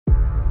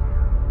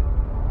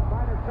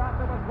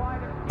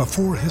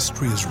Before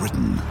history is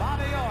written,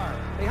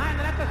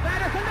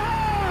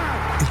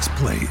 it's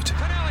played.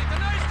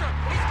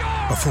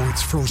 Before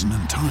it's frozen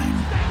in time,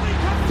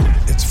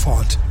 it's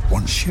fought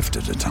one shift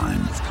at a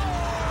time.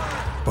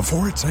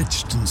 Before it's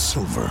etched in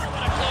silver,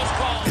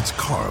 it's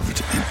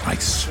carved in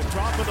ice.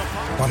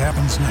 What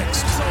happens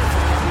next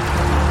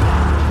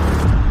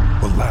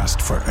will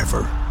last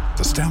forever.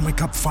 The Stanley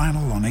Cup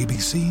Final on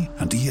ABC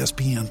and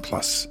ESPN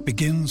Plus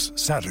begins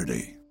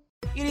Saturday.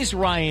 It is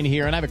Ryan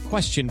here, and I have a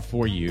question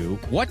for you.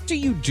 What do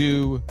you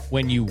do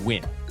when you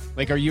win?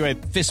 Like, are you a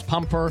fist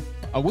pumper,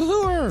 a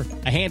woo-hooer,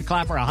 a hand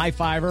clapper, a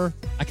high-fiver?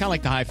 I kind of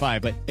like the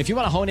high-five, but if you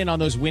want to hone in on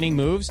those winning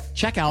moves,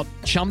 check out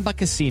Chumba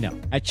Casino.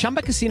 At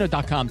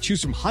ChumbaCasino.com,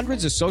 choose from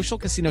hundreds of social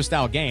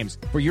casino-style games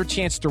for your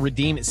chance to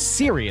redeem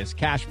serious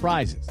cash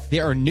prizes.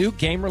 There are new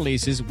game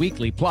releases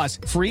weekly, plus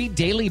free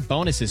daily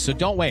bonuses, so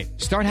don't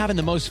wait. Start having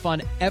the most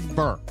fun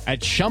ever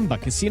at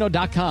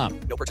ChumbaCasino.com.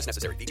 No purchase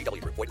necessary.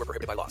 VGW Group. Void where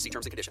prohibited by law. See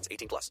terms and conditions.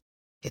 18+.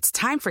 It's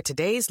time for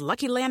today's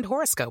Lucky Land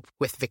horoscope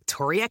with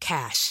Victoria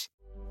Cash.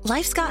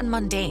 Life's gotten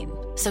mundane,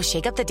 so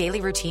shake up the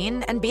daily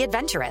routine and be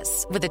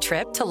adventurous with a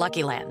trip to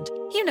Lucky Land.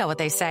 You know what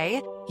they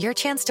say, your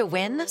chance to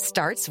win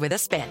starts with a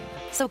spin.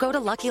 So go to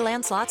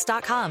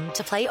LuckyLandSlots.com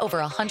to play over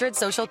 100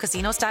 social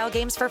casino-style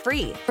games for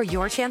free for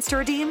your chance to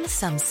redeem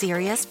some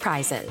serious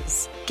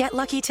prizes. Get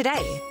lucky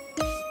today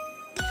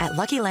at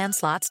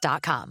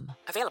LuckyLandSlots.com.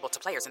 Available to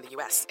players in the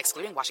U.S.,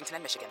 excluding Washington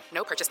and Michigan.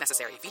 No purchase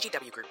necessary.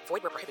 VGW Group.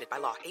 Void where prohibited by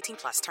law.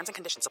 18+. Terms and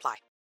conditions apply.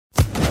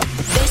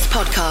 This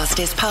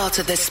podcast is part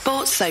of the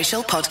Sports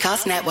Social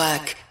Podcast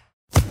Network.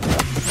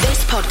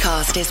 This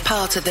podcast is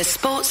part of the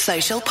Sports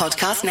Social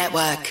Podcast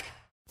Network.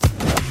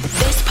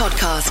 This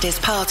podcast is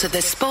part of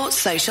the Sports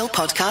Social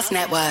Podcast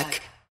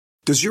Network.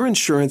 Does your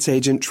insurance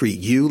agent treat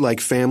you like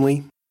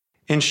family?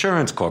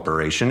 Insurance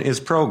Corporation is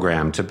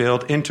programmed to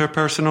build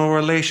interpersonal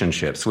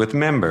relationships with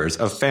members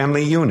of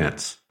family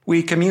units.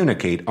 We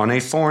communicate on a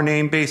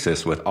four-name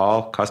basis with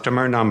all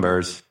customer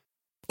numbers.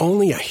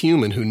 Only a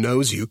human who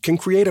knows you can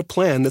create a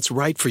plan that's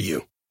right for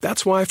you.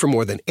 That's why for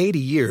more than 80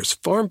 years,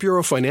 Farm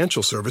Bureau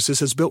Financial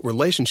Services has built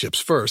relationships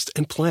first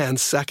and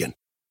plans second.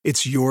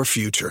 It's your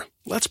future.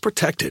 Let's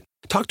protect it.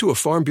 Talk to a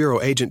Farm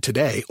Bureau agent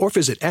today or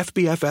visit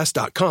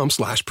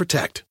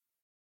fbfs.com/protect.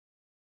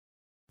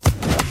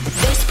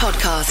 This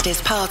podcast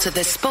is part of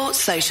the Sports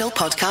Social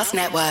Podcast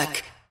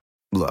Network.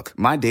 Look,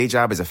 my day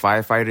job as a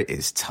firefighter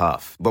is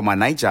tough, but my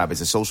night job as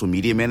a social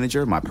media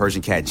manager, my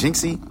Persian cat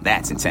Jinxie,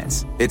 that's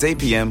intense. It's 8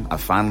 p.m., I've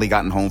finally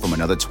gotten home from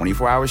another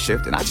 24-hour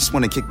shift, and I just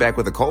want to kick back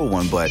with a cold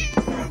one, but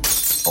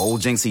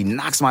old Jinxie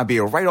knocks my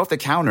beer right off the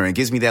counter and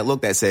gives me that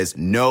look that says,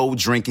 no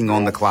drinking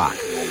on the clock.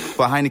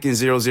 But Heineken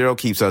 0.0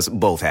 keeps us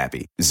both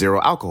happy. Zero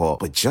alcohol,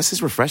 but just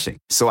as refreshing.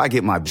 So I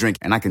get my drink,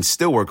 and I can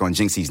still work on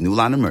Jinxie's new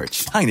line of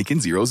merch.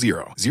 Heineken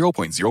 0.0,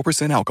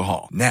 0.0%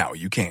 alcohol. Now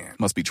you can.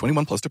 Must be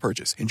 21 plus to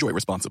purchase. Enjoy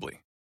responsibly.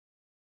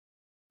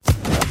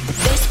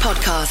 This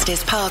podcast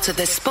is part of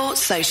the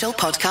Sports Social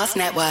Podcast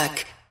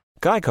Network.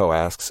 Geico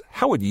asks,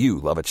 how would you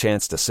love a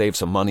chance to save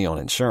some money on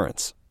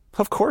insurance?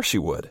 Of course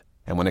you would.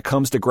 And when it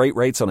comes to great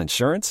rates on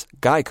insurance,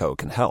 Geico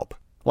can help.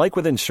 Like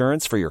with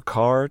insurance for your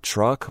car,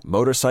 truck,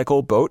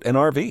 motorcycle, boat, and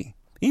RV.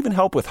 Even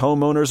help with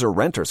homeowners or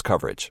renters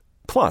coverage.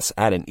 Plus,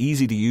 add an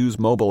easy-to-use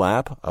mobile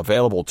app,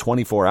 available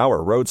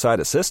 24-hour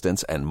roadside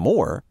assistance, and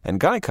more, and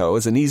Geico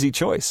is an easy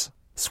choice.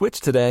 Switch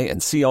today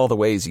and see all the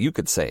ways you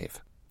could save.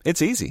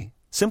 It's easy.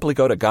 Simply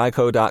go to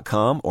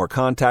geico.com or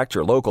contact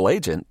your local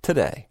agent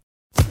today.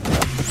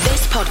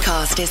 This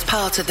podcast is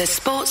part of the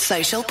Sports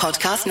Social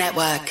Podcast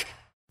Network.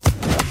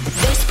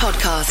 This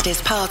podcast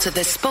is part of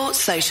the Sports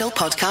Social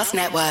Podcast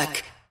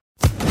Network.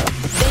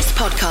 This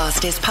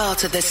podcast is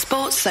part of the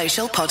Sports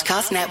Social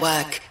Podcast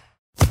Network.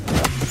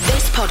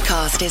 This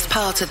podcast is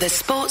part of the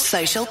Sports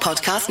Social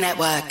Podcast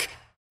Network.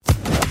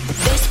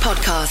 This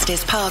podcast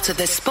is part of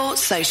the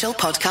Sports Social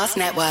Podcast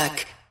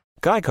Network.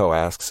 Geico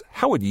asks,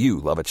 how would you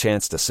love a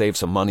chance to save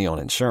some money on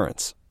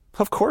insurance?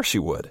 Of course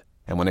you would.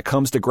 And when it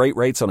comes to great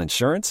rates on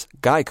insurance,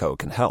 Geico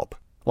can help.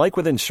 Like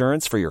with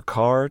insurance for your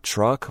car,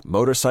 truck,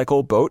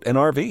 motorcycle, boat, and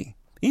RV.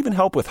 Even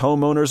help with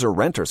homeowners or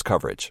renters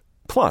coverage.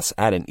 Plus,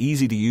 add an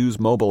easy-to-use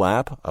mobile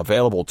app,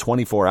 available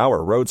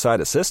 24-hour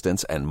roadside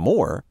assistance, and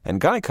more, and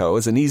Geico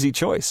is an easy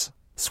choice.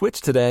 Switch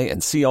today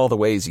and see all the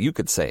ways you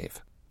could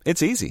save.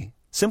 It's easy.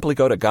 Simply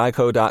go to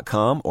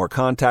geico.com or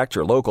contact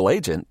your local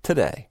agent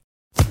today.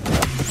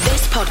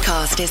 This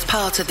podcast is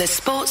part of the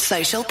Sports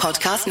Social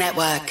Podcast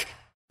Network.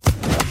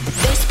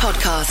 This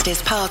podcast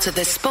is part of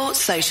the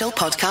Sports Social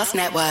Podcast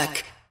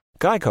Network.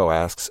 Geico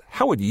asks,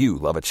 how would you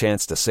love a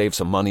chance to save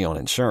some money on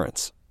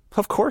insurance?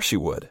 Of course you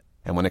would.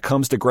 And when it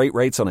comes to great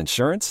rates on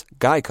insurance,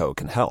 Geico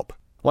can help.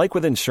 Like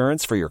with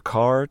insurance for your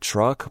car,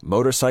 truck,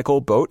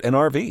 motorcycle, boat, and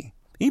RV.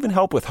 Even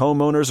help with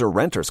homeowners or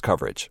renters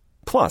coverage.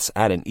 Plus,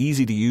 add an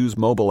easy-to-use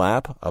mobile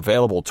app,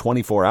 available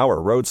 24-hour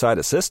roadside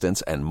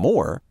assistance, and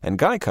more, and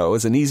Geico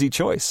is an easy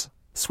choice.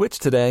 Switch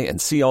today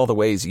and see all the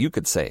ways you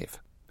could save.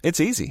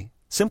 It's easy.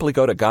 Simply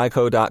go to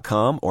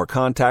geico.com or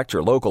contact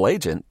your local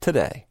agent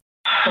today.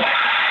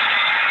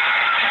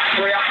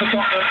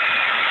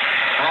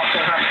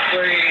 Arsenal have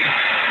 3,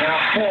 now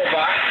 4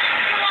 back.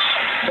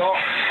 Stop.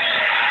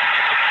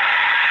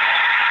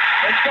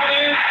 It's gone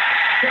in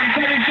from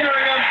Teddy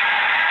Sheringham,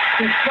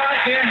 despite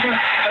the effort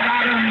of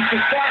Adams,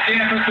 despite the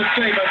efforts of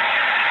Seaman.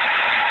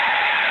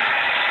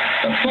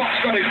 The Fox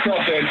got his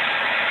cross in,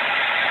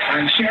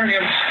 and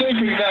Sheringham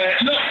stooping there.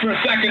 It looked for a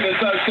second as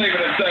though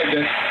Seaman had saved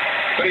it,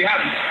 but he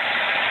hadn't.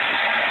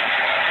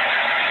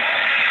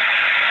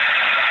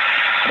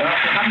 Well,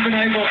 they haven't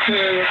been able to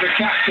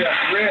recapture,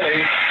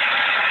 really,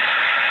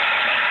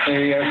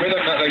 the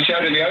rhythm that they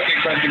showed in the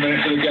opening 20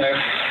 minutes of the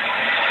game.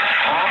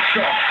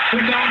 Armstrong,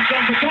 Chris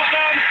Armstrong for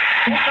Tottenham.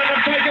 Tottenham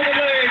have taken the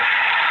lead.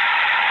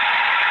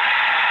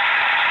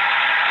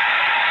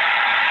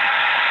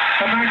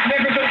 A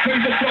magnificent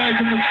piece of play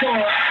from the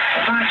scorer.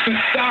 A match that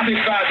started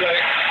badly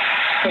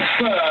for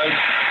Spurs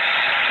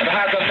and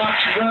has a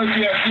much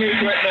rosier view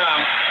to it now.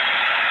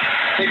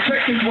 He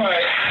tricked his way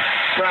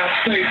round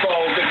speed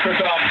bowls in Chris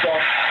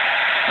Armstrong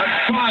and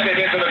fired it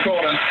into the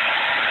corner.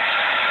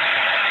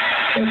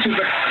 This is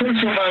a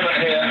crucial moment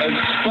here as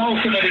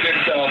Bowles committed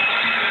himself.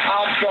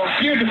 Armstrong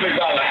beautifully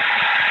balanced.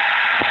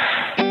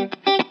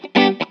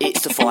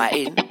 It's the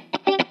fighting.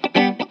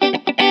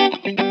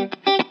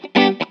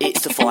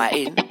 It's the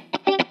fighting.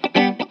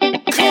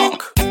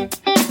 Clock.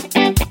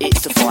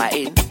 It's the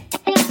fighting.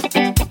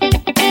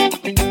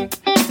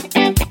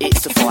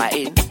 It's the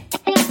fighting.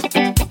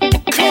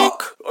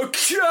 Clock.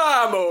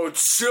 Come on,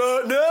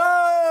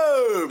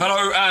 Tottenham!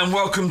 Hello and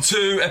welcome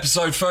to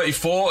episode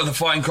 34 of the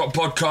Fighting Cock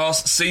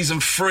Podcast, Season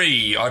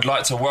 3. I'd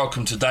like to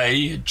welcome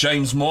today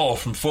James Moore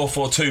from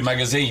 442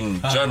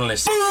 magazine,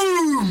 journalist.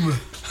 Boom!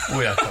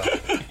 Oh yeah.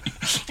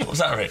 What was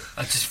that, Rick?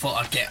 I just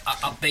thought I'd get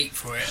upbeat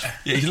for it.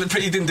 Yeah, you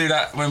didn't do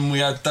that when we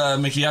had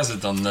Mickey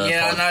Hazard on the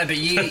Yeah, pod. I know, but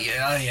you...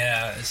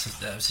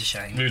 that was a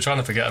shame. We were trying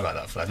to forget about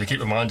that, Flav. You keep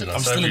reminding us.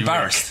 I'm still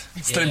embarrassed.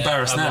 Still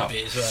embarrassed now.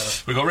 As well.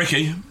 We got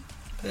Ricky.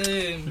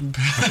 Boom.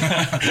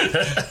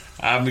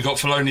 And we got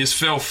Felonious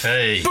Filth.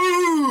 Hey.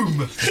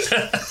 Boom!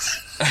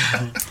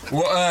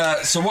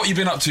 So what have you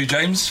been up to,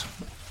 James?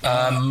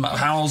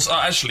 How's...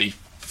 actually,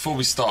 before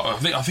we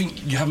start, I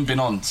think you haven't been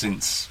on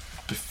since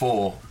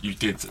before you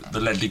did the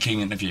Ledley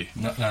King interview.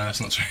 No, that's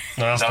not true.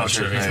 No, that's not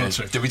true. It's not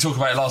true. Did we talk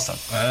about it last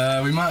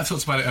time? We might have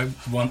talked about it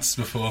once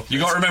before. You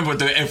got to remember we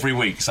do it every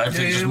week, so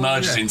everything just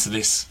merges into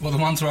this. Well, the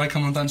ones where I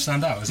come and don't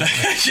stand out, is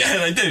it? Yeah,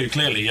 they do,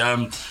 clearly.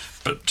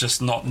 But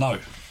just not know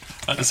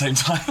at the same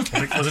time. was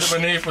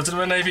it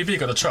when AVB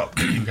got the chop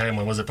that you came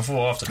on? Was it before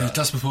or after that? It was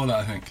just before that,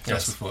 I think.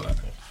 Yes. Just before that.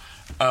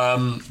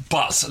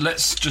 But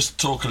let's just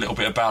talk a little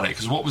bit about it,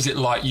 because what was it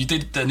like? You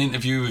did an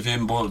interview with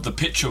him, well, the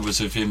picture was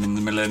of him in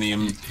the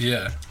Millennium.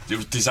 Yeah.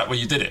 Is that where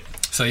you did it?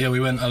 So yeah, we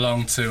went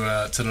along to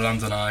the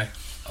London Eye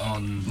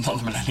on... Not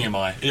the Millennium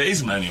Eye. It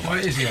is Millennium Eye. Well,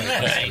 it is,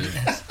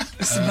 yeah.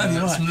 It's the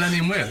Millennium Eye. It's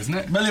Millennium Wheel, isn't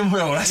it? Millennium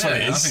Wheel, that's what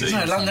it is.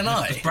 No, London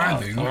Eye. It's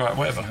branding. All right,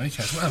 whatever. Who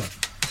cares, whatever.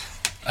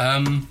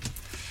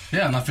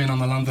 Yeah, and I've been on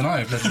the London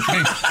Eye of Ledley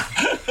King.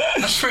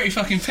 That's pretty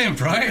fucking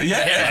pimp, right?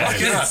 Yeah.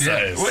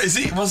 Yeah. What is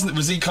he?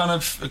 Was he kind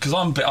of? Because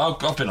I've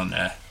been on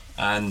there,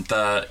 and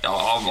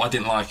I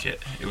didn't like it.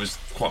 It was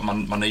quite.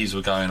 My knees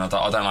were going. I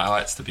don't like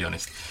heights, to be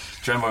honest. Do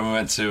you remember when we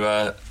went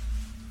to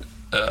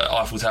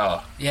Eiffel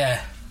Tower?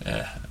 Yeah.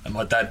 Yeah. And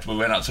my dad, we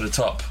went up to the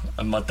top,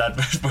 and my dad,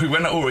 we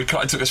went all. It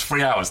took us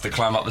 3 hours to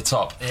climb up the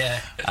top.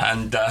 Yeah.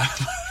 And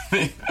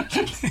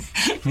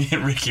me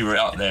and Ricky were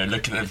up there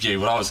looking at the view.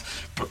 Well, I was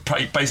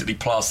basically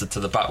plastered to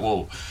the back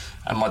wall,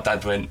 and my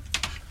dad went,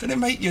 "Didn't it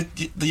make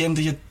the end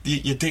of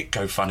your dick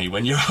go funny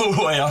when you're all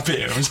the way up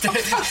here?"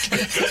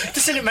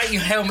 Doesn't it make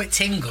your helmet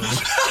tingle?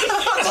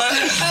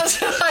 I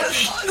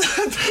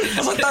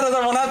was like, Dad, I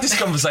don't want to have this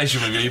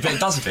conversation with you, but it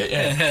does a bit,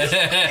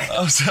 yeah.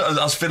 I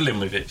was fiddling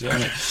with it. Do you know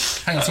what I mean?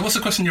 Hang on, so what's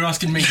the question you're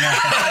asking me now?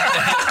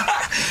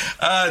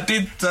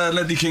 Did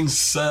Ledley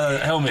King's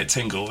helmet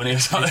tingle when he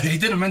was on it? He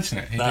didn't mention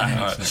it.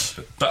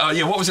 But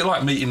yeah, what was it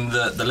like meeting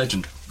the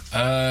legend?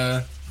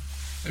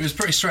 It was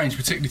pretty strange,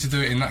 particularly to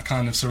do it in that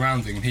kind of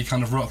surrounding. And he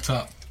kind of rocked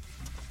up,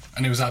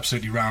 and it was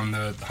absolutely round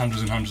the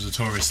hundreds and hundreds of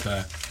tourists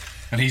there.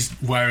 And he's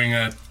wearing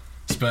a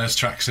Spurs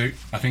tracksuit.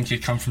 I think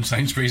he'd come from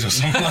Sainsbury's or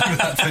something like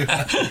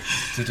that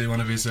to do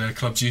one of his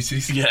club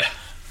duties. Yeah.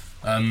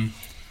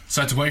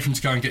 So I had to wait for him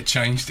to go and get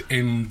changed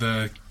in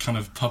the kind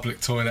of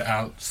public toilet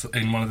out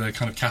in one of the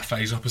kind of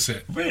cafes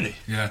opposite. Really?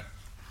 Yeah.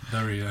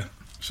 Very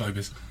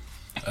showbiz.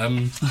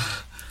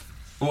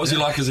 What was he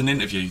like as an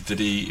interview?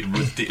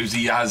 Was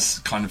he as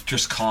kind of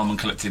just calm and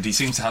collected? He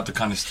seems to have the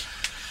kind of,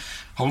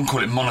 I wouldn't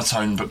call it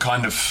monotone, but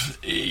kind of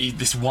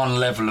this one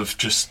level of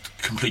just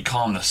complete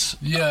calmness.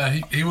 Yeah,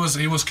 he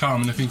was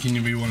calm in the thinking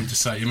he wanted to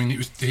say. I mean, it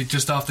was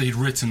just after he'd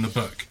written the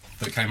book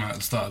that came out at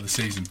the start of the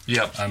season.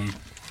 Yeah.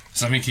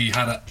 So I think he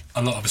had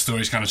a lot of the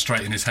stories kind of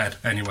straight in his head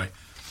anyway.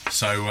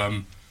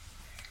 So,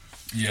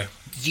 yeah.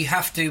 Did you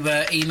have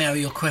to email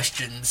your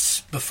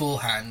questions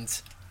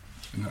beforehand?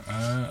 No,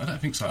 I don't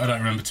think so. I don't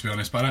remember, to be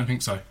honest, but I don't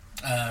think so.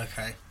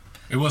 Okay.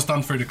 It was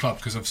done through the club,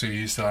 because obviously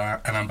he's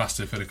an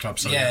ambassador for the club,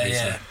 so yeah.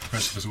 the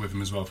rest of us are with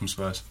him as well from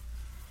Spurs.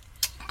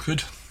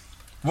 Good.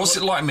 What's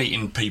it like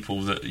meeting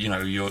people that, you know,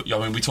 I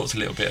mean, we talked a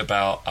little bit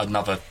about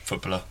another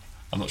footballer.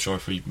 I'm not sure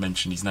if we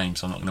mentioned his name,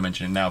 so I'm not going to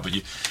mention him now, but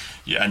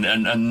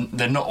and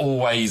they're not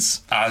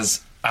always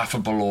as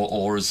affable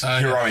or as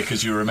heroic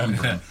as you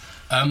remember them.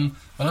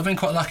 Well, I've been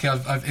quite lucky.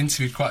 I've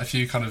interviewed quite a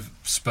few kind of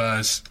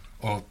Spurs,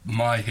 or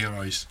my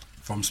heroes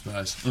from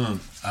Spurs.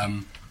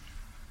 And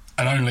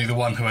only the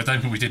one who I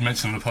don't think we did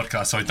mention on the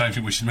podcast, so I don't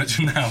think we should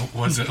mention now,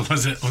 was a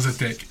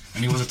dick,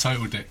 and he was a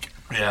total dick.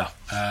 Yeah.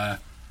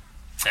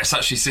 It's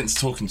actually since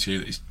talking to you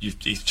that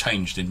he's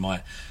changed in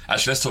my...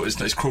 Actually, let's talk...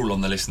 It's cruel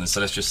on the listeners,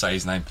 so let's just say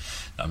his name.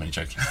 No, I'm only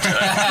joking.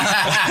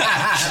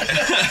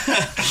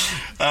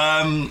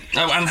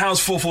 And how's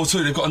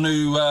 442? They've got a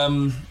new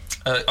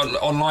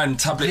online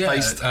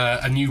tablet-based...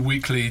 a new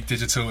weekly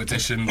digital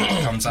edition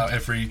that comes out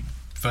every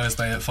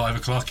Thursday at 5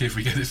 o'clock if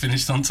we get it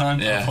finished on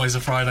time. Otherwise a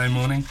Friday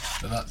morning.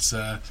 But that's...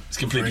 it's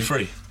completely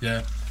free.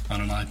 Yeah,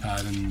 on an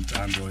iPad and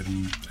Android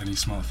and any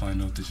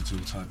smartphone or digital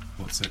type.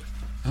 What's it?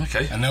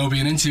 Okay. And there will be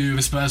an interview with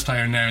a Spurs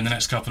player in there in the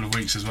next couple of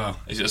weeks as well.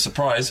 Is it a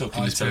surprise, or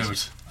can Eyes you tell peeled.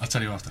 us? I'll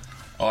tell you after.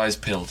 Eyes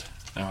peeled.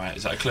 All right,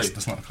 is that a clue?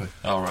 That's not a clue.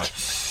 All right.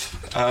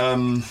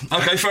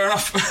 Okay, fair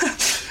enough.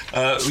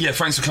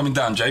 Thanks for coming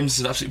down, James. It's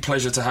an absolute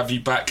pleasure to have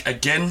you back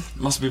again.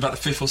 Must be about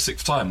the 5th or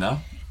 6th time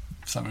now.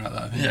 Something like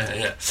that, I think.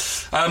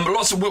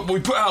 Yeah. We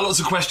put out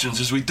lots of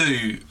questions, as we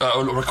do,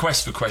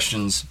 requests for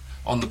questions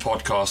on the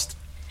podcast,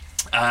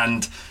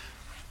 and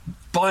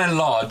by and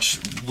large,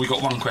 we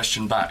got one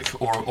question back,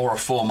 or a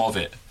form of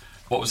it.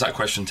 What was that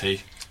question,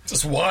 T?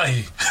 Just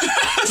why?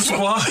 Just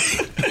why?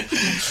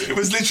 It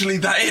was literally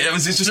that. It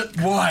was just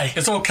why.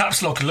 It's all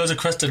caps lock and loads of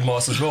question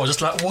marks as well.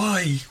 Just like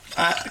why?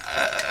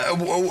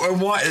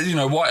 Why? You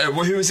know why?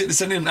 Who is it that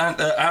sent in?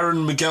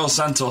 Aaron Miguel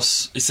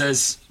Santos. He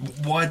says,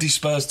 "Why do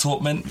Spurs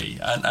torment me?"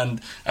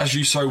 And as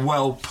you so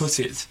well put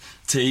it,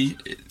 T,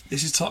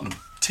 this is Tottenham.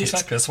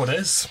 Exactly, that's what it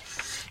is.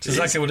 It's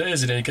exactly what it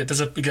is. You know, you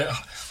get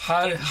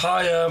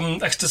high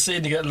ecstasy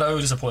and you get low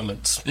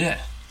disappointments. Yeah.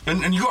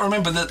 And you've got to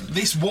remember that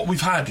what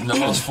we've had in the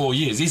last 4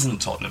 years isn't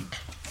Tottenham.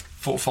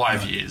 4 or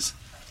 5 years.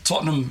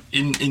 Tottenham,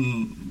 in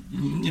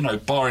you know,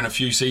 barring a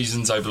few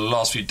seasons over the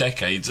last few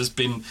decades, has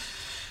been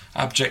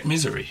abject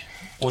misery.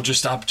 Or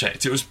just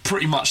abject. It was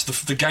pretty much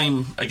the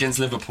game against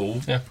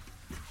Liverpool,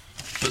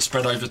 but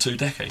spread over 2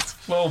 decades.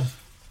 Well,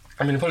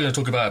 I mean, I'm probably going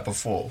to talk about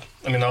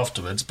it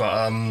afterwards,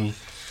 but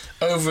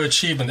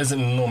overachievement isn't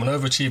the norm, and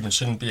overachievement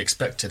shouldn't be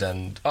expected,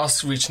 and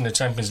us reaching the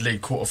Champions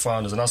League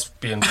quarterfinals and us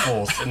being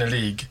 4th in the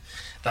league,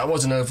 that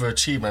was an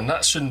overachievement.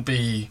 That shouldn't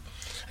be...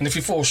 And if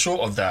you fall short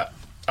of that,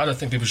 I don't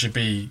think people should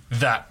be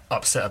that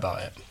upset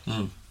about it.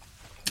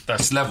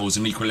 It's levels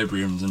and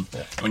equilibriums, and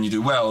when you do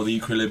well, the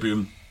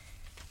equilibrium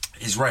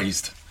is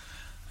raised.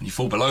 And you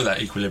fall below that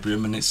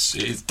equilibrium, and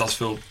it does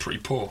feel pretty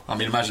poor. I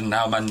mean, imagine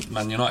how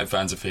Man United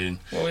fans are feeling.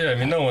 Well, yeah, I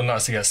mean, no one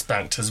likes to get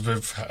spanked as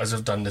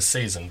we've done this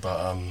season,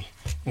 but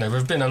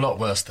we've been a lot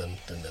worse than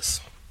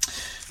this.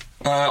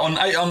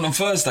 On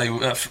Thursday,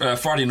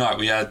 Friday night,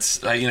 we had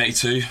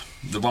 1882,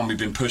 the one we've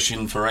been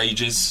pushing for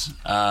ages,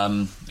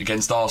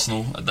 against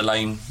Arsenal at the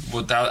Lane.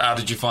 How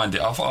did you find it?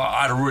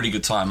 I had a really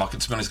good time.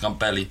 To be honest, I can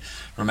barely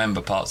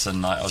remember parts of the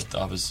night.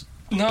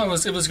 No,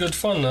 it was good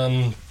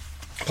fun.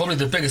 Probably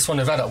the biggest one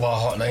we've had at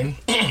Wild Hart Lane.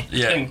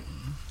 Yeah. I think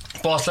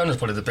Barcelona's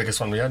probably the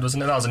biggest one we had,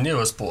 wasn't it? That was a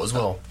newer sport as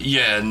well.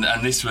 Yeah,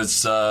 and this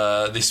was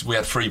we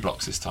had 3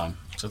 blocks this time.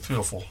 So 3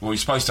 or 4. Well, we were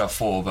supposed to have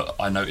 4, but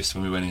I noticed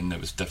when we went in there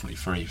was definitely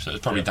 3, so it's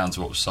probably down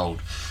to what was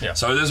sold. Yeah.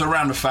 So there's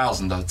around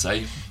 1,000, I'd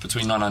say,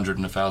 between 900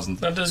 and 1,000.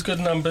 There's good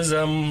numbers,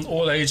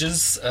 all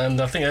ages,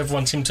 and I think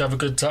everyone seemed to have a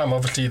good time.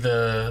 Obviously,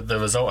 the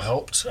result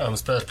helped.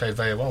 Spurs played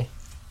very well.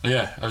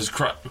 Yeah, it was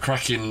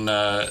cracking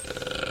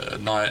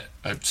night.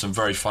 Some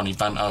very funny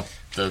banter.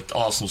 The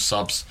Arsenal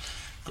subs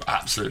got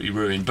absolutely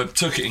ruined, but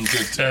took it in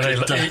good. Yeah, they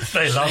loved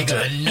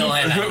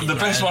it. The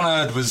best one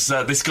I heard was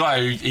this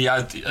guy. He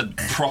had a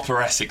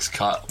proper Essex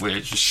cut,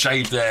 which was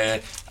shaved hair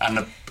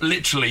and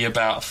literally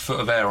about a foot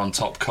of hair on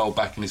top, curled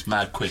back in his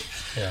mad quick.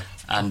 Yeah,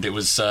 and it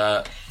was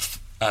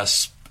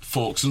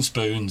forks and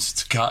spoons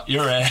to cut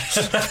your hair.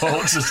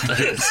 Forks and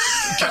spoons.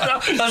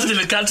 That's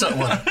a catch-up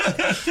one.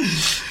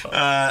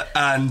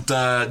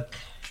 And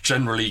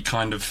generally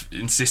kind of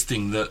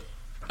insisting that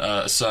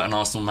a certain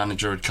Arsenal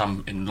manager had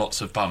come in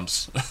lots of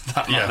bumps.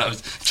 That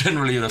was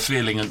generally the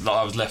feeling that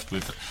I was left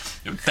with.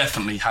 It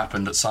definitely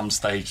happened at some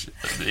stage.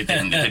 It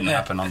didn't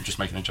happen. I'm just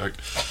making a joke.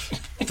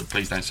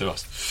 Please don't sue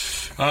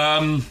us.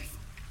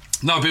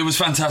 No, but it was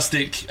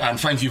fantastic, and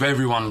thank you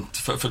everyone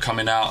for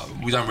coming out.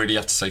 We don't really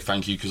have to say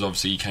thank you because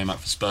obviously you came out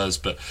for Spurs,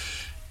 but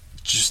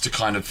just to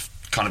kind of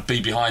be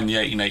behind the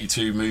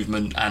 1882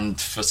 movement, and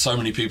for so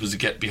many people to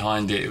get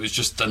behind it, it was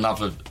just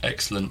another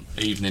excellent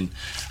evening.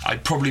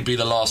 I'd probably be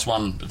the last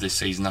one of this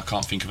season. I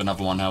can't think of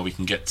another one how we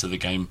can get to the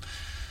game.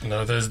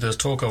 No, there's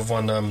talk of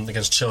one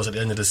against Chelsea at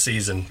the end of the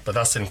season, but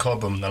that's in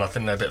Cobham, and I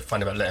think they're a bit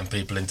funny about letting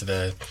people into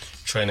their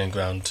training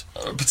ground.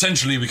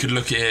 Potentially we could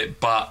look at it,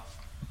 but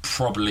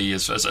probably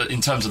as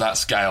in terms of that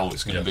scale,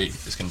 it's going to be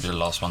the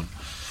last one.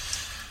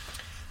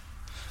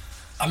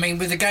 I mean,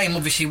 with the game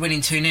obviously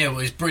winning 2-0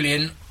 was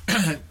brilliant.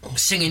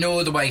 Singing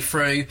all the way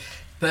through.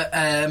 But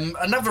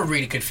another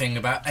really good thing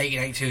about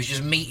 1882 is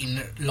just meeting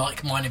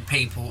like-minded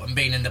people and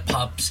being in the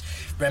pubs,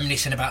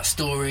 reminiscing about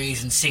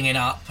stories and singing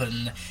up.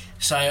 And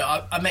so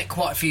I met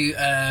quite a few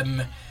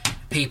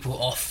people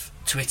off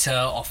Twitter,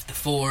 off the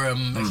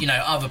forum,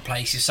 other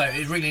places. So it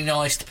was really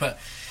nice to put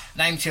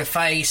name to a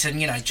face and,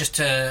 just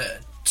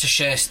to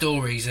share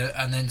stories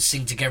and then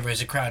sing together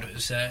as a crowd. It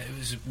was a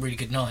really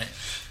good night.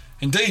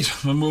 Indeed,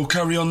 and we'll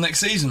carry on next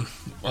season.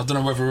 I don't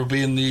know whether we'll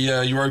be in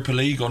the Europa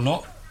League or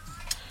not.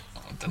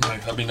 I don't know.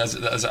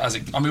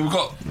 I mean, we've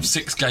got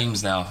 6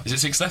 games now. Is it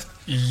 6 left?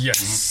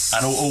 Yes.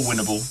 And all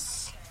winnable.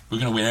 We're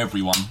going to win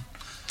every one.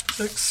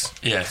 6.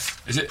 Yeah.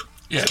 Is it?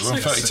 Yeah, we're on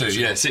 32. 6.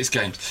 Yeah, 6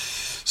 games.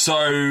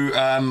 So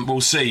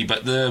we'll see.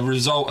 But the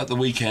result at the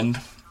weekend,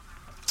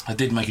 I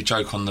did make a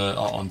joke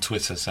on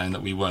Twitter saying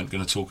that we weren't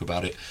going to talk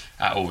about it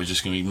at all. We're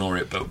just going to ignore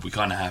it, but we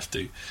kind of have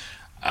to.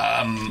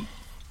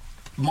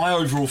 My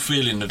overall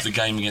feeling of the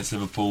game against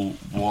Liverpool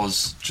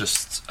was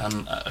just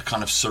a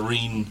kind of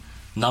serene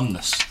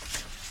numbness.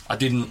 I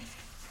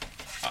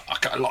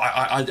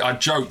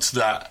joked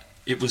that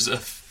it was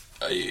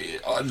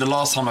the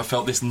last time I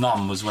felt this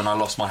numb was when I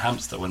lost my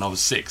hamster when I was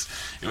 6.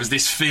 It was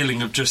this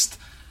feeling of just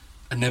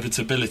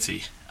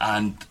inevitability,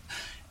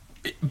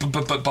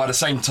 but by the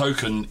same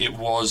token, it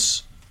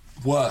was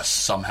worse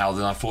somehow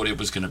than I thought it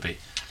was going to be.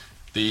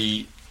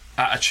 The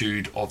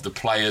attitude of the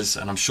players,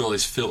 and I'm sure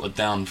this filtered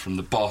down from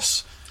the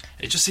boss.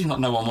 It just seemed like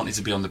no one wanted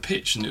to be on the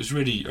pitch, and it was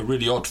really a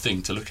really odd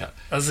thing to look at.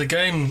 As the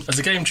game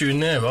drew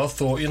near, I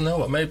thought, you know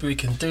what, maybe we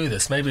can do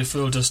this. Maybe if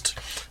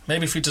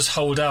we just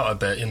hold out a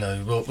bit,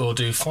 we'll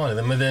do fine.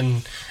 And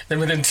then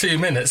within 2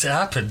 minutes, it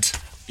happened.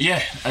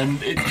 Yeah, and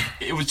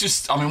it was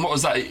just. I mean, what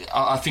was that?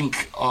 I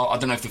think I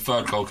don't know if the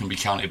third goal can be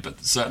counted,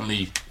 but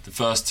certainly the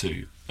first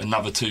 2,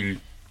 another 2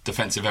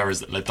 defensive errors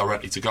that led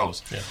directly to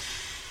goals.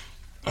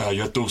 Yeah,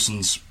 you had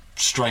Dawson's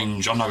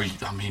strange.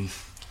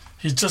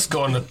 He's just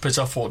got on the pitch.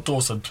 I thought,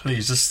 Dawson,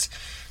 please, just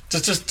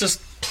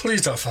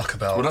please don't fuck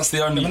about. Well, that's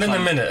the only. Within a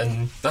minute,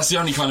 and that's the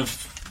only kind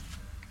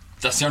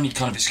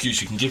of excuse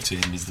you can give to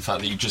him is the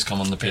fact that you just come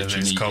on the pitch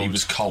and he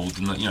was cold,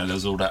 and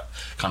there's all that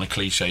kind of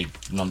cliche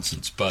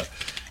nonsense. But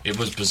it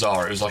was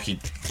bizarre. It was like he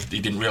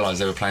didn't realise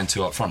they were playing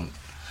 2 up front.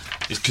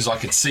 It's because I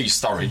could see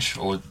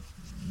Sturridge or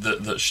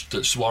that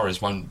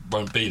Suarez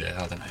won't be there.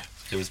 I don't know.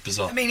 It was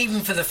bizarre. I mean, even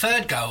for the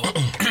third goal,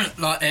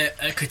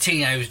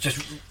 Coutinho was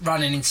just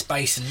running in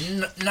space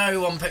and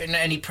no one putting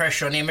any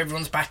pressure on him.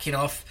 Everyone's backing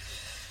off.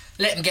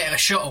 Let him get a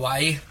shot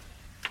away.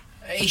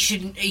 A player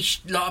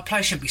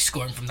shouldn't be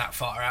scoring from that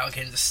far out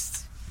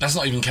against. That's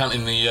not even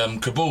counting the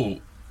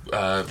Kabul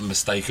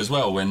mistake as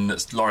well, when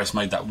Lloris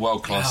made that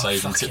world-class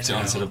save and tipped it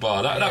onto the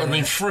bar. That would have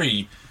been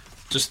 3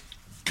 just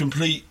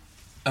complete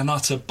and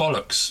utter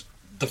bollocks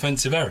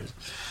defensive errors.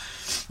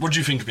 What do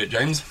you think of it,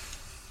 James?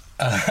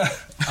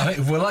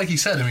 Well, like you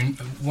said,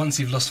 once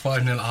you've lost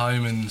 5-0 at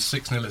home and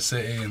 6-0 at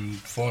City and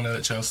 4-0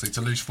 at Chelsea,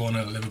 to lose 4-0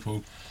 at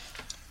Liverpool,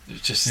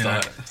 it's just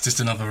it's just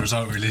another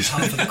result, really.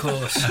 Half of the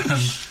course.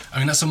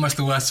 That's almost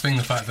the worst thing,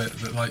 the fact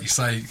that like you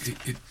say,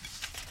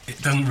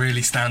 it doesn't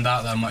really stand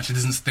out that much. It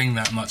doesn't sting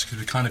that much because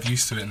we're kind of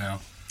used to it now.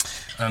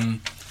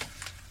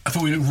 I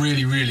thought we looked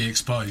really, really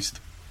exposed.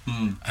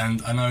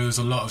 And I know there was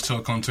a lot of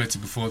talk on Twitter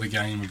before the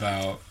game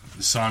about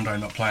Sandro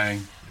not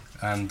playing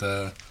and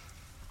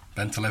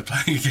Bentaleb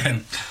playing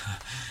again.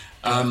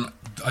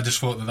 I just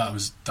thought that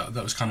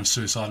was kind of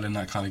suicidal in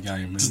that kind of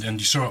game, and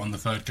you saw it on the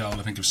third goal.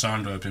 I think if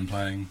Sandro had been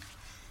playing,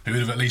 he would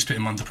have at least put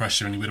him under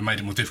pressure, and he would have made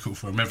it more difficult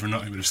for him. Whether or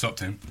not he would have stopped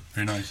him,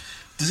 who knows?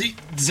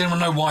 Does anyone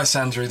know why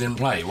Sandro didn't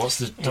play? What's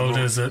the? Well,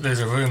 there's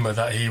a rumour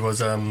that he was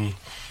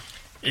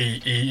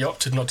he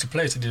opted not to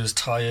play. Said he was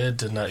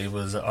tired and that he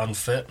was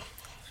unfit.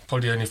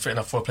 Probably only fit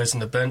enough for a place on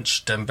the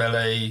bench.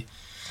 Dembele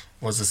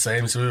was the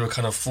same, so we were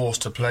kind of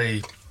forced to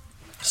play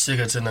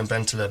Sigurdsson and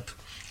Bentaleb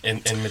in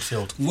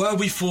midfield. Were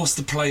we forced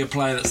to play a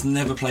player that's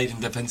never played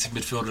in defensive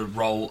midfielder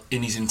role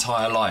in his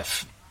entire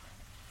life?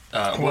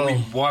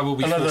 Why were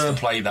we forced to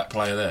play that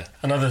player there?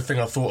 Another thing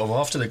I thought of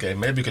after the game,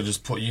 maybe we could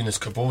just put Yunus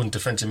Kabul in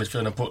defensive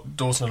midfield and put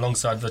Dawson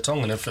alongside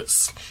Vertonghen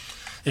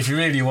if you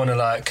really want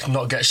to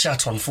not get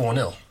shat on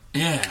 4-0.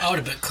 Yeah, I would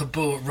have put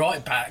Kabul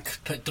right back,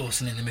 put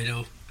Dawson in the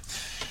middle.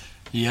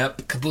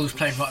 Yep. Kabul's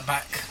played right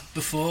back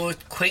before,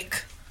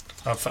 quick.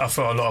 I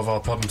thought a lot of our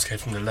problems came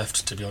from the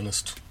left, to be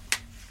honest.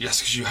 Yes,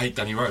 because you hate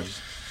Danny Rose.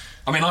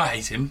 I mean, I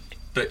hate him,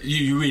 but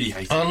you really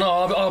hate him. Oh no,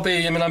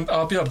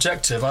 I'll be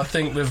objective. I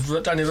think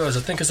with Danny Rose, I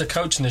think it's a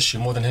coaching issue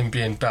more than him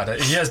being bad.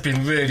 He has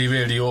been really,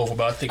 really awful,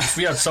 but I think if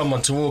we had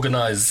someone to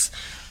organise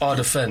our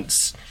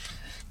defence,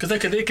 because they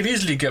could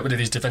easily get rid of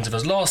these defensive.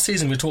 Last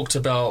season we talked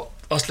about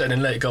us letting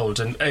in late goals,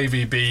 and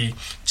AVB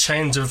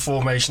changed the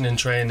formation in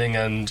training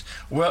and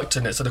worked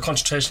in it, so the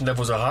concentration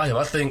levels are higher.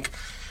 I think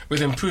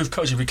with improved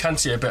coaching we can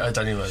see a better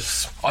Danny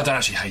Rose. I don't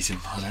actually hate him.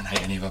 I don't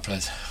hate any of our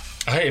players.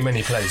 I hate him when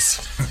he plays.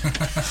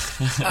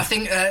 I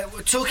think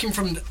talking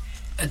from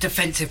a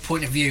defensive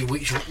point of view,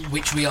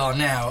 which we are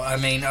now, I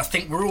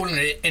think we're all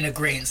in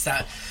agreement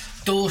that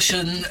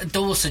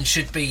Dawson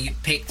should be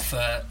picked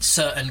for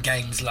certain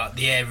games like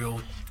the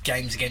aerial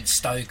games against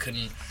Stoke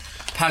and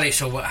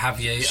Palace or what have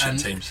you. Shit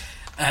teams.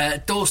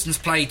 Dawson's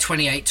played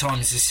 28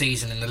 times this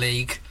season in the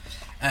league.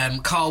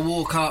 Carl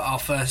Walker, our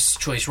first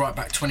choice right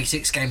back,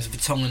 26 games.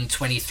 Vertonghen,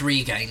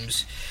 23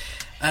 games.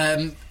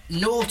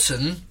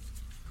 Norton,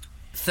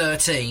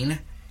 13,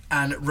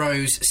 and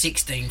Rose,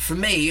 16. For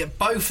me,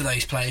 both of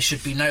those players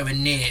should be nowhere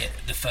near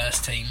the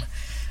first team.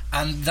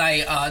 And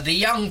they are the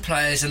young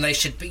players, and they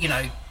should be,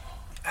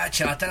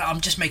 actually,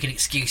 I'm just making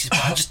excuses,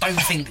 but I just don't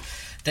think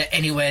they're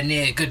anywhere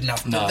near good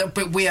enough. No.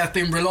 But we have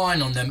been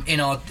relying on them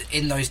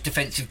in those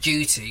defensive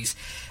duties.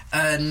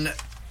 And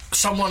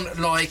someone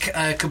like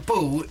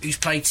Kabul, who's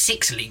played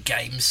 6 league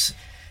games,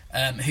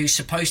 who's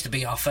supposed to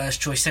be our first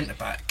choice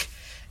centre-back,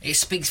 it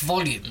speaks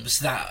volumes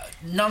that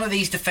none of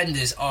these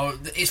defenders are...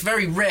 It's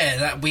very rare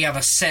that we have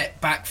a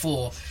set back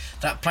four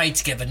that play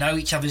together, know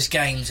each other's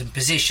games and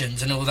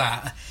positions and all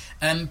that.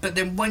 But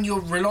then when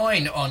you're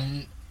relying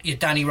on your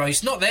Danny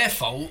Rose, not their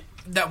fault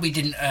that we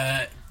didn't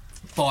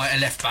buy a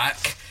left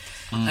back,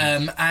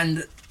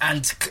 and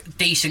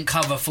decent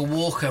cover for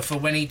Walker for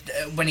when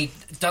he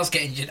does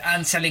get injured,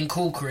 and selling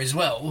Corker as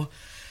well.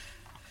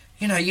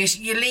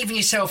 You're leaving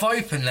yourself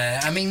open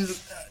there. I mean,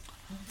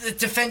 the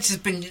defence has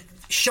been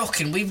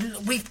shocking.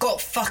 We've got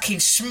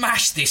fucking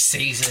smashed this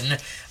season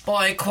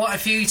by quite a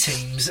few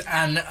teams,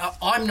 and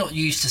I'm not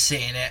used to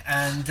seeing it,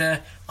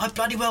 and I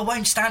bloody well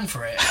won't stand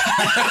for it.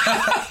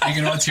 You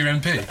can write to your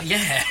MP?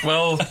 Yeah.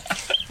 Well,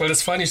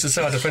 it's funny to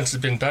say our defence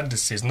has been bad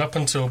this season. Up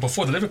until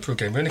before the Liverpool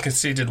game, we only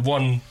conceded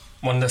one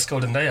less goal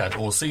than they had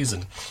all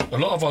season. A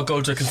lot of our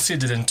goals are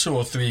conceded in 2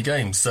 or 3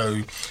 games,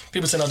 so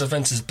people saying our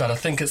defence is bad, I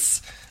think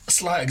it's a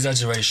slight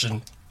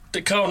exaggeration.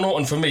 Carl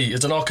Norton, for me,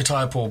 is an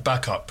archetypal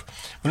backup.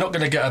 We're not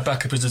going to get a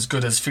backup who's as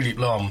good as Philippe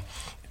Lahm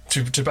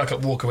to back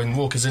up Walker when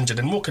Walker's injured,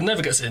 and Walker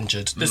never gets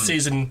injured. This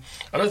season,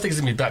 I don't think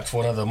he's going to be back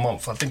for another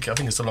month. I think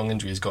it's a long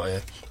injury he's got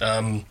here.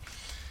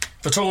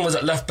 Vertonghen was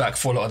at left back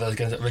for a lot of those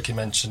games that Ricky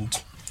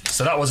mentioned.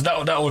 So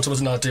that also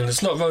wasn't ideal.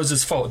 It's not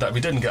Rose's fault that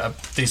we didn't get a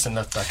decent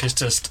left back. It's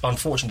just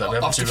unfortunate that we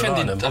haven't to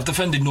rely on him. I've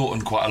defended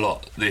Norton quite a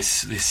lot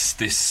this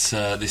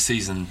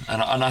season,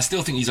 and I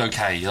still think he's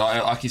okay.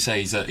 Like you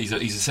say, he's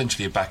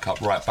essentially a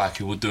backup right back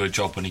who will do a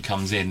job when he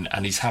comes in,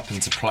 and he's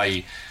happened to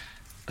play.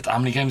 How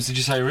many games did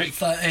you say, Rick?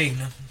 13.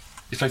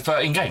 He's played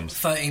 13 games.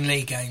 13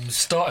 league games.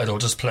 Started or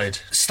just played?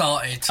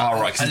 Started.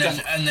 Oh right,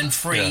 and then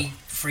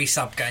three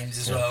sub games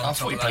as well. I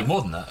thought he played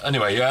more than that.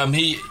 Anyway,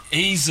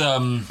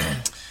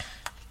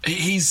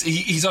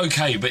 He's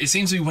okay, but it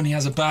seems to be when he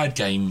has a bad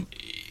game,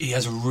 he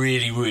has a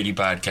really, really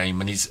bad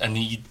game, and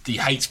he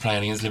hates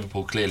playing against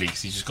Liverpool, clearly,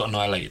 because he's just got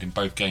annihilated in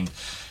both games.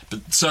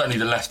 But certainly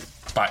the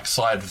left back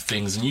side of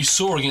things, and you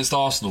saw against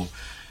Arsenal,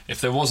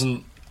 if there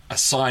wasn't a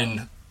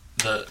sign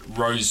that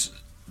Rose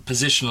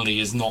positionally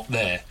is not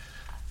there,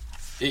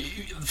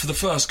 for the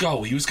first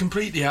goal, he was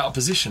completely out of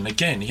position.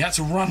 Again, he had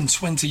to run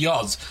 20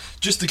 yards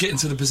just to get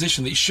into the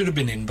position that he should have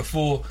been in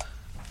before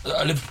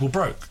Liverpool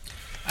broke.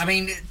 I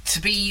mean,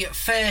 to be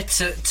fair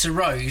to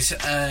Rose,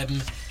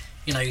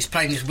 he's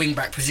playing his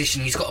wing-back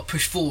position, he's got to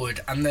push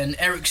forward, and then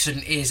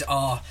Eriksson is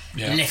our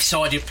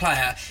left-sided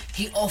player.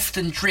 He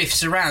often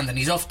drifts around, and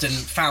he's often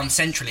found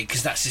centrally,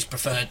 because that's his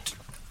preferred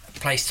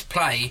place to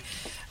play,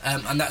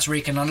 and that's where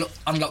he can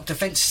unlock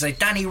defences. So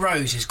Danny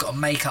Rose has got to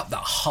make up that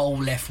whole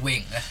left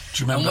wing.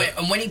 Do you remember?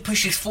 And when he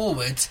pushes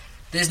forward,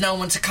 there's no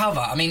one to cover.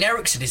 I mean,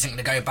 Eriksson isn't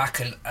going to go back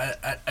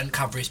and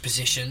cover his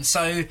position,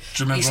 so do you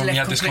remember when we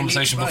had this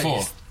conversation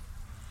exposed. before?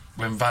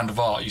 When Van der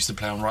Vaart used to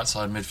play on right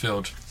side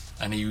midfield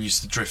and he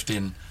used to drift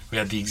in, we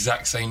had the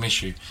exact same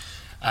issue,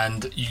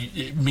 and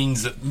it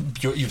means that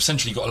you've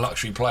essentially got a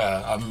luxury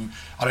player. I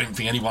don't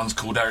think anyone's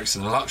called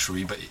Eriksson a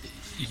luxury, but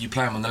you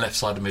play him on the left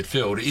side of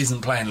midfield. It isn't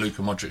playing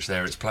Luka Modric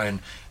there, it's playing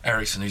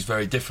Eriksson, who's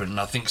very different. And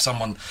I think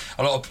a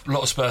lot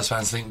of Spurs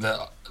fans think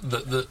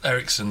that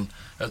Eriksson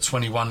at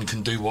 21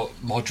 can do what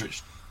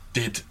Modric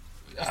did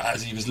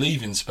as he was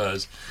leaving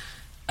Spurs,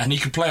 and he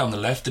could play on the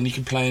left and he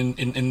could play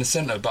in the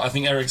centre. But I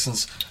think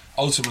Eriksson's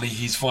ultimately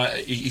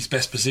his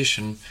best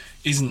position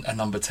isn't a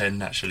number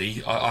 10.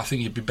 Actually, I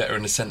think he'd be better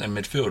in the centre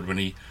midfield when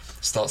he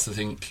starts to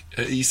think.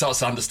 He starts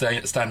to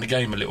understand the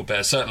game a little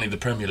better. Certainly the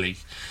Premier League.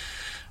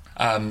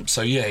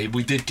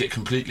 We did get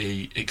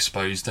completely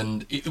exposed,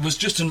 and it was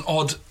just an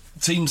odd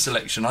team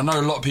selection. I know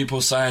a lot of people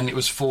are saying it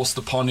was forced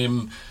upon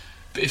him,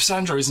 but if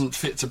Sandro isn't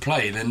fit to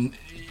play,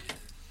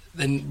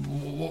 then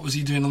what was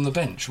he doing on the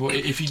bench? Well,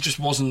 if he just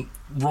wasn't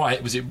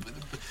right, was it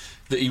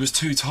that he was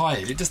too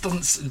tired? It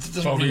doesn't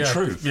ring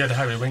true. We had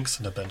Harry Winks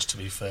on the bench, to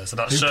be fair. So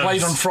that who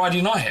played on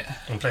Friday night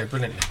and played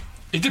brilliantly.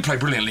 He did play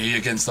brilliantly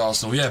against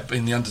Arsenal,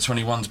 in the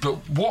under-21s. But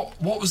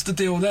what was the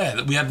deal there?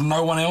 That we had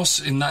no one else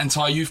in that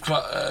entire youth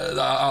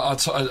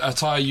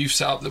entire youth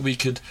setup that we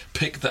could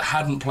pick that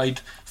hadn't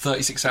played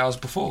 36 hours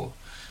before?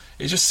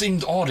 It just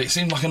seemed odd. It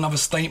seemed like another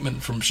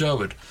statement from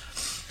Sherwood.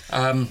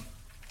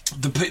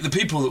 The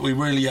people that we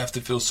really have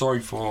to feel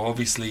sorry for,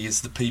 obviously, is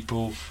the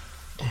people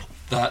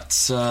that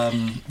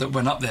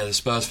went up there, the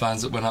Spurs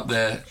fans that went up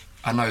there.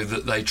 I know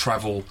that they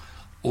travel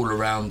all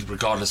around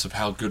regardless of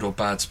how good or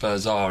bad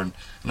Spurs are, and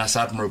that's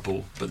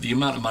admirable, but the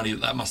amount of money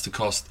that must have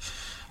cost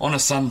on a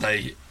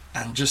Sunday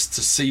and just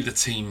to see the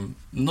team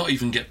not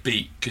even get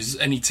beat, because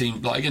any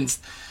team, like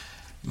against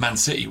Man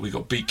City, we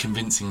got beat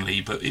convincingly,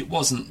 but it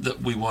wasn't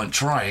that we weren't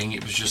trying,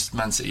 it was just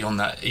Man City on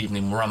that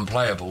evening were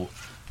unplayable.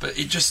 But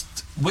it just,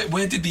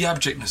 where did the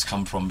abjectness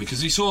come from?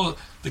 Because you saw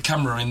the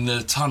camera in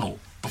the tunnel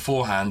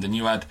beforehand, and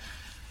you had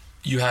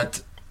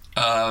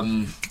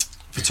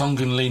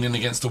Vertonghen leaning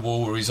against the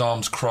wall with his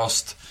arms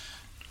crossed,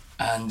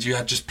 and you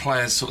had just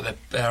players sort of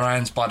their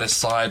hands by their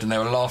side, and they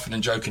were laughing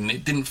and joking.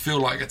 It didn't feel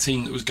like a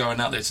team that was going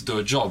out there to do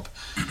a job.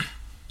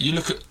 You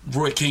look at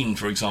Roy Keane,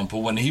 for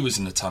example, when he was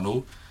in the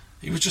tunnel,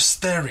 he was just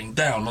staring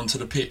down onto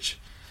the pitch,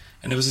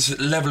 and there was this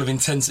level of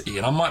intensity.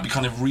 And I might be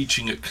kind of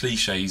reaching at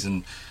cliches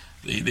and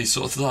this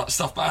sort of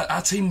stuff, but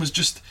our team was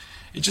just,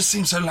 it just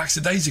seemed so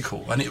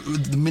lackadaisical, and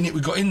the minute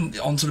we got in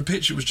onto the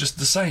pitch, it was just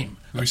the same.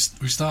 We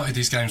started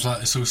these games like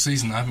this all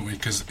season, haven't we?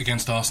 Because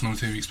against Arsenal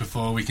 2 weeks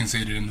before, we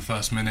conceded in the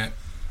first minute.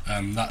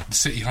 The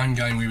City home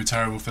game, we were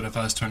terrible for the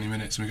first 20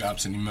 minutes and we got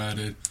absolutely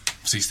murdered.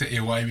 Obviously, City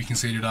away, we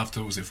conceded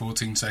after,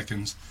 14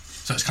 seconds?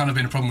 So it's kind of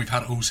been a problem we've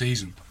had all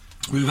season.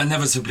 We've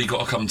inevitably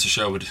got to come to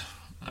Sherwood,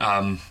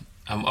 and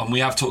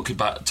we have talked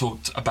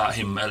about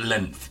him at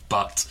length,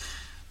 but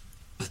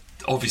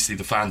obviously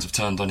the fans have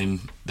turned on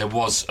him. There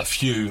was a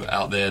few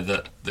out there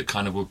that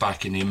kind of were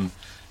backing him.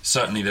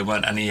 Certainly there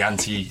weren't any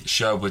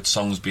anti-Sherwood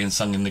songs being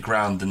sung in the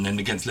ground, and then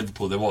against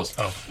Liverpool there was.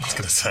 Oh, I was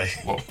going to say.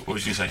 What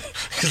was you say?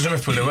 Because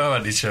Liverpool, there were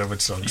anti-Sherwood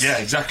songs. Yeah,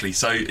 exactly.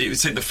 So it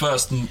was the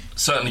first,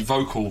 certainly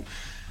vocal,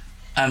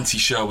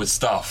 anti-Sherwood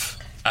stuff,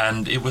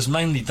 and it was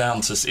mainly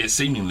down to it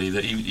seemingly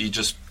that he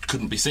just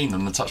couldn't be seen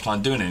on the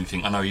touchline doing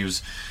anything. I know he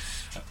was,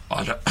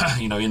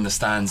 in the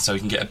stands so he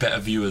can get a better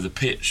view of the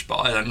pitch, but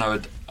I don't know,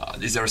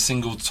 is there a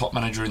single top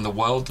manager in the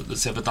world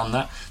that's ever done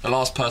that? The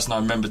last person I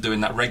remember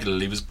doing that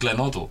regularly was Glenn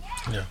Hoddle.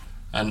 Yeah.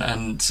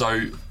 And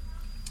so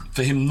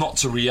for him not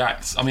to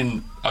react, I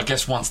mean, I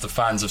guess once the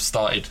fans have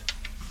started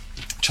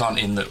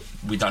chanting that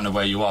we don't know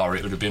where you are,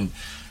 it would have been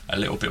a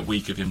little bit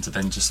weak of him to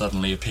then just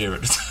suddenly appear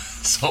at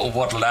sort of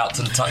waddle out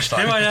to the touchline.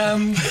 Here I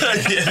am.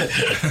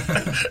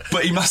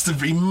 But he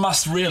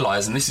must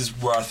realise, and this is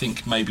where I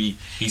think maybe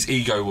his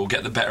ego will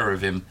get the better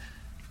of him,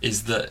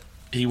 is that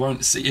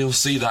he'll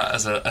see that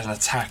as an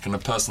attack and a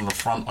personal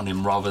affront on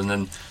him, rather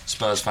than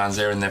Spurs fans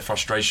airing their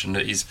frustration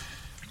that he's,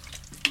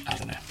 I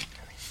don't know.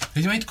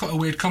 He made quite a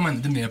weird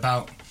comment, didn't he,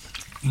 about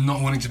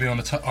not wanting to be on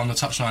the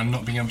touchline and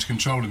not being able to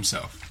control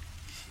himself.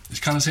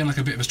 It kind of seemed like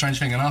a bit of a strange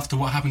thing, and after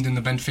what happened in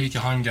the Benfica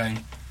home game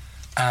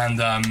and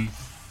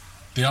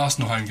the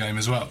Arsenal home game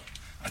as well,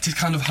 I did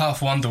kind of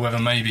half wonder whether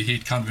maybe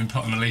he'd kind of been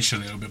put on a leash a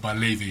little bit by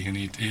Levy, and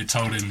he had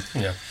told him,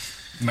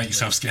 make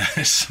yourself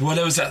scarce. Well,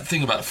 there was that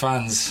thing about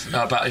fans,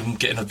 about him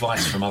getting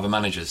advice from other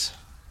managers,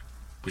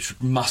 which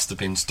must have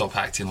been stop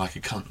acting like a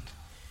cunt.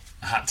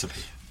 It had to be.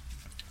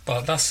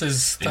 But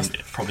that's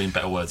probably in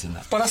better words than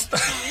that. But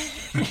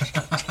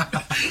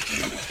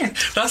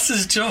that's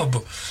his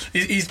job.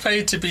 He's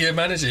paid to be a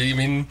manager. I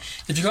mean,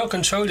 if you can't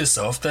control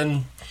yourself,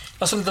 then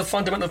that's one of the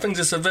fundamental things.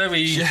 It's a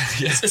very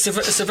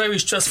it's a very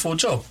stressful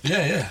job.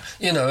 Yeah.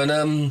 You know, and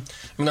I mean,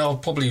 I'll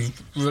probably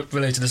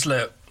relate to this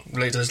later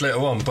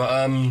on.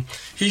 But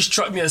he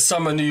struck me as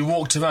someone who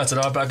walked around and said,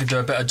 I could do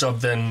a better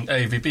job than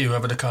AVB,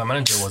 whoever the current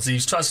manager was. He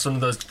stressed one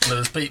of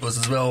those people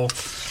as well.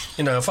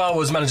 You know, if I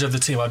was manager of the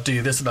team, I'd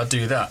do this and I'd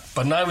do that.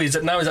 But now he's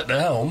at the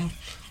helm.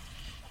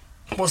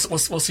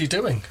 What's he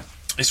doing?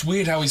 It's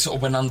weird how he sort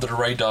of went under the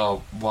radar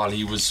while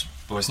he was.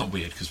 Well, it's not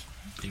weird because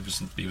he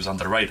was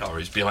under the radar. He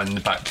was behind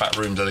the back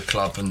rooms of the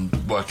club and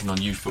working on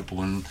youth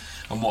football and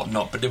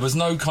whatnot. But there was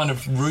no kind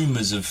of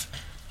rumours of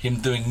him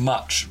doing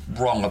much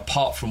wrong,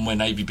 apart from when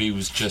AVB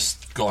was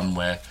just gone,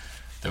 where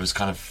there was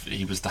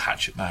he was the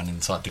hatchet man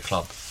inside the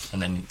club,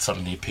 and then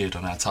suddenly appeared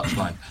on our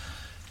touchline.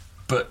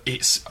 But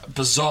it's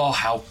bizarre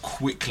how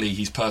quickly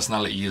his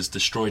personality has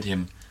destroyed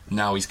him.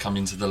 Now he's come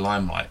into the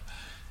limelight.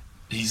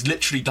 He's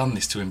literally done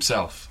this to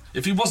himself.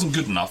 If he wasn't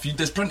good enough,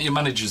 there's plenty of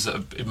managers that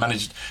have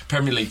managed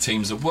Premier League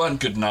teams that weren't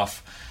good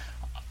enough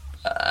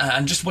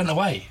and just went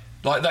away.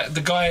 Like that, the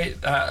guy,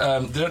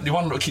 the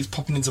one that keeps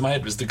popping into my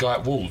head was the guy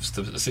at Wolves,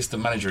 the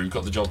assistant manager who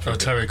got the job.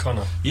 Terry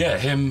Connor. Yeah,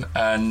 him,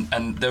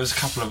 and there was a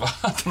couple of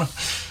I don't know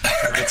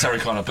Terry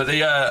Connor, but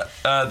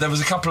there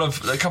was a couple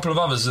of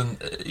others, and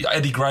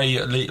Eddie Gray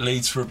at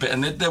Leeds for a bit,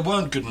 and they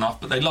weren't good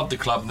enough, but they loved the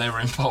club and they were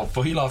involved.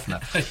 What are you laughing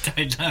at? I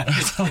don't know.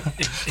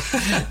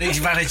 These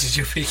managers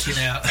you're picking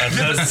out.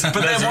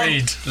 Les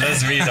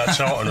Reed, that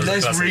Charlton.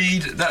 Les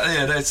Reed,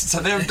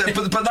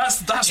 but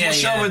that's what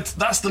Sherwood.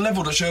 That's the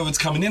level that Sherwood's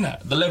coming in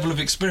at. The level of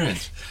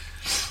experience.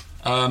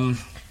 And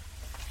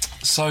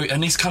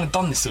he's kind of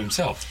done this to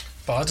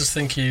himself. But I just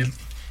think I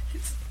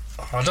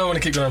don't want to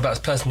keep going about his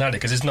personality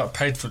because he's not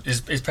paid for.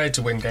 He's paid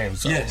to win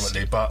games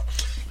ultimately, but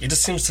he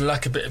just seems to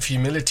lack a bit of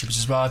humility, which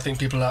is why I think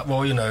people are like,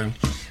 well, you know,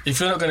 if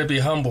you're not going to be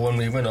humble when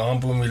we win or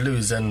humble when we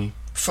lose, then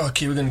fuck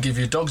you, we're going to give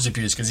you dog's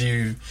abuse because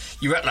you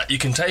act like you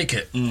can take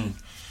it.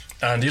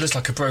 And he looks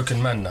like a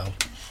broken man now.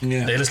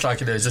 Yeah, he looks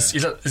like it is.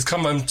 He's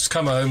come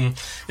home.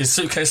 His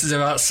suitcases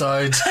are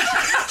outside.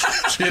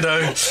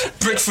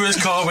 brick through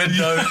his car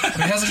window. But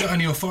he hasn't got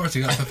any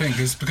authority, that's the thing,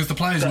 because the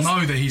players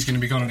know that he's going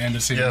to be gone at the end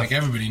of the season. Like,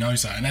 everybody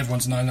knows that, and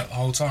everyone's known that the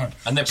whole time.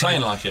 And they're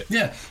playing like it.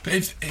 Yeah, but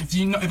if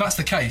that's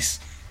the case,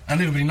 and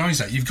everybody knows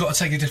that, you've got to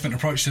take a different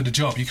approach to the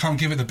job. You can't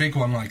give it the big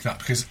one like that,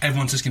 because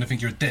everyone's just going to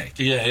think you're a dick.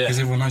 Yeah. Because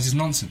everyone knows it's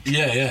nonsense.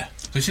 Yeah.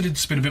 So he should have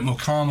just been a bit more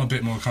calm, a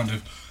bit more kind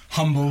of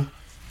humble,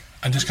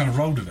 and just kind of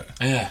rolled with it.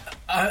 Yeah.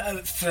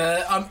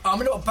 I'm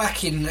not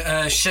backing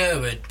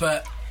Sherwood,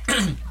 but...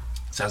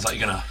 Sounds like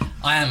you're gonna...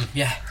 I am,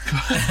 yeah.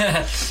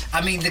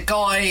 I mean, the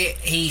guy,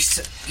 he's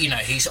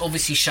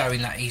obviously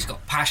showing that he's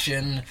got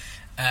passion.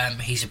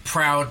 He's a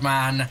proud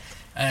man.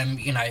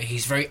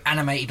 He's very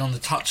animated on the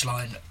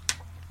touchline.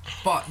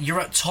 But you're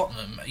at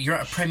Tottenham. You're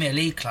at a Premier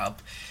League club.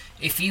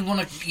 If you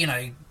want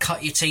to,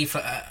 cut your teeth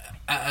at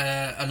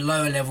a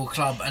lower level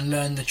club and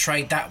learn the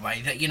trade that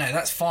way,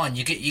 that's fine.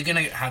 You're going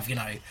to have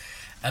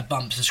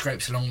bumps and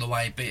scrapes along the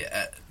way. But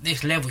at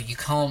this level, you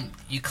can't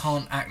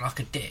act like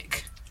a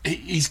dick.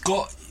 He's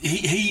got...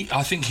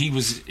 I think he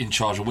was in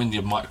charge of...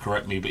 Windy might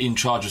correct me, but in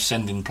charge of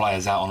sending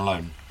players out on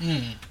loan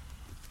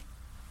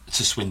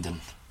to Swindon.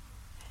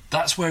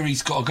 That's where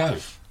he's got to go.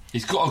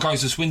 He's got to go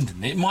to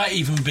Swindon. It might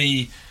even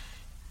be...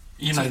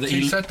 that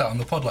he said that on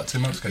the pod like 2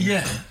 months ago.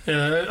 Yeah,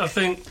 I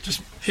think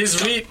just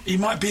he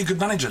might be a good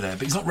manager there,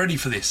 but he's not ready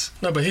for this.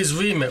 No, but his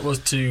remit was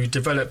to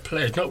develop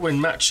players, not win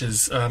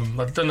matches. I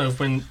don't know I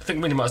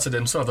think Winnie might have said it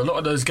himself. A lot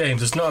of those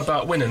games, it's not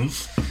about winning;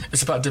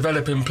 it's about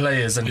developing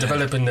players and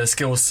developing their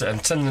skill set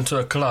and sending them to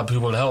a club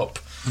who will help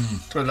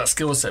develop that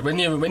skill set. When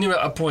you're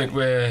at a point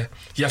where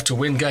you have to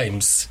win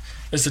games,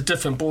 it's a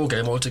different ball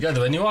game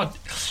altogether. And you are,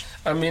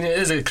 I mean, it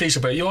is a cliche,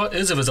 but it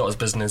is a results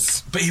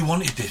business. But he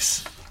wanted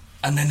this.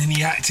 And then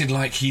he acted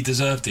like he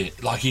deserved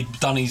it, like he'd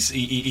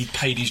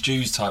paid his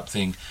dues type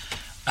thing.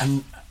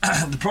 And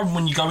the problem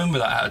when you go in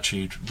with that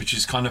attitude, which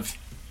is kind of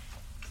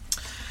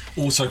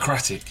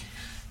autocratic,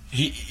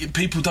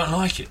 people don't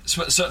like it.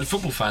 Certainly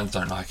football fans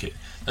don't like it.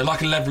 They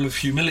like a level of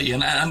humility.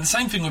 And the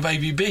same thing with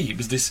AVB. It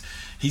was this,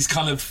 he's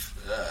kind of...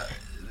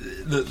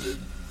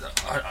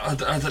 I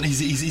don't know,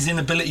 his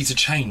inability to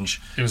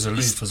change. It was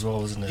aloof as well,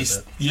 wasn't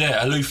it?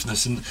 Yeah,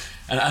 aloofness, and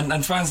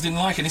fans didn't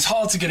like it. And it's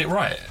hard to get it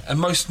right, and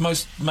most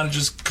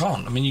managers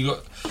can't. I mean, you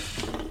got,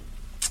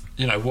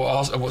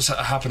 what's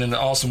happening at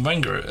Arsene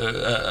Wenger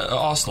at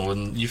Arsenal,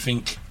 and you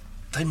think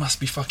they must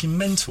be fucking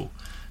mental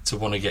to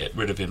want to get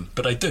rid of him,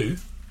 but they do.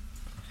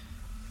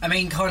 I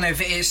mean, kind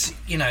of, it's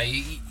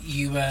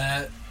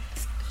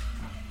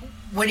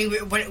when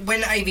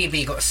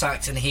AVB got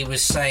sacked and he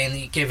was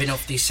giving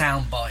off these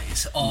sound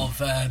bites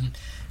of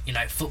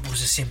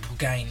football's a simple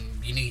game,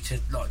 you need to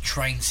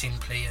train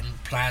simply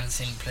and plan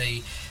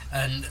simply,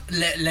 and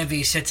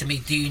Levy said to me,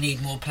 do you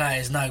need more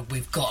players? No,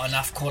 we've got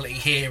enough quality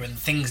here, and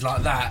things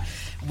like that.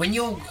 When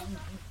you're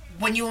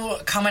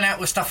coming out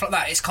with stuff like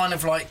that, it's kind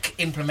of like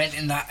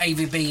implementing that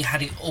AVB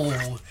had it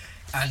all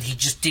and he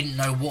just didn't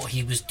know what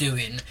he was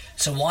doing,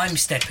 so I'm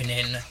stepping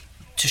in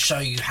to show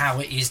you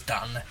how it is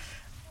done.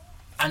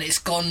 And it's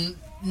gone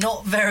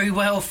not very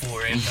well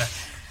for him,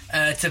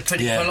 to put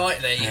it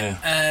politely.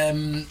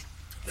 Yeah.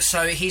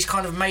 So he's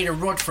kind of made a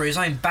rod for his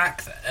own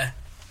back there.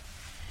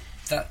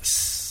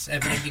 That's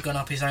evidently gone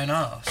up his own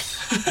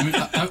arse. I mean,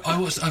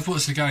 I've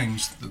watched the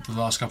games the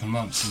last couple of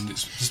months, and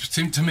it's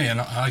to me,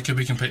 and I could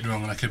be completely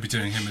wrong, and I could be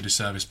doing him a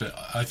disservice, but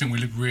I think we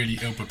look really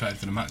ill prepared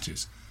for the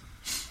matches.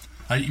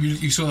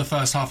 You saw the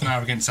first half an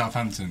hour against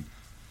Southampton.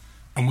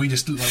 And we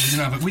just we didn't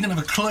have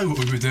a clue what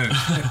we were doing,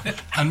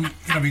 and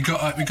we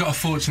got a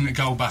fortunate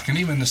goal back, and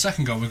even the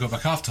second goal we got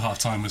back after half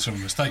time was from a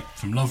mistake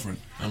from Lovren,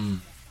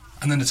 and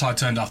then the tide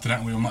turned after that,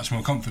 and we were much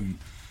more confident.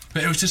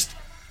 But it was just,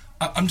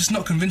 I'm just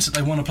not convinced that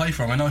they want to play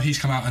for him. I know he's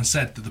come out and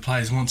said that the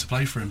players want to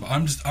play for him, but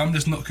I'm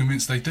just not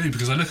convinced they do,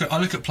 because I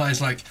look at players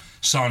like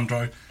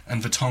Sandro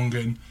and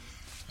Vertonghen,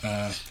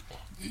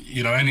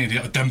 any of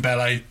the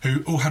Dembele,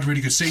 who all had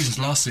really good seasons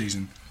last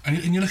season. And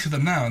you look at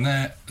them now, and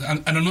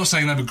and I'm not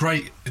saying they were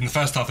great in the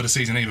first half of the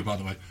season either, by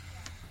the way.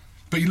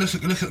 But you look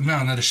at them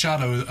now, and they're a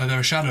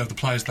shadow of the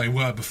players they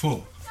were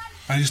before,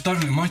 and they just don't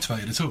look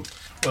motivated at all.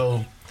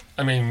 Well,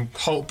 I mean,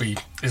 Holtby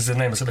is the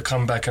name that's going to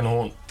come back and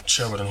haunt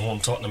Sherwood and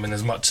haunt Tottenham, in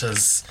as much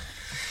as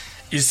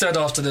he said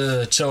after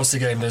the Chelsea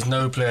game, there's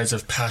no players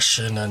of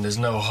passion and there's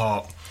no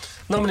heart.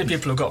 Not many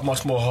people have got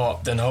much more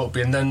heart than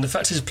Holtby, and then the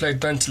fact he's played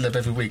Bentaleb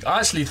every week, I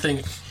actually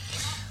think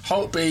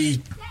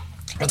Holtby,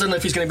 I don't know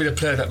if he's going to be the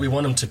player that we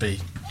want him to be,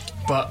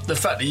 but the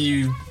fact that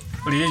you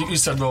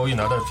said, I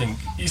don't think...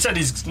 You said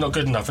he's not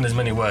good enough in as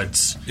many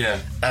words. Yeah.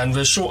 And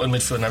we're short in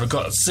midfield now. We've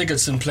got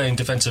Sigurdsson playing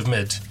defensive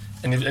mid,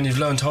 and you've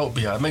learned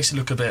Holtby out. It makes it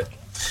look a bit...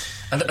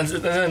 And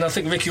then I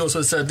think Ricky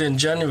also said in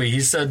January, he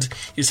said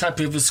he's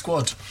happy with his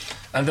squad.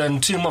 And then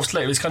 2 months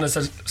later, he's kind of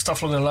said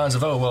stuff along the lines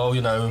of,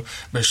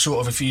 we're short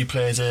of a few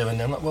players here. And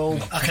I'm like,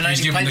 I can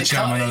only play the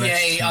card.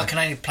 I can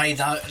only play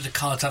the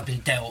cards I've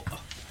been dealt.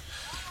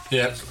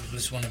 Yeah,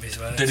 was one of his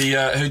words. Did he?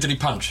 Who did he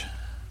punch?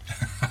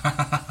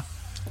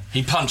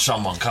 He punched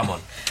someone. Come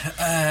on.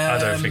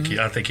 I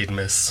think he'd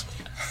miss.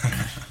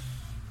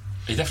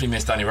 He definitely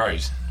missed Danny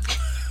Rose.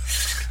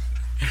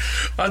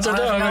 I don't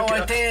know. I have no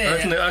idea.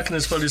 I reckon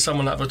it's probably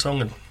someone like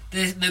Vertonghen.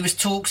 There was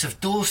talks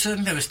of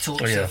Dawson. There was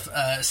talks of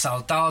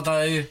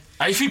Soldado.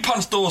 If you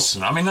punch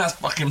Dawson, I mean, that's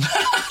fucking...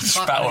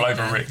 spat all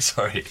over Rick,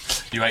 sorry.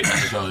 You hate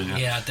that as well, didn't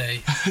you? Yeah,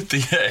 I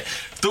do.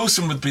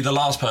 Dawson would be the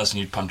last person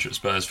you'd punch at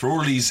Spurs. For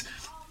all his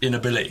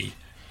inability,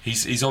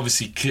 he's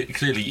obviously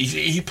clearly...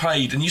 He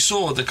played, and you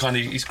saw the kind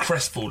of... He's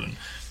crestfallen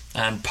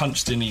and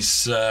punched in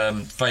his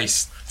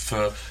face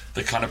for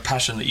the kind of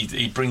passion that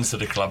he brings to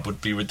the club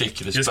would be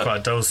ridiculous. He's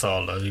quite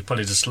docile, though. He'd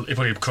probably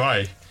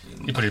cry.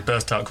 He'd probably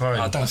burst out crying.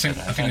 I think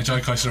the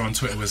joke I saw on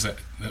Twitter was that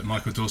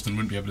Michael Dawson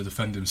wouldn't be able to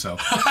defend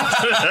himself.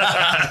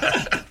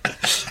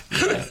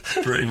 Yeah,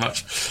 pretty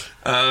much.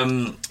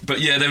 But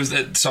yeah, there was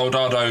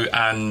Soldado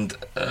and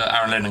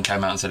Aaron Lennon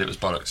came out and said it was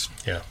bollocks.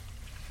 Yeah.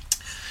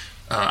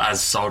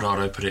 As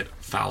Soldado put it,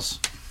 fouls.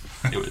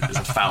 It was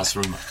a fouls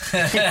rumour.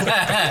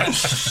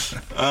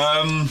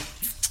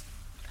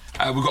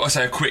 We've got to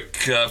say a quick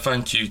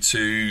thank you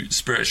to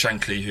Spirit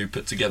Shankly, who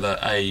put together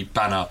a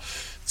banner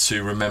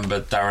to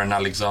remember Darren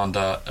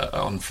Alexander at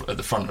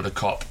the front of the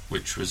Kop,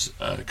 which was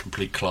a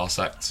complete class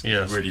act.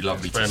 Yeah, really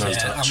lovely to see. Very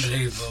nice touch.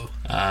 Unbelievable.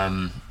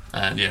 And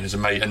yeah, it was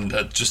amazing.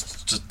 And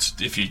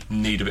just if you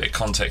need a bit of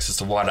context as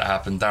to why that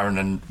happened, Darren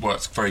then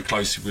worked very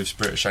closely with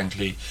Spirit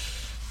Shankly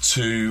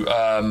to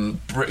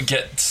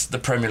get the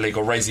Premier League,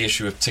 or raise the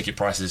issue of ticket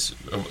prices,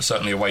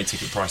 certainly away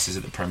ticket prices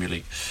at the Premier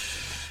League.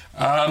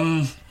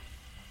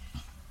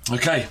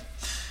 Okay,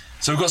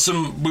 so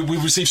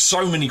we've received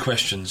so many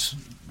questions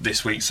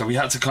this week, so we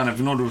had to kind of,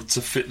 in order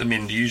to fit them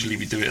in, usually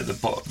we do it at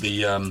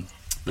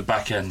the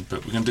back end,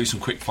 but we're going to do some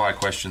quick fire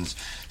questions.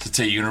 So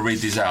T, you're going to read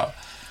these out.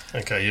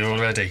 Okay, you're all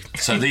ready.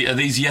 So are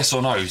these yes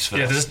or no's for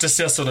us? Just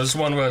yes or no, just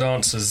one word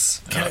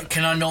answers.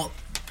 Can I not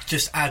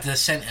just add a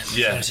sentence?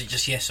 Yeah. Or is it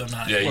just yes or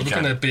no? Yeah, you we're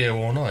can. going to beer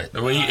all night.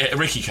 Well,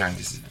 Ricky can.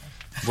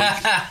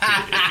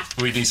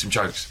 We need some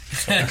jokes.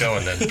 Go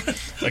on then.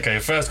 Okay,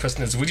 first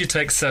question is, would you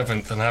take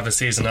 7th and have a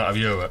season out of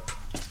Europe?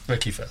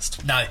 Ricky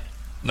first. No.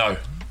 No.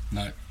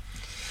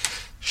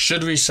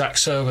 Should we sack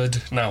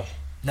Sherwood now?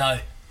 No.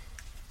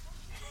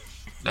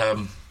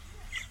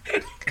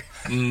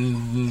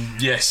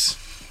 Yes.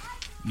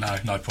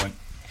 No point.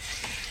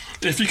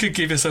 If you could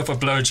give yourself a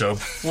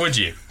blowjob, would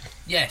you?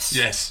 Yes.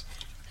 Yes.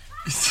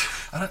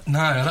 I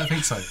don't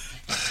think so.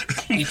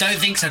 You don't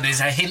think so? There's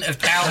a hint of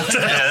doubt.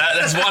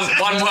 That's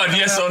one word,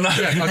 yes or no.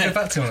 Yeah, I'll get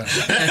back to that.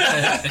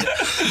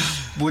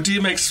 Would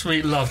you make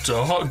sweet love to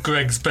a hot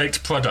Greg's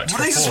baked product?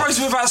 What are they supposed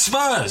to be about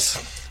Spurs?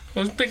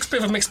 Well, it's a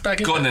bit of a mixed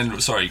bag. Go on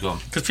then. Sorry, go on.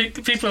 Because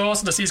people are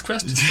asking us these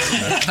questions.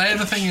 They have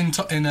a thing in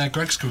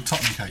Greg's called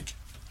Tottenham cake.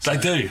 They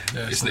do.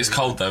 Yeah, it's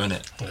cold though, isn't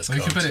it? So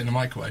you can put it in the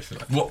microwave for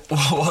like.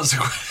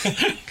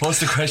 What's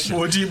the question?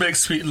 Would you make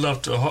sweet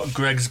love to a hot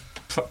Greg's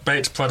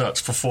baked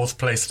product for 4th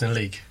place in the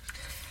league?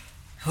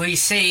 Well, you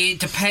see, it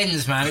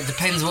depends, man. It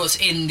depends what's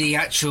in the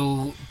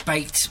actual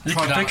baked You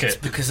can product. pick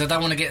it. Because I don't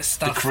want to get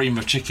stuff. The cream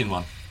of chicken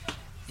one.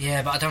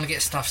 Yeah, but I don't want to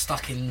get stuff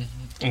stuck in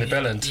the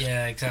bell end.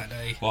 Yeah,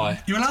 exactly.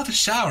 Why? You're allowed to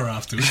shower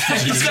afterwards.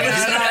 You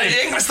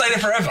ain't gonna stay there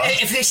forever.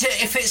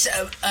 If it's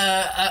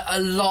a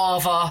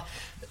lava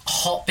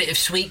hot bit of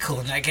sweet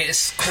corn that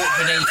gets caught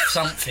beneath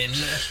something,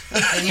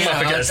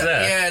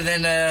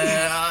 then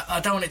I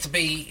don't want it to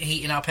be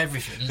heating up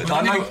everything.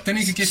 Well, then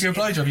you could give you a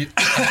blowjob. You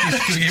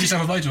could give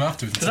yourself a blowjob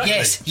afterwards.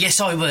 Exactly. Yes,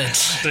 I would.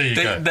 There you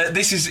go.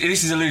 This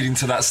is alluding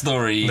to that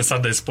story. The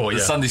Sunday Sport,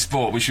 The Sunday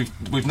Sport, which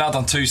we've now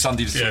done 2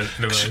 Sundays. Yeah,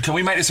 Can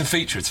we make this a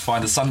feature to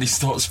find a Sunday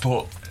Sport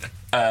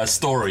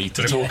story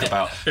to talk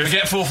about?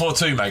 Forget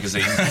 442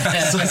 magazine.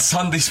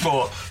 Sunday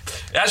Sport.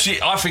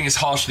 Actually, I think it's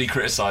harshly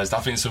criticised.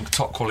 I think it's some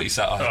top quality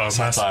satire.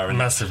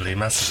 Massively.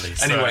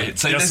 Anyway,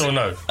 so yes or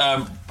no?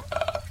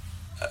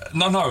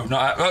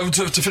 No.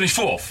 To finish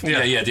 4th.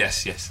 Yeah.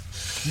 Yes.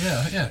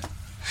 Yeah.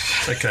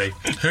 Okay.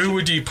 Who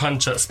would you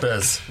punch at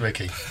Spurs,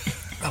 Ricky?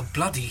 Oh,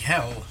 bloody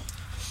hell.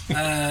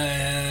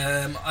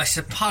 I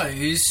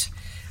suppose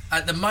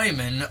at the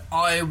moment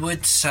I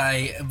would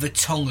say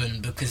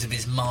Vertonghen because of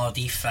his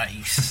Mardy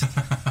face.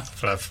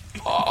 Flav.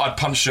 I'd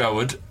punch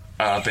Sherwood,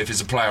 but if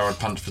it's a player, I'd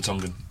punch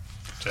Vertonghen.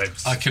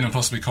 James. I couldn't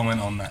possibly comment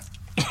on that.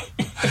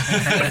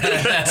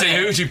 So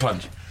who would you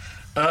punch?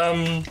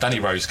 Danny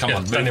Rose, come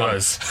on. Danny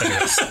Rose.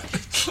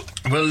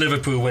 Will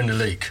Liverpool win the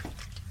league?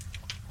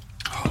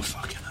 Oh,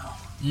 fucking hell.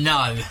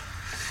 No.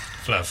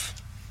 Flav.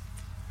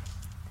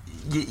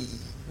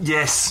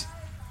 Yes,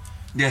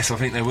 I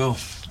think they will.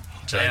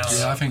 James.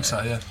 Yeah, I think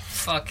so, yeah.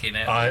 Fucking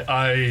hell.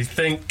 I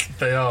think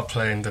they are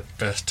playing the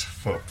best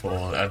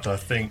football, and I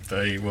think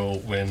they will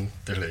win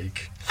the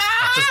league.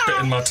 I've just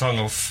bitten my tongue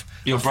off.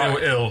 I feel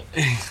ill.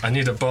 I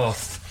need a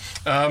bath.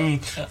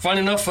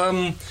 Funny enough,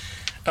 at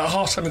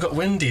half time we got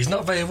Windy. He's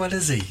not very well,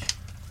 is he?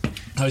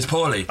 No, he's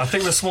poorly. I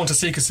think we're sworn to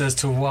secrets as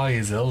to why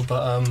he's ill,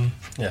 but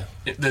yeah.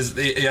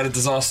 He had a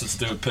disaster to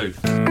do with poo.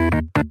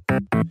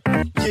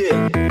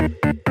 Yeah.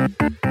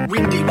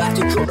 Windy, about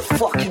to drop the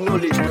fucking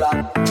knowledge,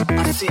 blood.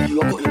 I see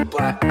you, I got your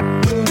back.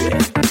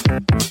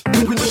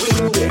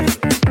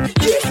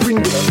 Yes,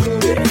 Windy.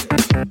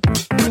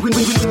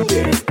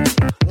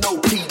 No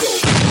pedo.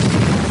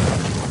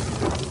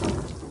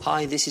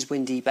 Hi, this is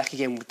Windy, back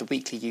again with the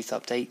weekly youth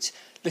update,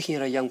 looking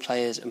at our young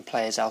players and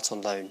players out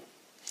on loan.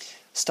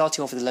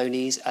 Starting off with the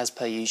loanees, as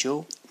per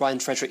usual, Ryan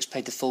Fredericks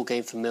played the full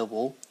game for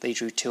Millwall. They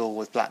drew 2-2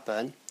 with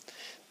Blackburn.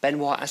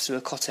 Benoit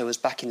Asuakoto was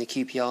back in the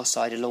QPR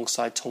side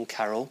alongside Tom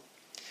Carroll.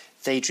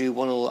 They drew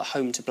 1-1 at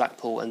home to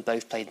Blackpool and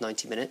both played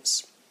 90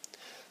 minutes.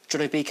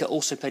 John Obika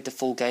also played the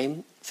full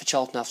game for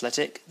Charlton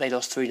Athletic. They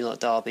lost 3-0 at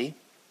Derby.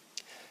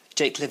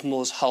 Jake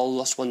Livermore's Hull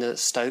lost 1-0 at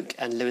Stoke,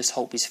 and Lewis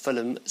Holtby's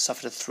Fulham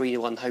suffered a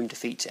 3-1 home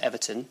defeat to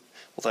Everton,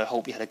 although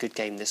Holtby had a good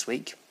game this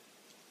week.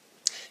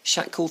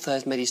 Shaq Coulter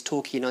has made his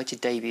Torquay United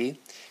debut.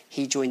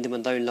 He joined them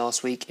on loan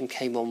last week and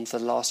came on for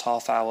the last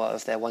half hour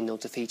of their 1-0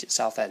 defeat at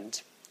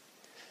Southend.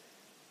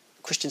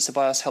 Christian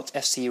Ceballos helped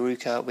FC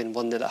Iruka win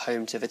 1-0 at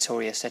home to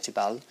Vitoria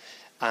Setúbal,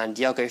 and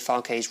Iago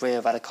Falque's Rayo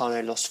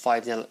Vallecano lost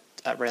 5-0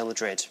 at Real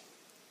Madrid.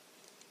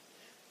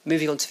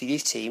 Moving on to the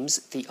youth teams,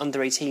 the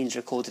under-18s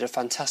recorded a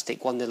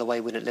fantastic 1-0 away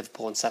win at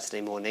Liverpool on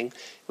Saturday morning,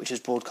 which was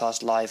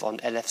broadcast live on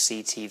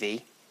LFC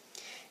TV.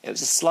 It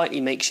was a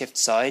slightly makeshift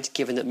side,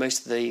 given that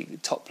most of the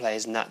top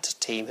players in that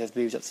team have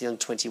moved up to the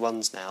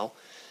under-21s now.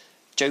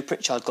 Joe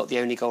Pritchard got the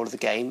only goal of the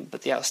game,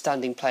 but the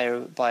outstanding player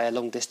by a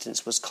long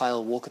distance was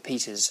Kyle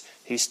Walker-Peters,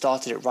 who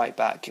started at right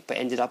back but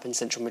ended up in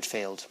central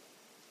midfield.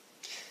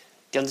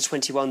 The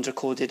under-21s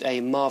recorded a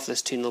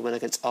marvellous 2-0 win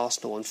against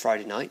Arsenal on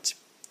Friday night.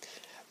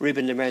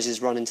 Ruben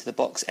Neves' run into the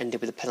box ended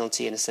with a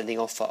penalty and a sending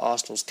off for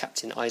Arsenal's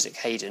captain Isaac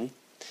Hayden.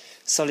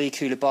 Sully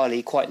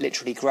Koulibaly quite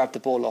literally grabbed the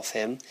ball off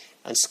him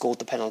and scored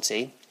the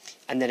penalty,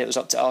 and then it was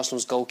up to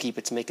Arsenal's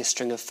goalkeeper to make a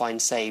string of fine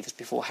saves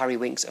before Harry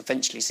Winks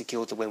eventually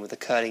secured the win with a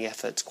curling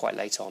effort quite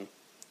late on.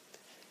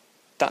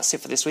 That's it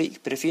for this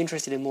week, but if you're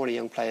interested in more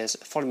young players,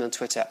 follow me on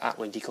Twitter at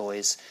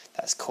WindyCoys.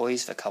 That's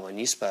Coys for Come On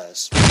You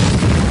Spurs.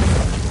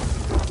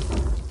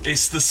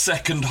 It's the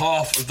second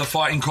half of the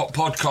Fighting Cock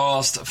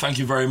podcast. Thank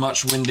you very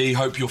much, Windy.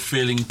 Hope you're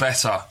feeling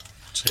better.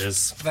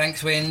 Cheers.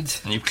 Thanks,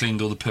 Wind. And you've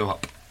cleaned all the poo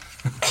up.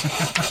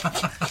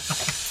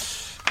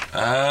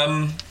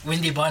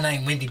 Windy by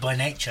name, windy by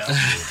nature.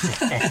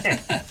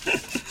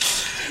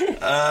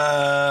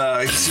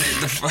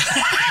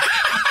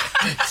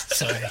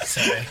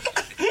 Sorry.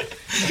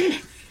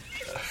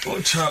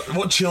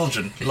 What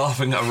children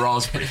laughing at a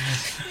raspberry?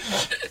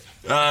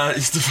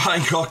 It's the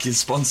Fighting Cock is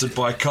sponsored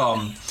by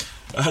Calm.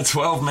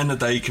 12 men a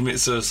day commit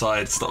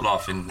suicide. Stop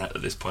laughing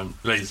at this point,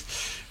 please.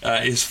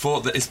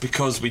 It's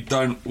because we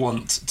don't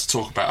want to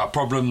talk about our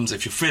problems.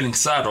 If you're feeling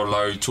sad or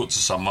low, talk to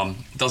someone.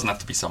 It doesn't have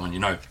to be someone you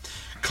know.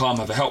 Calm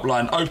have a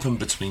helpline open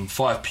between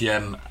 5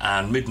 p.m.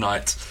 and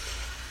midnight.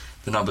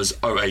 The number's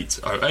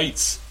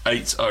 0808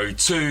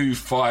 802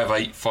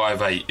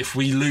 5858. If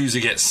we lose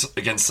against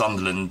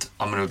Sunderland,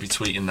 I'm going to be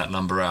tweeting that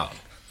number out.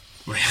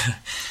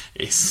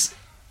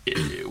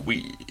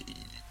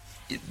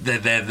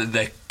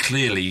 They're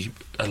clearly,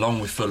 along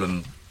with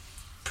Fulham,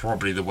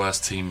 probably the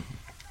worst team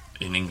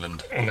in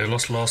England. And they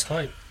lost last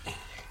night.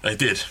 They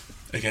did,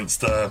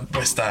 against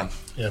West Ham.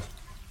 Yeah.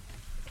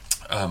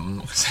 I'm not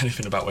going to say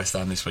anything about West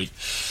Ham this week.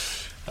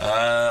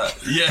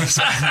 Yes.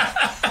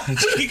 I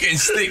keep getting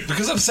stick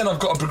because I've said I've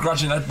got a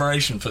begrudging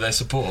admiration for their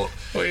support.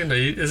 Well, you know,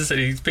 as I said,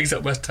 he picks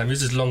up West Ham,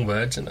 uses long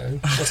words, you know.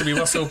 Wants to be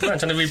Russell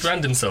Brand, trying to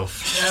rebrand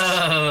himself.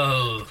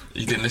 Oh.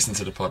 You didn't listen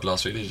to the pod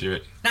last week, did you,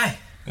 Rick? No.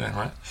 Yeah,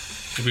 right.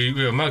 We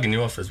were mugging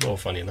you off as well,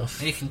 funny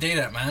enough. You can do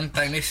that, man.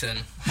 Don't listen.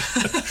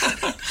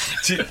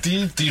 do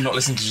you not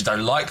listen because you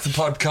don't like the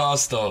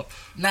podcast, or...?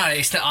 No,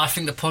 it's that I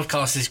think the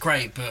podcast is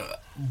great,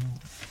 but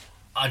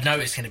I know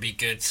it's going to be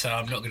good, so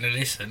I'm not going to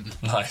listen.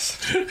 Nice.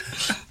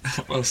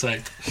 Well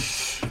said.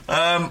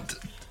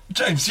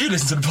 James, do you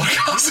listen to the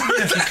podcast?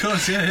 Yes, of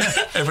course, yeah.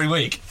 Every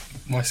week.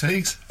 My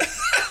sakes.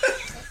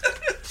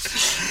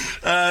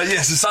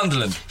 So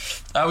Sunderland.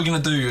 How are we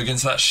going to do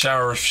against that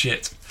shower of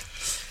shit?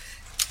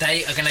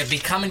 They are going to be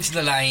coming to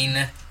the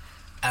lane,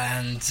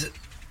 and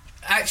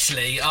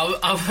actually,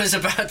 I was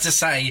about to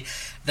say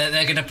that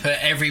they're going to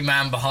put every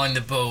man behind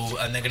the ball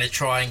and they're going to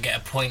try and get a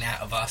point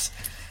out of us.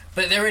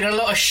 But they're in a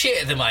lot of shit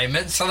at the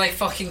moment, so they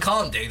fucking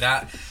can't do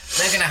that.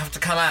 They're going to have to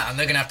come out and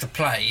they're going to have to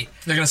play.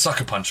 They're going to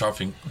sucker punch, I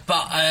think.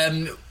 But,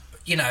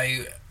 you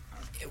know,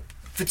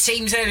 for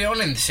teams early on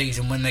in the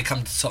season when they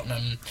come to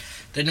Tottenham,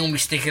 they normally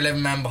stick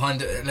 11 men behind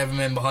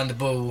the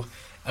ball,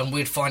 and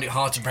we'd find it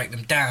hard to break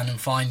them down and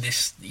find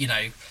this, you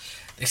know,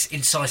 this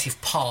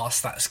incisive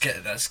pass that's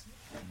going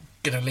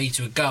to lead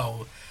to a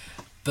goal.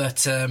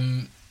 But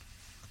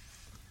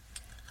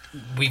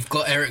we've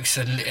got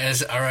Ericsson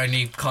as our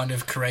only kind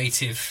of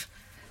creative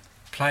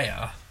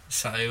player,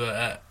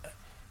 so.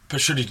 But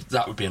surely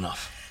that would be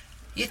enough.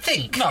 You'd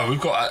think. No, we've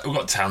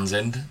got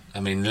Townsend. I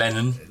mean,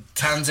 Lennon.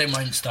 Townsend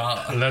won't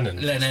start. Lennon.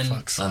 I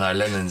know,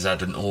 Lennon's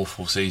had an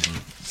awful season.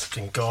 It's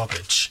been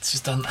garbage. It's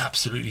just done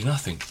absolutely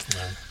nothing.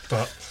 No.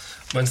 But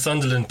when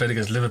Sunderland played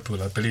against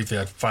Liverpool, I believe they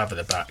had 5 at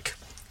the back.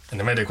 And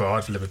they made it quite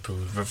hard for Liverpool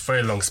for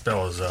very long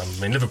spells. I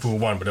mean, Liverpool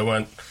won, but they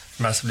weren't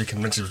massively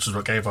convincing, which is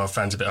what gave our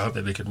fans a bit of hope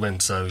that we could win.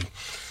 So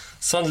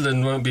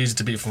Sunderland won't be easy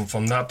to beat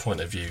from that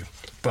point of view.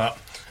 But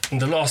in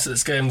the last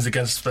 6 games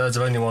against Spurs,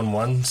 they've only won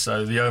 1,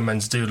 so the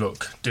omens do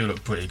look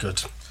pretty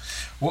good.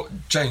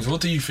 James,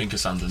 what do you think of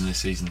Sunderland this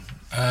season?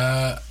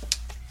 I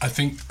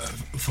think,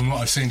 from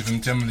what I've seen of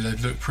them, generally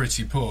they've looked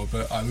pretty poor,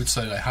 but I would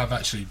say they have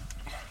actually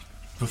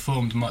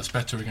performed much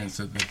better against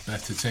the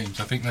better teams.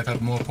 I think they've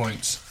had more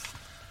points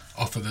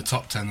off of the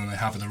top 10 than they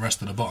have of the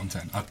rest of the bottom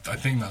 10. I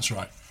think that's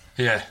right.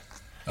 Yeah.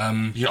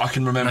 I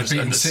can remember. They've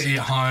beaten City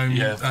at home.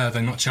 Yeah.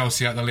 They knocked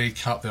Chelsea out of the League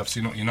Cup. They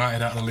obviously knocked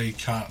United out of the League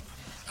Cup.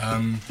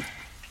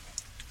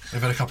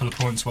 They've had a couple of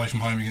points away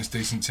from home against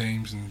decent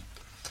teams, and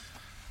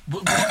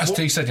as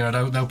T said,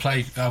 they'll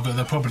play. But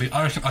they'll probably.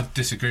 I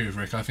disagree with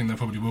Rick. I think they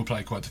probably will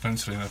play quite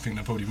defensively, and I think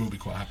they probably will be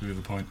quite happy with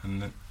the point.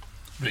 And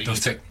you can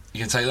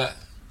take that.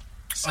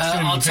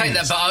 I'll take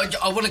that, but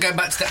I want to go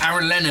back to the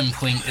Aaron Lennon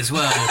point as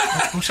well.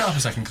 Well, shut up a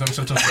second, because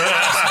I'm still talking.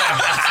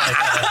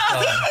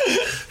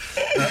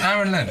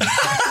 Aaron Lennon.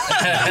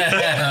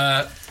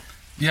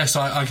 Yes,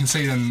 I can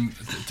see them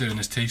doing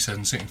as T said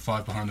and sitting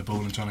 5 behind the ball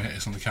and trying to hit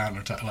us on the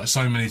counter attack, like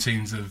so many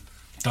teams have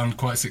done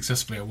quite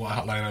successfully at White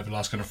Hart Lane over the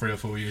last kind of 3 or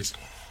 4 years.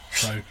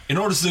 So, in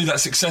order to do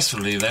that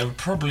successfully, they would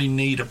probably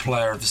need a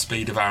player of the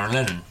speed of Aaron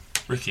Lennon.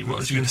 Ricky, what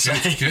was you going to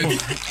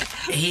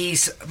say?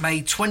 He's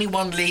made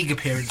 21 league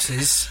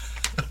appearances.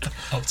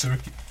 Up to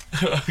Ricky.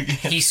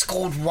 He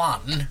scored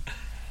 1.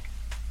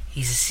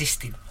 He's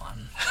assisted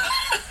 1.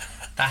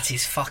 That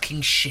is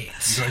fucking shit.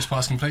 You got his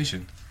pass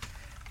completion?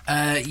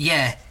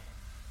 Yeah.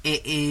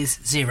 It is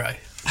 0.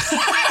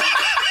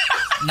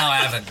 No, I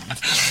haven't.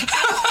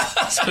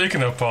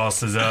 Speaking of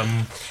passes,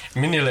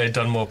 Mignolet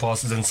done more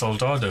passes than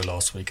Soldado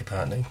last week,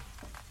 apparently.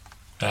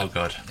 Oh,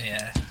 God.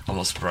 Yeah. I'm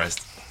not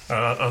surprised.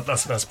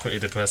 That's pretty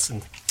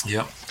depressing.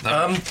 Yep.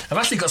 I've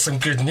actually got some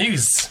good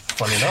news,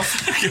 funny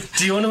enough.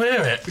 Do you want to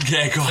hear it?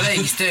 Yeah, go on.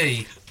 Please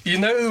do. You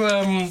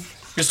know,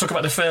 we talk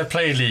about the Fair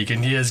Play League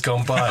in years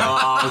gone by.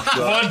 Oh,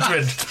 God.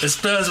 Wondering if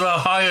Spurs were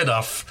high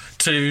enough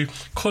to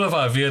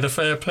qualify via the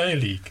Fair Play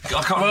League.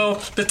 Well,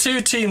 the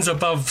 2 teams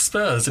above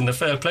Spurs in the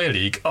Fair Play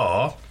League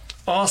are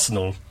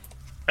Arsenal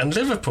and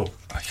Liverpool.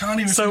 I can't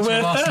even so think we're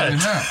of last third. time in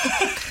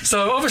that.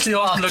 So obviously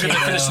Arsenal are going to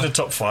finish in the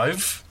top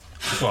 5.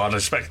 Well, I'd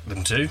expect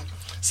them to.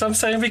 So I'm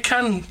saying we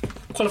can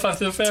qualify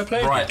for the Fair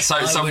Play. Right, so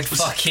I would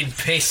fucking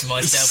piss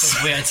myself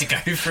if we had to go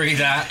through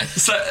that.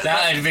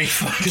 That would be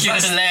fucking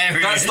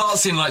hilarious. That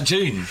starts in like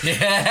June.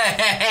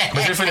 Yeah.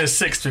 But if we finish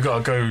 6th, we've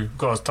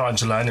got to start in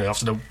July anyway. I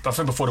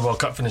think before the World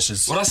Cup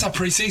finishes. Well, that's our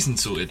pre-season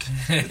sorted.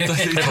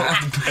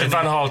 If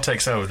Van Gaal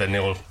takes over, then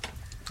he'll.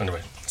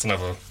 Anyway, it's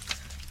another.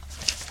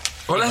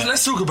 Well,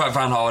 let's talk about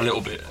Van Gaal a little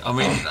bit. I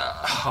mean,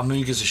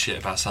 who gives a shit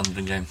about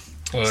Sunderland game?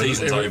 Well,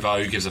 Season's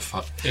over, who gives a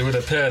fuck? It would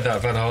appear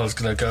that Van Gaal's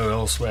going to go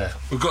elsewhere.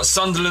 We've got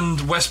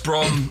Sunderland, West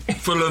Brom,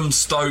 Fulham,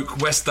 Stoke,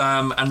 West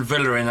Ham and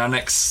Villa in our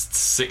next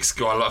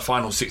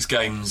final 6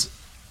 games.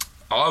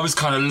 I was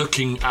kind of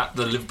looking at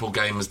the Liverpool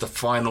game as the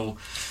final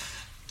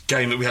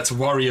game that we had to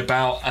worry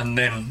about, and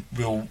then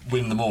we'll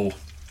win them all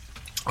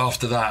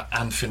after that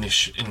and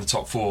finish in the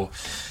top 4.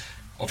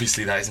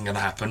 Obviously that isn't going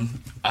to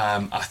happen.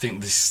 I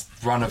think this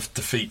run of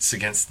defeats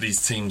against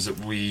these teams that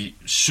we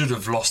should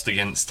have lost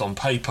against on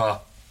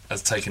paper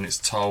has taken its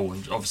toll,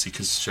 and obviously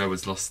because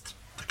Sherwood's lost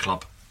the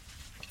club.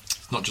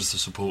 Not just the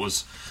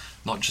supporters,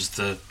 not just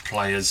the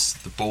players,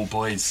 the ball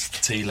boys, the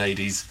tea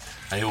ladies,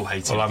 they all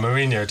hate him. Well, like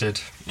Mourinho did.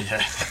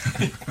 Yeah.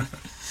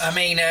 I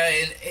mean,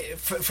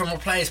 from a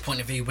player's point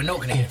of view, we're not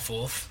going to get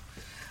 4th.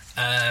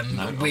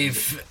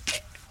 With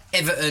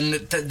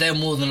Everton, they're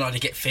more than likely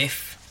to get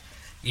 5th.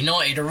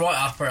 United are right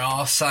up our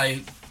arse, so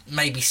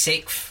maybe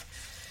 6th.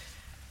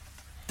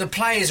 The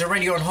players are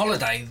already on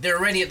holiday. They're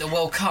already at the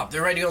World Cup.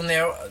 They're already on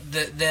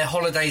their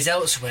holidays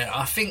elsewhere.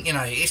 I think,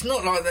 it's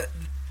not like that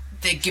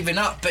they're giving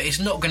up, but it's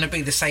not going to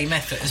be the same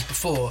effort as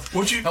before.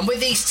 And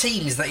with these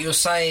teams that you're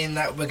saying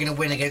that we're going to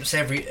win against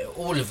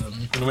all of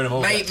them,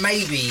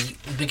 maybe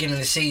the beginning of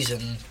the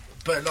season,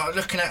 but like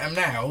looking at them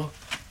now,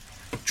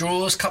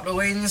 draws, couple of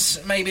wins,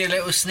 maybe a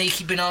little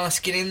sneaky banana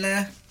skin in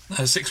there.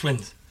 6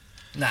 wins.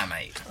 Nah,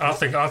 mate. I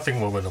think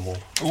we'll win them all.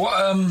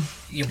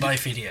 You're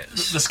both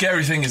idiots. The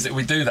scary thing is that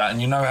we do that, and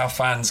you know how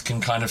fans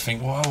can kind of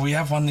think, well, we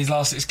have won these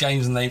last 6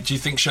 games, and do you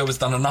think Sherwood's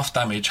done enough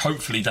damage?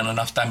 Hopefully done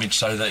enough damage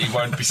so that he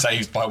won't be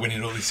saved by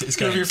winning all these 6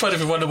 games. It would be funny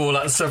if we won them all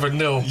at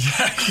 7-0.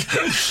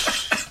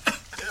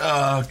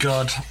 Oh,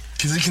 God.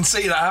 Because you can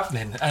see that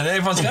happening, and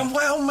everyone's going,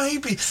 well,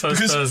 maybe. So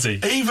because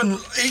Spursy.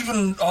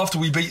 even after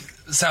we beat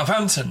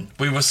Southampton,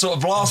 we were sort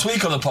of last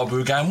week on the pod, we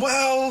were going,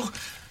 well,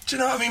 do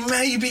you know what I mean?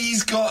 Maybe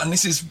he's got, and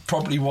this is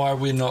probably why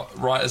we're not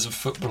writers of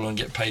football and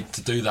get paid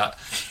to do that,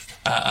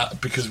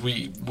 because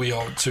we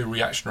are too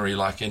reactionary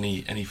like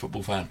any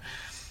football fan.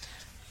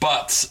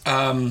 But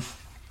I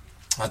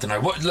don't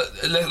know.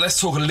 Let's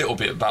talk a little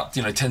bit about,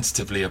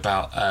 tentatively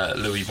about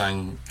Louis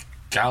van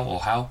Gaal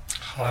or Hal.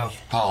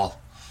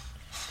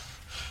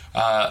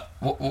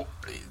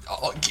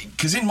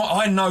 Because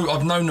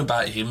I've known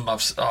about him.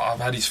 I've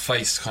had his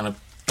face kind of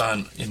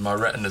burnt in my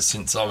retina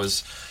since I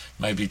was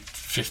maybe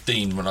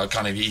 15, when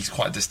he's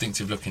quite a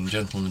distinctive looking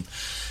gentleman.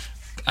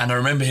 And I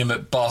remember him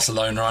at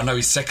Barcelona. I know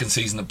his second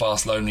season at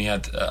Barcelona he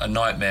had a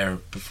nightmare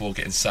before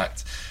getting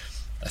sacked.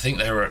 I think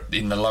they were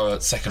in the lower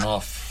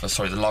half of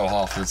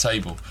the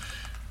table.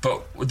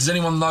 But does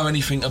anyone know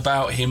anything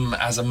about him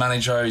as a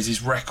manager? Is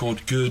his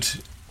record good?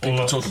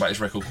 People talk about his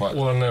record quite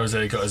well. All I know is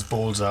that he got his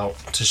balls out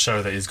to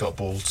show that he's got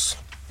balls.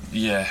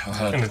 Yeah, I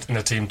heard. In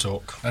a team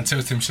talk.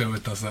 Until Tim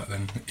Sherwood does that,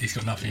 then he's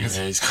got nothing.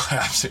 Yeah, he's got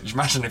absolutely.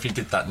 Imagine if he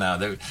did that now,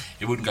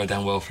 it wouldn't go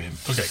down well for him.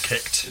 He'll get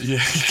kicked. Yeah,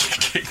 he'll get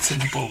kicked in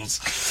the balls.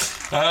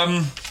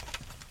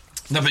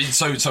 No, but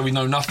so we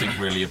know nothing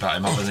really about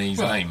him other than his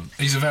name.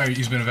 He's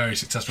been a very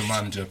successful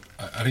manager.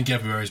 I think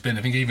everywhere he's been.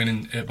 I think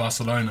even at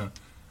Barcelona,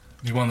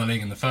 he won the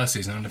league in the first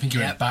season, and I think he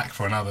went back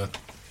for another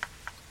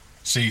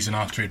season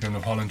after he'd been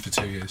with Holland for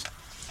 2 years.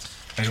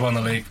 He's won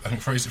the league, I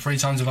think, three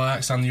times with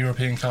Ajax and the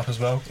European Cup as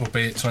well,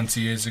 albeit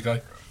 20 years ago.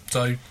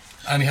 So,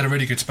 and he had a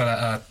really good spell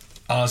at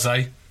AZ.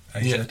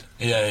 Yeah,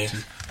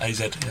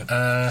 AZ.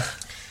 Yeah.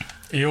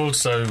 He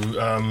also,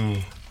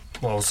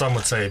 some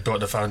would say,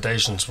 built the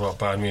foundations for what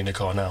Bayern Munich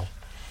are now,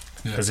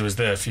 because he was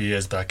there a few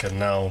years back, and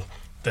now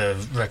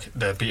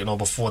they're beaten all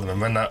before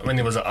them. And when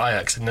he was at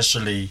Ajax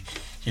initially,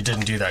 he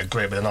didn't do that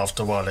great, but then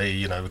after a while,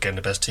 they became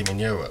the best team in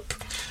Europe.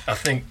 I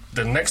think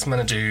the next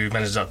manager who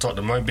manages at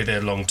Tottenham won't be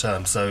there long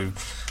term, so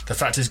the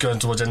fact he's going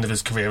towards the end of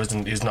his career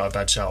is not a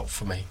bad shout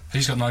for me.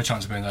 He's got no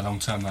chance of being there long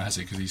term, though, has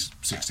he? Because he's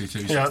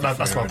 62. Yeah,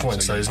 that's my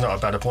point. So he's not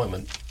a bad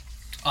appointment.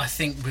 I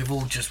think we've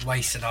all just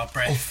wasted our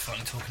breath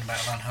on talking about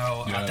Van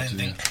Gaal. I don't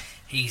think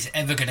he's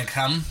ever going to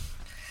come.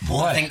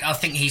 Why? I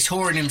think he's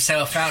whoring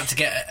himself out to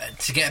get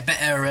a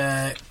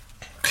better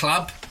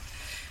club.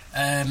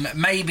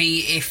 Maybe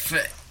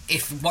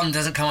if one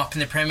doesn't come up in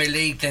the Premier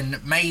League, then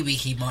maybe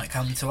he might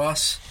come to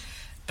us.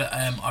 But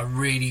I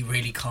really,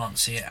 really can't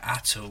see it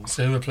at all.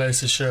 So who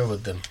replaces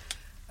Sherwood then?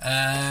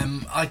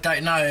 I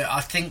don't know.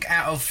 I think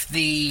out of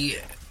the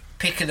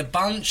pick of the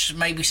bunch,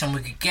 maybe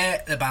someone we could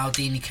get, the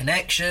Baldini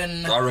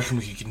connection. I reckon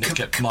we could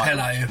get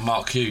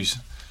Mark Hughes.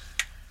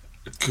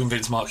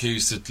 Convince Mark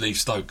Hughes to leave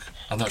Stoke.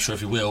 I'm not sure if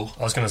he will.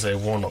 I was going to say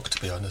Warnock,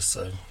 to be honest,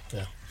 so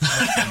yeah.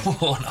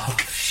 Warnock. Oh,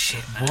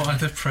 shit, man. What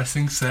a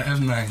depressing set of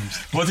names.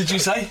 What did you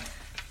say?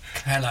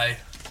 Capello.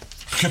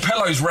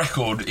 Capello's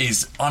record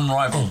is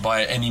unrivaled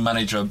by any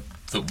manager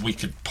that we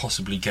could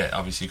possibly get.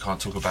 Obviously, you can't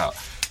talk about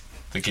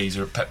the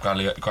geezer at Pep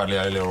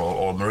Guardiola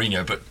or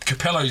Mourinho, but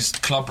Capello's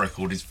club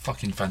record is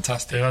fucking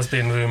fantastic. There has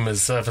been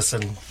rumours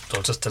surfacing,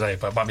 or just today,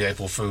 but it might be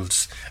April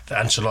Fools,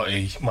 that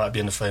Ancelotti might be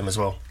in the frame as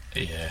well.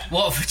 Yeah.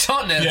 What, for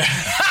Tottenham? Yeah.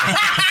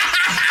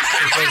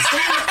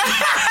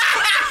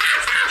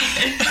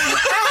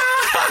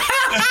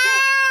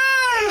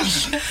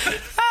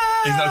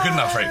 He's not good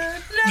enough, Rick.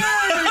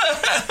 No!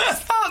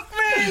 Fuck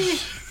me!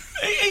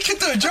 He could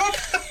do a job.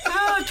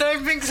 I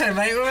don't think so,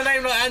 mate. With a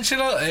name like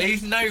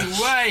Ancelotti, no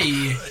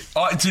way.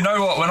 Do you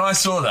know what? When I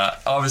saw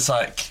that, I was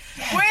like...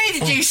 Where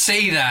did you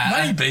see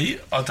that? Maybe.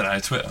 I don't know,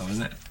 Twitter,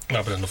 wasn't it?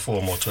 No, but in the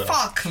forum or Twitter.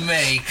 Fuck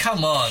me,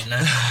 come on.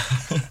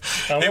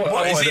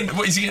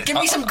 What is he Give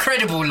me some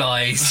credible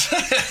lies.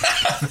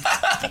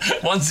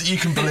 Ones that you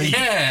can believe.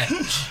 Yeah.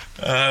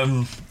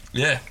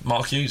 Yeah,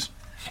 Mark Hughes.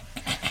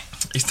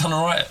 He's done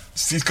alright.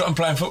 He's got him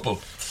playing football.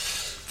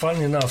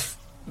 Funnily enough,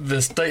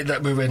 the state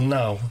that we're in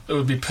now, it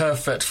would be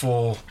perfect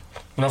for...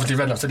 And obviously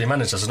Redknapp's city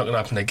manager, so it's not going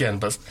to happen again,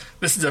 but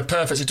this is a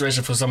perfect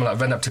situation for someone like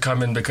Redknapp to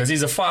come in, because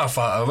he's a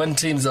firefighter. When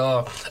teams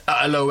are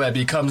at a low ebb,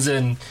 he comes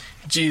in,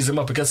 G's them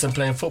up and gets them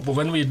playing football.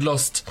 When we'd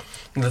lost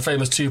in the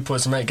famous 2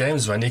 points from 8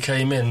 games run, he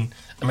came in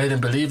and made them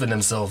believe in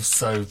themselves,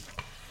 so...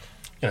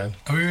 Are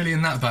we really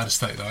in that bad a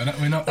state, though?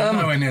 We're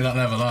nowhere near that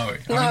level, are we?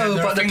 There are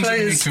but the things players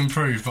that need to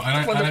improve, but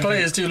I don't the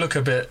players do look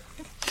a bit,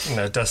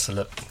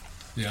 desolate.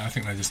 Yeah, I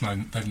think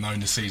they've known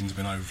the season's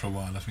been over for a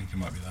while. I think it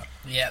might be that.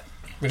 Yep.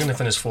 We're going to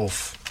finish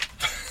 4th.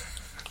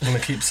 I'm going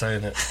to keep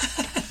saying it.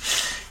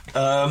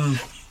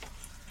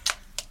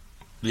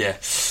 Yeah.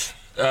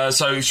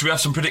 So, should we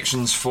have some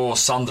predictions for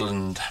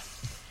Sunderland?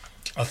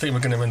 I think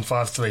we're going to win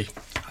 5-3.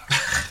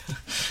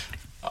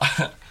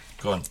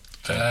 Go on.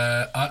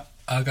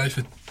 I'll go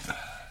for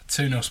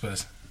 2-0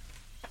 Spurs.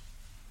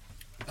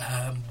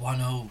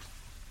 1-0.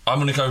 I'm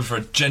going to go for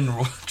a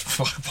general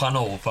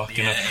 1-0.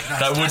 Fucking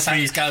that's how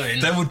he's going.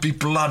 There would be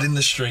blood in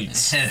the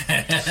streets. Be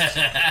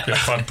a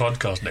fun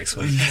podcast next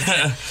week.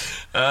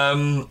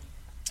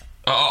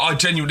 I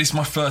genuinely, this is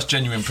my first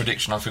genuine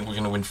prediction. I think we're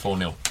going to win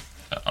 4-0.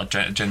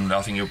 Genuinely,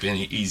 I think it'll be an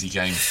easy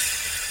game.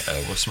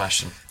 We'll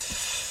smash them.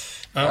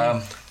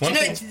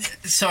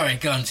 Sorry,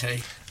 go on,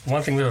 T.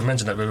 One thing we haven't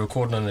mentioned that we're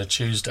recording on a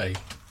Tuesday.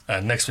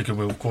 Next week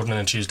we're recording on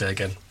a Tuesday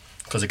again,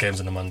 because the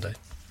game's on a Monday.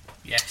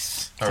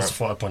 Yes. That's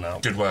what I point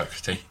out. Good work,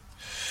 T.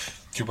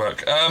 Good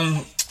work.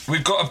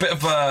 We've got a bit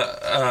of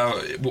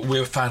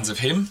we're fans of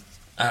him,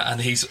 and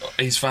he's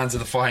fans of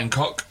the Fighting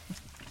Cock.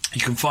 You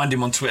can find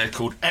him on Twitter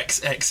called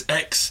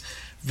XXX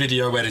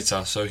Video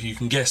Editor, so you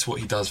can guess what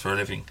he does for a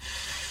living.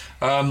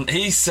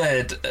 He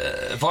said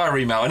via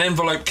email, an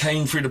envelope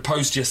came through the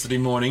post yesterday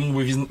morning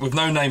with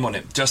no name on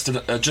it,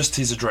 just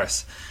his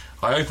address.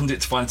 I opened it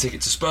to find a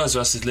ticket to Spurs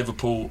versus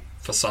Liverpool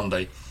for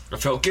Sunday. I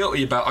felt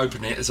guilty about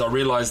opening it as I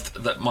realised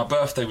that my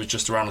birthday was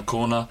just around the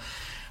corner,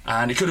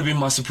 and it could have been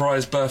my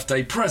surprise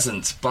birthday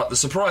present, but the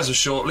surprise was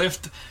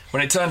short-lived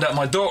when it turned out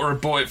my daughter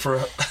had bought it for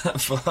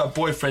her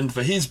boyfriend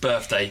for his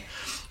birthday.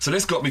 So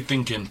this got me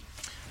thinking,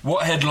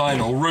 what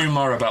headline or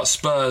rumour about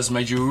Spurs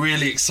made you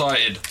really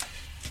excited,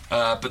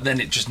 but then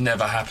it just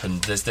never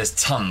happened? There's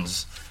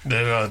tons.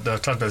 There are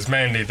tons.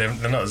 Mainly, they're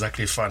not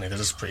exactly funny. They're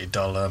just pretty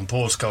dull.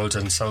 Paul Scholes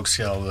and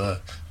Solskjaer were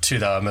two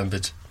that I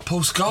remembered.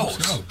 Paul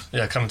Scholes?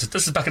 Yeah,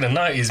 this is back in the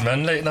 90s,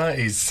 man. Late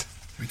 90s.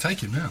 We take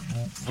him now.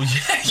 Well,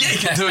 yeah, he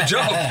can do a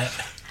job.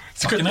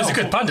 He's a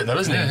good pundit, though,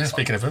 isn't he?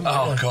 Speaking of him.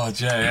 Oh, God,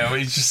 yeah.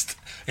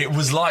 It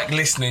was like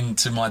listening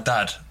to my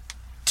dad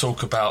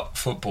talk about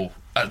football,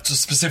 to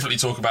specifically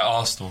talk about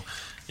Arsenal.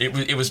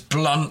 It was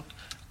blunt,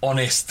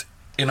 honest,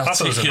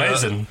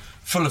 inarticulate,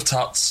 full of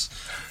tuts,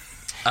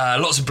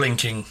 lots of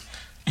blinking,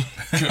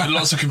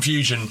 lots of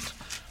confusion,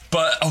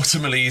 but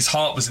ultimately his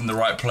heart was in the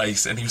right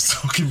place and he was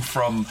talking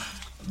from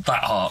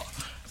that heart,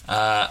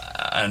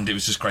 and it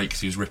was just great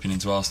because he was ripping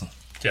into Arsenal.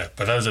 Yeah,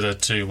 but those are the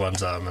two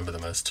ones I remember the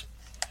most.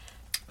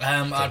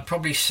 I'd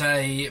probably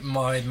say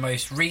my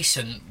most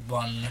recent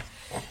one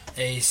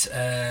is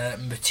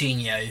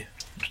Moutinho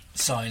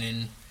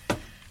signing.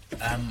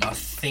 I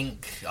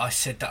think I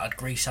said that I'd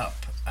grease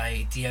up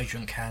a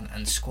deodorant can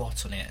and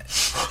squat on it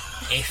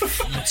if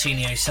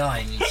Moutinho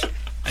signed,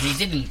 and he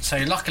didn't, so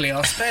luckily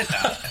I spared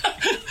that.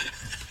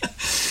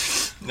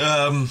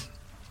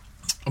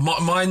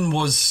 Mine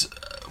was,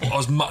 I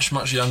was much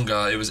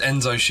younger. It was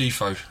Enzo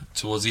Schifo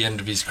towards the end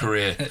of his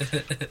career,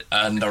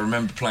 and I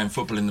remember playing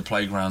football in the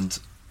playground,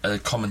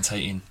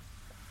 commentating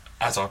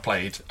as I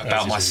played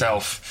about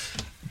myself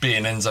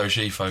being Enzo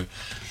Schifo.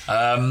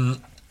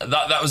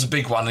 That was a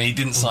big one, and he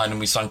didn't sign, and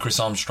we signed Chris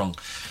Armstrong,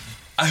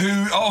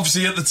 who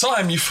obviously at the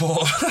time you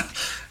thought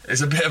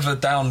is a bit of a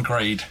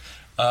downgrade.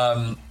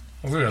 We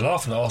were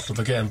laughing at Arsenal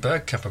for getting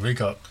Bergkamp, and we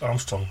got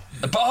Armstrong.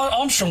 But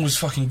Armstrong was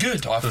fucking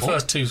good, I thought. The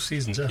first two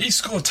seasons, yeah. He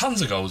scored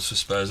tons of goals for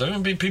Spurs. I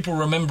mean, people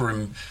remember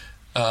him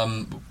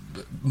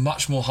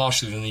much more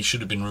harshly than he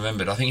should have been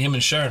remembered. I think him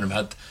and Sheringham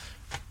had...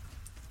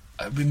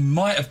 It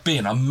might have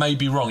been, I may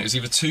be wrong, it was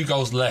either 2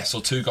 goals less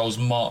or 2 goals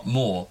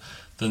more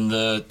than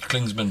the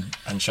Klinsmann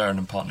and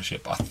Sheringham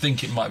partnership. I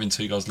think it might have been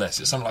 2 goals less.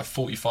 It's something like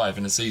 45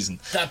 in a season.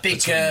 That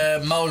big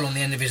mole on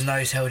the end of his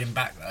nose held him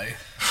back, though.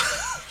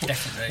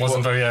 Definitely.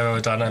 Wasn't very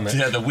aerodynamic.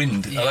 Yeah, the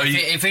wind. Yeah,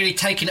 if he'd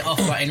taken it off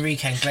like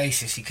Enrique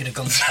Iglesias, he could have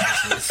gone to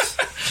places.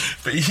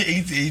 But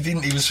he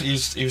didn't. He was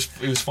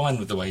fine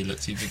with the way he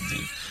looked. He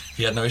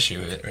had no issue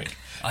with it, Rick.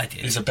 I did.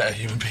 He was a better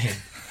human being.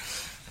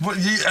 What,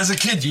 as a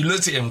kid, you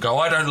looked at him and go,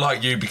 I don't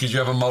like you because you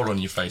have a mole on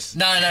your face.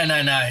 No.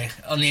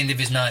 On the end of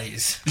his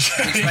nose.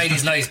 Which made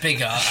his nose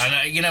bigger.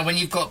 And, when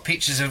you've got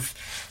pictures of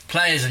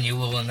players on your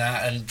wall and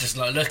that, and just,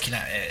 looking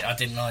at it, I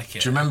didn't like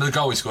it. Do you remember the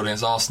goal he scored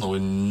against Arsenal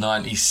in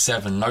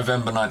 '97?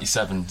 November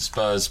 '97,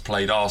 Spurs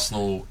played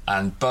Arsenal,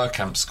 and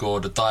Bergkamp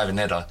scored a diving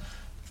header.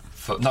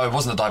 No, it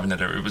wasn't a diving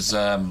header. It was...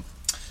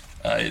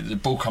 the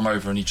ball come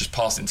over and he just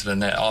passed it into the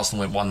net.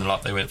 Arsenal went 1-0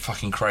 up. They went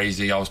fucking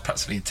crazy. I was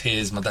practically in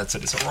tears. My dad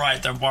said, it's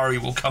alright, don't worry,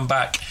 we'll come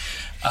back.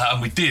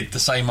 And we did. The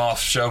same half,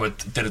 Sherwood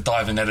did a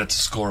diving header to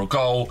score a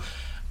goal,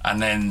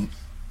 and then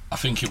I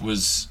think it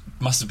must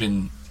have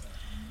been,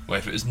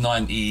 if it was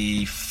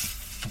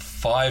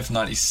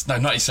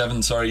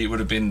 97, sorry, it would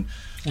have been...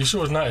 You sure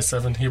it was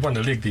 97? He won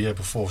the league the year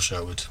before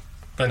Sherwood.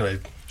 But anyway...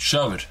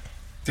 Sherwood?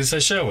 Did you say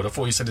Sherwood? I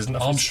thought you said his...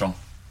 Armstrong.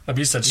 No, but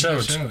you said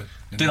Sherwood.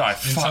 Did I?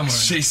 Fuck,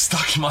 she's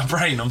stuck in my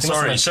brain. I'm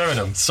sorry.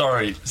 Sheringham.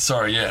 Sorry,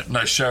 yeah.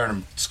 No,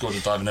 Sheringham scored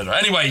a diving header.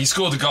 Anyway, he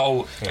scored a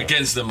goal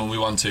against them and we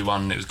won 2-1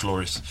 and it was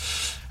glorious.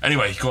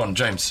 Anyway, go on,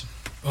 James.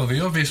 Well, the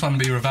obvious one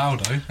would be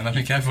Rivaldo, and I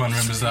think everyone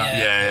remembers that.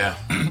 Yeah.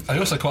 I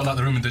also quite like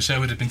the rumour that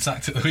Sherwood had been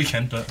sacked at the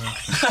weekend, but...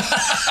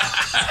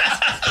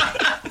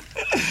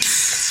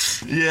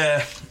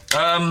 Yeah.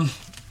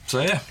 So,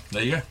 yeah,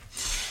 there you go.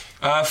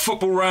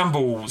 Football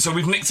Ramble. So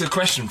we've nicked a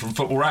question from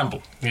Football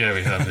Ramble. Yeah,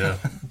 we have, yeah.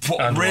 What,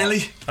 and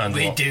really? What?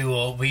 We do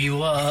what we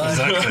want.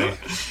 Exactly.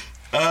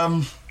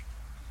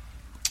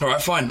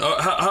 Alright, fine.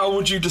 How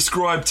would you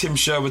describe Tim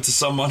Sherwood to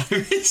someone who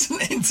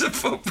isn't into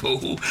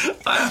football?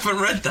 I haven't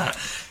read that.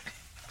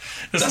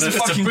 That's a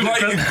fucking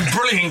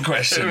brilliant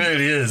question. It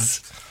really is.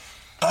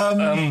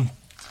 Have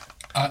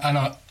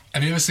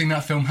you ever seen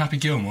that film Happy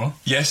Gilmore?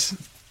 Yes.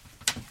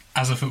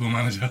 As a football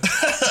manager.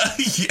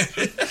 Yeah.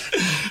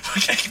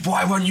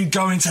 Why won't you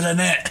go into the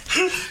net?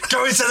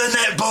 Go into the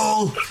net,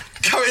 ball!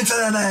 Go into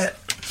the net!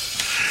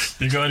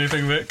 You got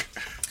anything, Vic?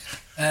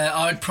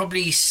 I'd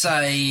probably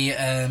say...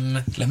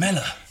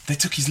 Lamella. They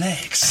took his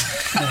legs.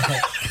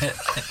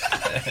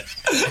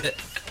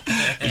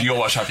 If you go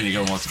watch Happy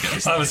Gilmore to get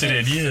this. I haven't seen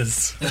it in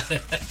years.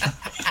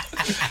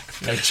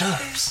 No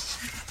chubs.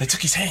 They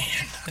took his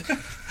hand.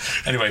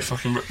 Anyway,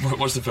 fucking...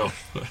 What's the film?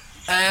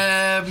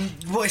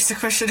 What is the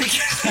question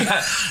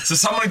again? So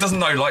someone who doesn't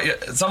know,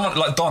 someone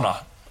like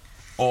Donna,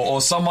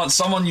 or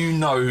someone you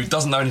know who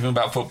doesn't know anything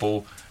about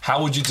football,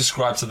 how would you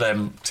describe to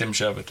them Tim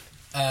Sherwood?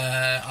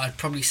 I'd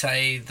probably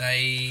say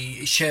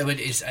Sherwood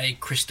is a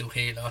crystal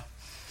healer.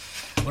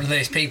 One of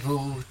those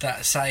people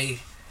that say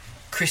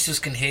crystals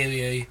can heal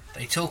you,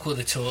 they talk all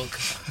the talk,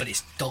 but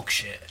it's dog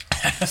shit.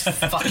 It's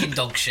fucking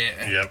dog shit.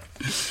 Yep.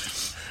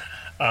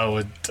 I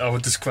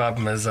would describe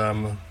him as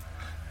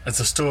It's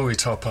a story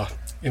topper.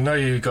 You know,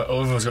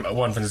 everyone's got that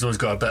one thing. There's always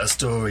got a better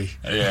story.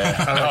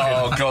 Yeah.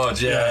 Oh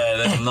God, yeah.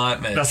 That's a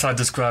nightmare. That's how I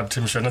described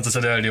Tim Sheridan. As I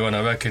said earlier on,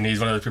 I reckon he's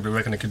one of those people who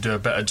reckon he could do a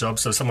better job.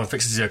 So if someone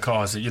fixes your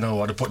car, so, you know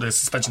what, I'd put the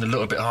suspension a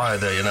little bit higher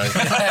there, you know.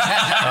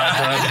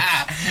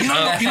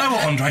 You know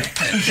what, Andre?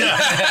 Yeah,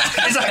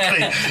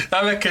 exactly.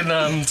 I reckon,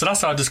 so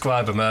that's how I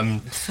describe him.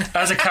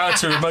 As a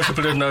character, most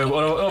people don't know,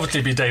 well,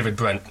 obviously be David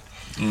Brent.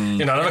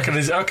 You know, I reckon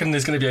there's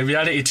going to be a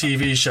reality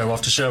TV show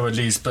after show at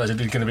least, but it's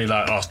going to be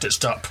like,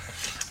 stitched up.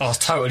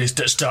 Totally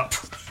stitched up.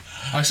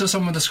 I saw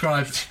someone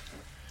describe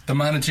the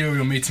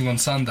managerial meeting on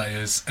Sunday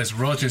as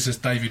Rogers as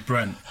David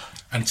Brent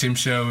and Tim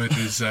Sherwood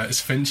as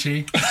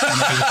Finchy.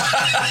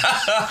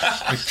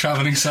 The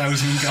travelling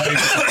salesman guy.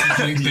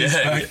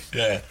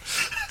 Yeah.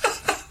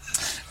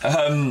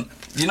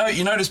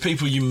 You know, there's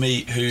people you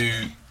meet who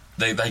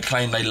they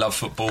claim they love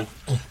football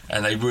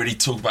and they really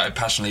talk about it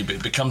passionately, but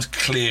it becomes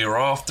clear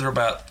after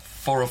about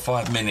 4 or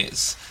 5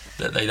 minutes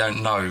that they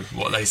don't know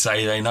what they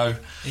say they know.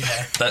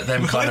 Yeah. That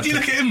them Why kind of. do you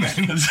look at him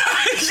then?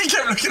 You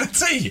kept looking at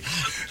T.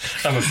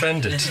 I'm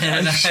offended.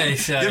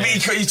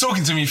 You're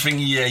talking to me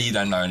thinking, yeah, you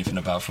don't know anything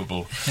about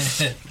football.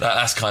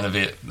 That's kind of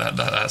it.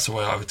 That's the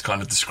way I would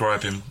kind of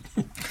describe him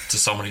to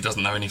someone who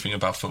doesn't know anything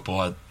about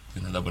football.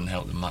 That wouldn't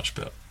help them much,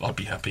 but I'd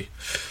be happy.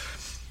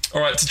 All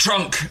right, to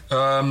Trunk,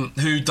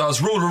 who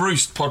does Rule the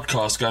Roost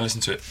podcast. Go and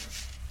listen to it.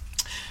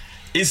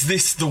 Is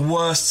this the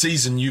worst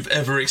season you've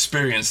ever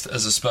experienced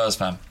as a Spurs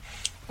fan?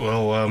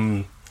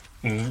 Well,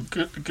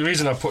 the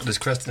reason I put this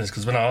question is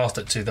because when I asked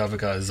it to the other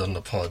guys on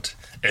the pod,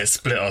 it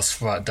split us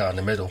right down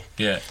the middle.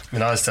 Yeah. I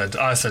mean, I said no.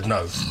 I said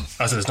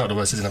it's not the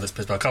worst season I've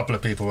experienced, but a couple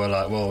of people were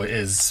like, well, it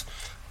is.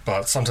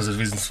 But sometimes there's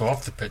reasons for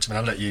off the pitch. I mean,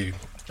 I'll let you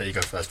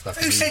go first.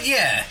 Who said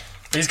yeah?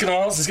 He's going to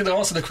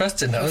answer the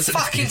question now.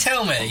 Fucking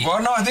tell me.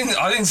 Well, no, I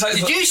didn't say.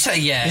 Did you say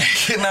yeah?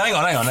 No,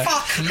 hang on.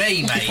 Fuck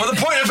me, mate. Well, the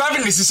point of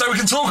having this is so we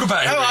can talk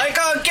about it. All right,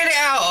 go on, get it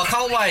out. I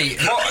can't wait.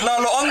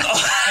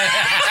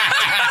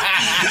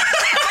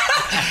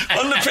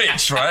 On the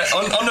pitch, right?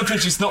 On the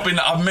pitch, it's not been.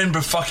 I remember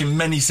fucking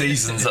many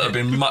seasons that have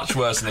been much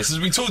worse than this. As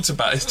we talked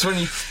about, it's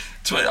 20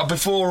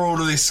 before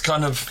all of this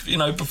kind of,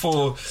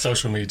 before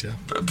social media,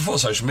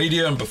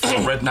 and before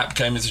Redknapp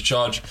came into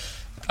charge.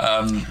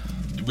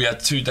 We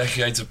had 2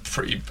 decades of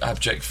pretty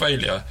abject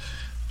failure.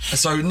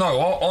 So no,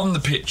 on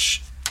the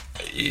pitch,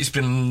 it's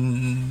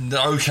been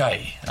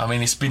okay. I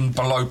mean, it's been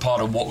below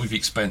part of what we've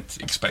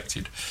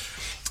expected.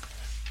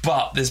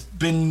 But there's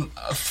been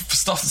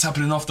stuff that's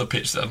happening off the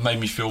pitch that have made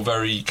me feel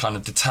very kind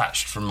of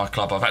detached from my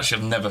club.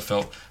 I've never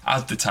felt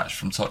as detached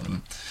from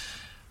Tottenham,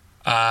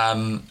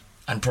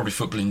 and probably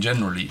football in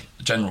general.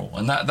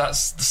 And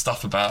that's the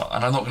stuff about.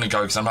 And I'm not going to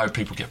go because I know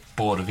people get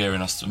bored of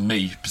hearing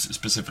me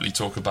specifically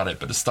talk about it.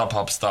 But the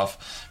StubHub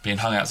stuff being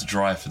hung out to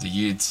dry for the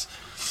yids,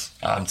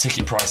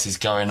 ticket prices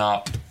going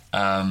up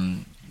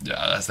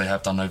as they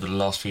have done over the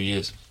last few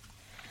years,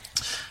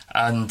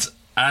 and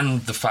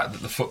the fact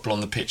that the football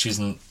on the pitch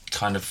isn't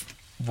kind of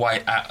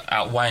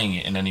outweighing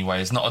it in any way.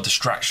 It's not a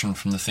distraction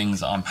from the things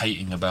that I'm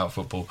hating about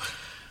football.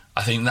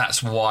 I think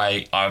that's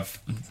why I've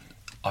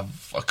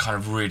kind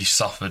of really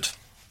suffered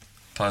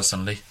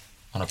personally,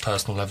 on a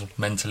personal level,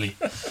 mentally,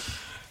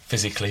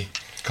 physically.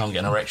 Can't get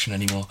an erection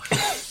anymore.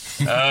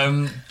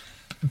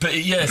 But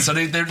yeah, so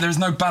there's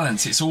no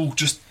balance. It's all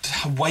just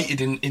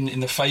weighted in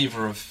the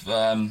favour of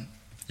the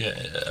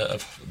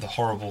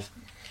horrible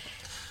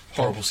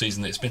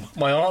season that it's been.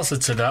 My answer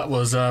to that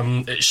was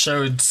it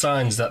showed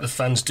signs that the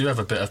fans do have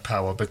a bit of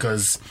power,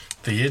 because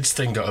the yids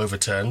thing got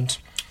overturned.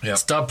 Yep.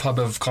 StubHub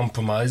have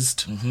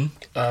compromised.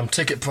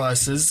 Ticket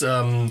prices,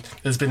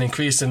 there's been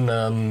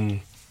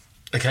increasing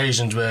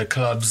occasions where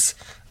clubs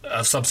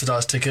have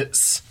subsidised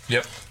tickets.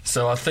 Yep.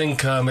 So I think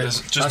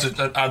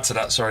to add to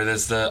that, sorry,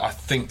 I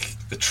think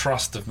the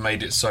trust have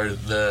made it so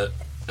that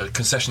the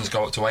concessions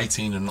go up to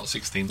 18 and not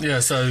 16.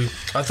 Yeah, so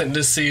I think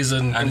this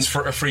season, and it's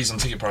for a freeze on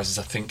ticket prices,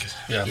 I think.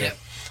 Yeah.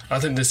 I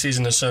think this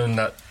season has shown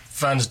that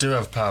fans do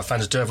have power,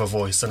 fans do have a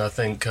voice, and I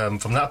think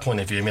from that point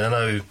of view, I mean, I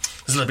know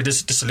there's a little bit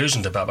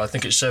disillusioned about, but I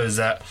think it shows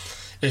that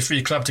if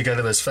we club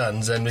together as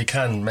fans, then we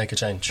can make a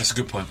change. That's a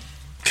good point.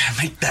 Can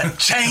make that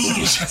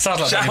change.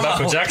 Sounds like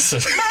Michael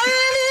Jackson.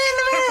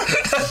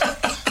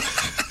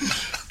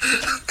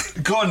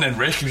 Go on then,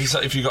 Rick,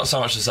 if you've got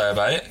so much to say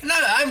about it. No,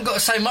 I haven't got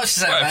so much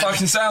to say about it. It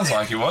fucking sounds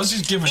like it was.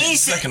 Just give it a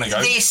second ago.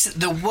 Is this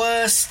the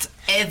worst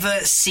ever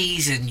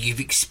season you've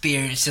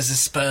experienced as a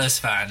Spurs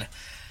fan?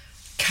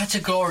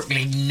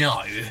 Categorically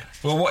no.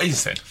 Well, what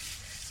is it?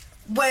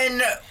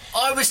 When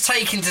I was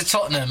taken to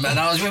Tottenham and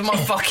I was with my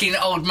fucking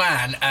old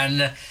man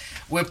and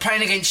we're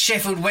playing against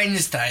Sheffield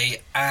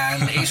Wednesday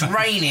and it's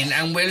raining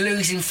and we're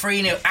losing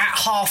 3-0 at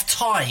half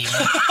time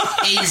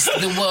is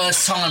the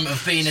worst time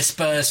of being a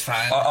Spurs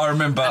fan. I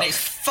remember. And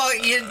it's do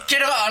you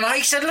know what? And I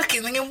used to look at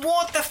it thinking,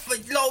 what the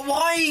like,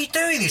 why are you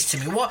doing this to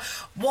me?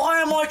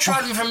 Why am I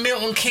travelling from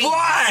Milton Keynes?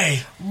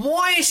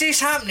 Why is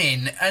this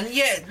happening? And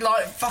yet,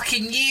 like,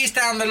 fucking years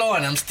down the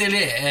line, I'm still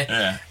here.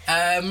 Yeah.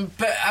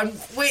 But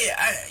we,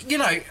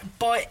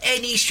 by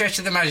any stretch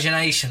of the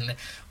imagination,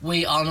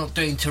 we are not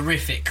doing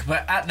terrific.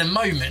 But at the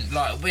moment,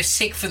 like, we're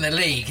sixth in the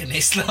league, and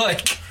it's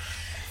like,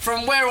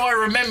 from where I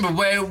remember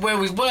where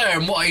we were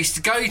and what I used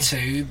to go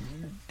to,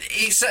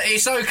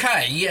 it's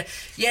okay.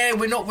 Yeah,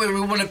 we're not where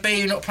we want to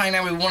be. We're not playing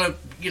how we want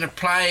to,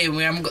 play, and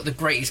we haven't got the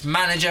greatest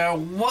manager,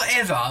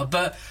 whatever.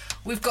 But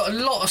we've got a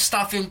lot of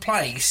stuff in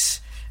place,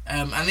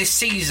 and this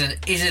season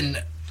isn't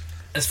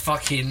as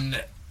fucking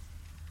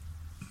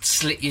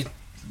slit your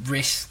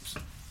wrist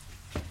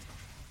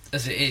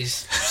as it is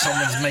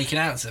someone's making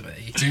out to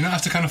be. Do you not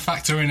have to kind of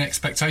factor in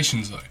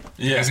expectations though?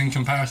 Yeah. Because in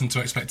comparison to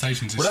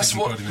expectations, that's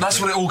what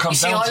it all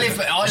comes down to.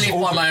 I live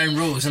by my own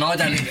rules, and I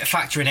don't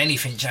factor in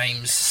anything,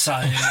 James. So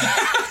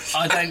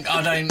I don't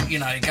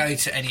go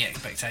to any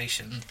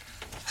expectation.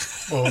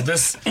 Well,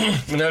 this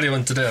an earlier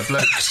one today. A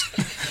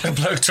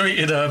bloke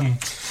tweeted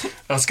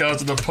us guys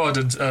to the pod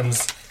and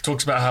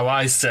talked about how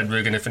I said we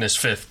were going to finish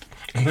fifth,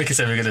 and Ricky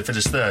said we were going to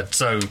finish third.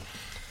 So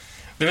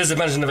there is a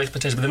management of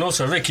expectation, but then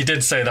also Ricky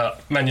did say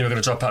that Man U were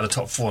going to drop out of the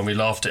top four, and we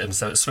laughed at him.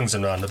 So it swings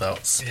and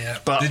roundabouts. Yeah.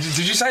 But did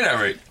you say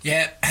that, Rick?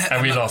 Yeah.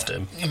 And we laughed at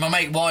him. My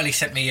mate Wiley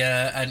sent me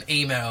an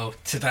email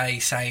today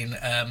saying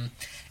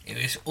it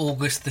was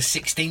August the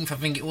 16th, I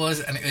think it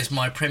was, and it was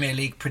my Premier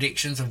League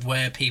predictions of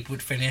where people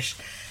would finish.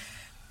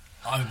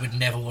 I would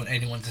never want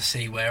anyone to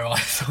see where I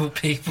thought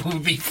people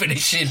would be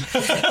finishing.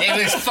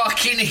 It was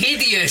fucking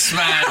hideous,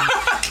 man.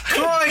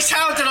 Christ,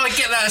 how did I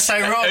get that so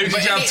wrong? Who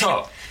did you have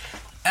top?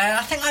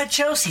 I think I had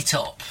Chelsea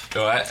top.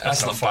 All right,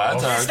 that's not bad.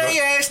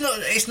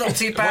 It's not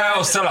too bad. Where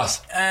else? Tell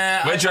us.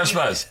 Where did you have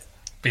Spurs?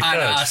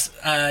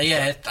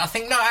 I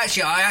think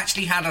I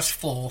actually had us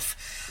fourth.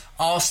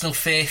 Arsenal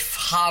fifth.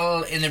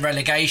 Hull in the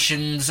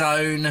relegation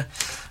zone.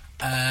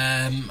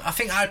 I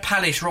think I had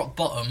Palace rock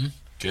bottom.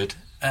 Good.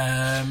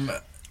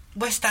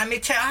 West Ham,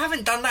 I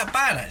haven't done that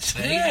bad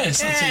actually. Yeah,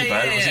 it's not too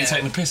bad. Was he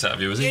taking the piss out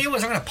of you? Was he? Yeah, he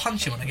was. I'm going to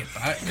punch him when I get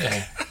back.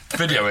 Yeah.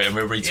 Video it and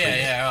we'll retweet it.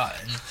 Yeah, right.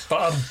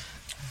 But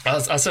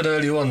as I said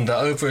earlier on, that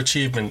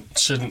overachievement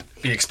shouldn't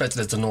be expected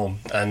as the norm,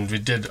 and we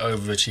did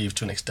overachieve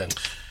to an extent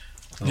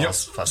the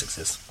last 5-6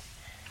 years.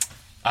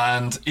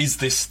 And is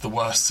this the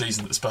worst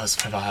season that Spurs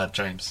have ever had,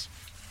 James?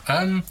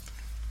 I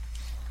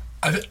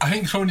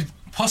think it's probably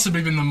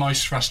possibly been the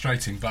most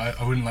frustrating, but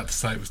I wouldn't like to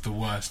say it was the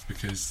worst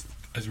because,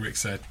 as Rick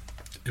said,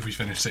 if we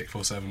finish 6th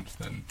or 7th,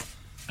 then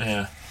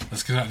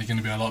that's certainly going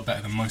to be a lot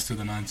better than most of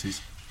the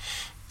 90s.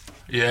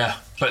 Yeah,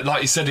 but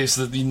like you said, it's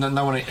that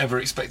no one ever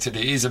expected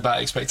it. It is about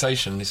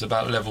expectation. It's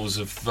about levels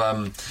of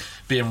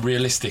being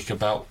realistic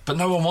about. But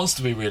no one wants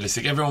to be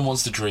realistic. Everyone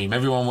wants to dream.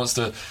 Everyone wants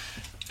to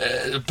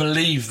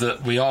believe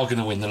that we are going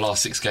to win the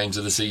last 6 games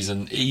of the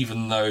season,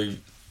 even though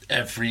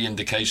every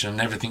indication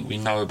and everything we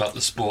know about the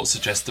sport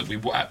suggests that we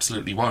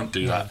absolutely won't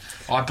do that.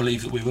 I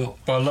believe that we will.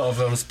 But a lot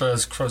of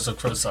Spurs quotes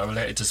that are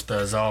related to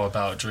Spurs are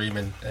about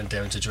dreaming and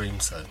daring to dream,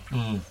 so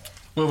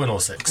we'll win all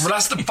 6. Well,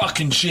 that's the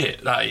fucking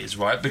shit, that is,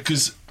 right?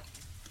 Because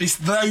it's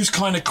those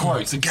kind of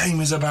quotes. The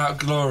game is about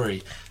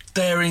glory.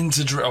 Daring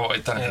to dream. Oh, I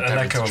don't know what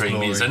daring to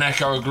dream is. An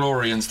echo of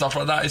glory and stuff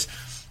like that is.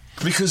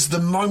 Because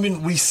the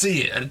moment we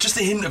see it, and just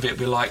a hint of it,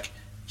 we're like,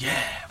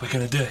 yeah, we're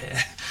going to do it.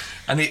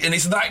 And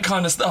it's that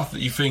kind of stuff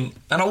that you think,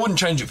 and I wouldn't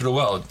change it for the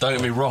world, don't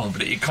get me wrong,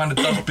 but it kind of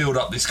does build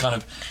up this kind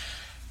of,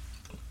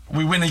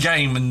 we win a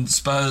game and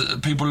Spurs,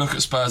 people look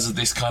at Spurs as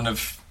this kind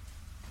of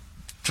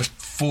just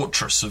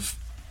fortress of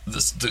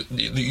this, that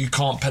you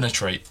can't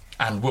penetrate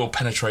and will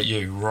penetrate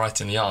you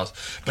right in the arse.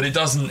 But it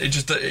doesn't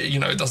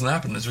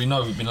happen. As we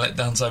know, we've been let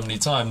down so many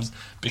times,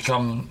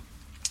 become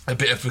a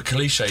bit of a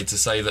cliche to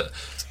say that,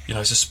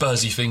 it's a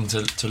Spursy thing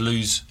to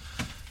lose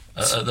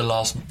at the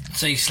last.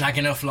 So you're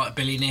slagging off like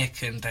Billy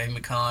Nick and Dave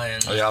Mackay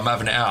and... Oh yeah, I'm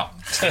having it out.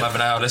 Let's have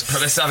it out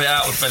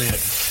with Billy Nick.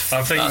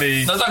 I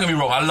think no, don't get me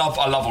wrong. I love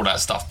all that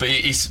stuff, but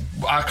it's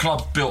our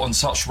club built on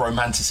such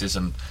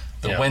romanticism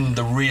that when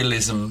the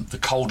realism, the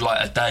cold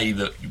light of day,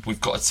 that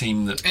we've got a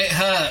team that it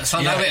hurts.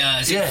 I know it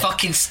hurts. It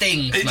fucking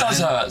stings. It does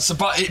hurt. So,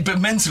 but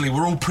mentally,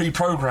 we're all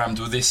pre-programmed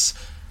with this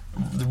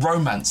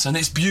romance, and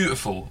it's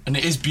beautiful, and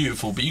it is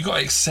beautiful. But you got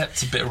to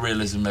accept a bit of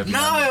realism every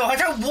now and then. I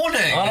don't want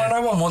it. I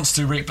know no one wants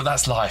to, Rick, but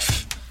that's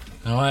life.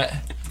 All right.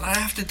 I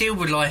have to deal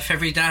with life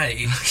every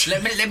day.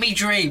 Let me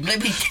dream.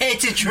 Let me dare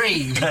to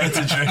dream.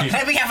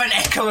 Let me have an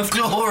echo of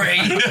glory.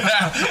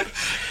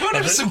 We'll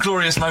have some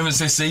glorious moments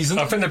this season.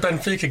 I think the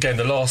Benfica game,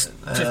 the last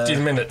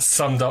 15 minutes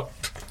summed up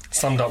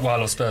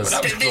while Spurs.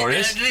 Well, that was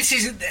glorious. This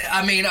is.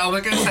 I mean, I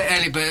was going to say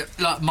earlier, but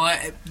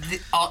like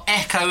our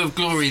echo of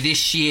glory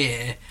this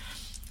year,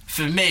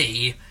 for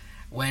me,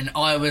 when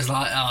I was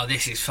like, oh,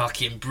 this is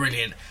fucking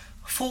brilliant.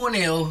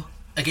 4-0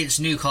 against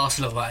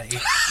Newcastle away,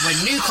 when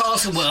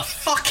Newcastle were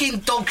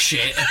fucking dog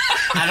shit,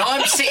 and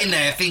I'm sitting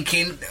there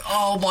thinking,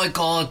 oh my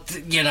god,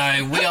 we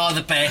are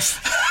the best.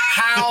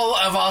 How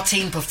have our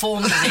team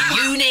performed as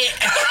a unit?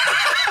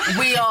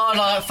 We are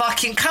like,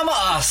 fucking come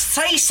at us,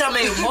 say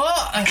something.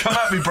 What? Come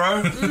at me,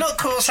 bro. Not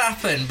what's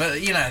happened, but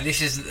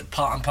this is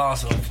part and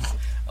parcel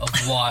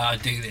of why I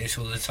do this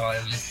all the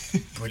time.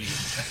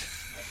 Brilliant.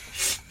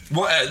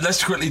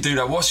 Let's quickly do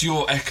that. What's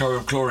your echo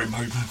of glory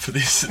moment for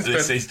this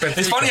season?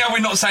 It's funny how we're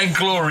not saying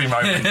glory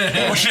moment.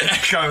 What's your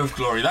echo of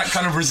glory? That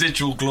kind of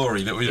residual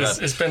glory that we've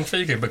had. It's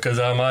Benfica because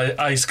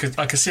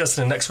I could see us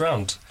in the next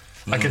round.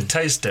 I could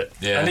taste it.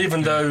 Yeah. And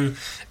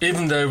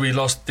even though we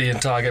lost the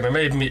entire game,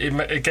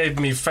 it gave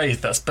me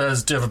faith that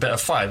Spurs do have a bit of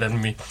fight.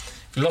 Then we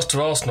lost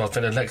to Arsenal, I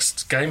think, the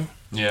next game.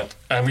 Yeah.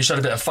 And we showed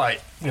a bit of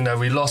fight. You know,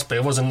 we lost, but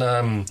it wasn't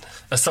a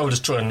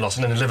soul-destroying loss.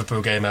 And then the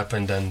Liverpool game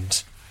happened,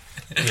 and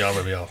we are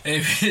where we are.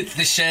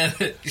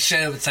 The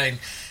Sherwood saying,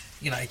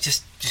 you know,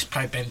 just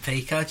play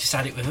Benfica, just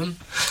had it with them.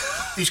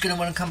 Who's going to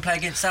want to come play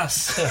against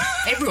us?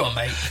 Everyone,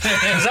 mate.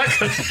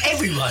 Exactly.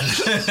 Everyone.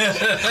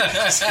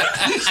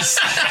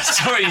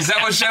 Sorry, is that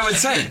what Sherwood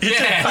said?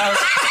 Yeah.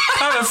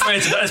 I'm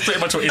afraid that's pretty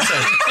much what he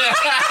said.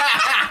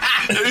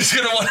 Who's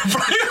going to want to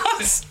play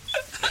us?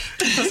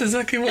 That's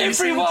exactly what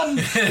Everyone.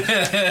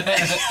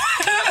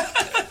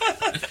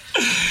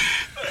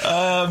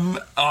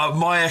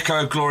 My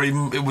echo of glory,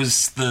 it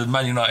was the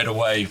Man United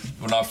away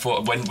when I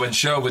thought when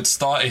Sherwood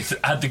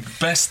had the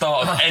best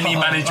start of any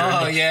manager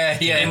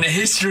in the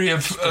history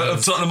of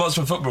Tottenham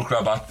Hotspur Football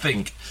Club, I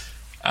think.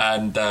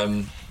 And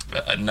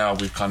now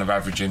we're kind of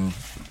averaging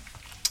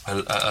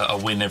a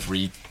win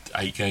every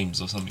 8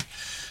 games or something.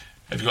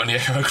 Have you got any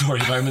echo of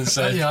glory moments?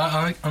 Yeah,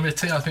 I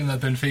think that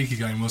Benfica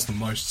game was the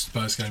most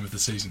Spurs game of the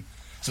season.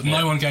 So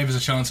no one gave us a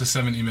chance for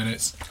 70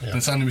 minutes,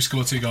 and suddenly we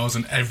scored 2 goals,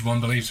 and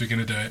everyone believes we're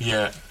going to do it.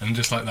 Yeah. And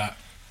just like that,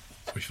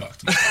 we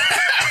fucked them.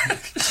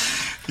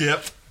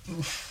 Yep.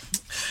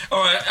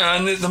 All right,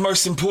 and the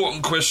most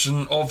important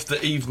question of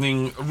the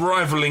evening,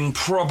 rivaling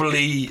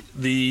probably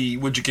the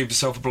would you give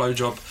yourself a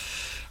blowjob?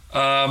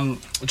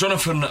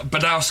 Jonathan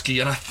Badowski,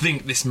 and I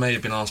think this may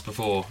have been asked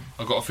before.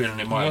 I've got a feeling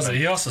it might have been.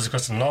 He asked us a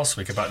question last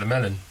week about the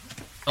melon.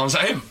 Oh, was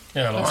that him?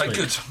 Yeah, last week.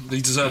 All right, good.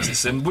 He deserves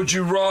this then. Would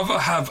you rather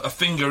have a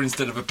finger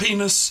instead of a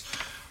penis,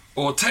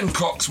 or 10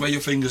 cocks where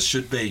your fingers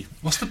should be?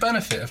 What's the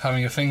benefit of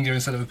having a finger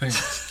instead of a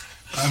penis?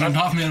 I mean,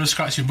 half me able to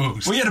scratch your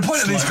balls. Well, yeah, the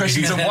point of these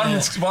questions are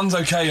one's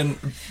okay and...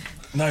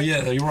 No,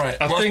 yeah, you're right.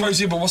 I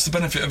suppose, but what's the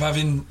benefit of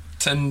having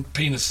 10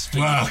 penis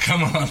fingers? Wow,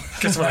 come on.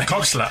 Guess what? A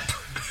cock slap.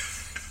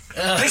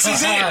 This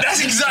is it.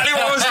 That's exactly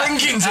what I was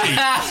thinking, T.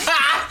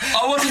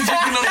 I wasn't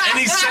thinking on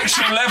any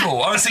sexual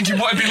level. I was thinking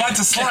what it'd be like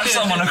to slap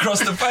someone across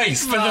the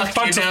face. With a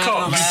bunch of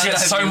cocks. You get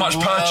so much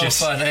purchase.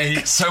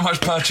 So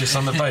much purchase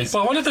on the face.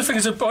 Well, one of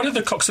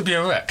the cocks would be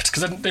erect,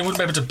 because then they wouldn't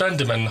be able to bend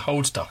them and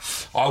hold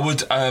stuff. I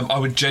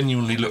would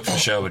genuinely look for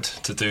Sherwood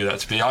to do that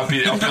to me. I'd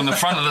be on the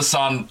front of the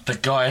Sun, the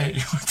guy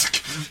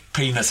with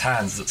penis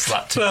hands that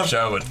slapped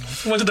Sherwood.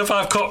 1 to the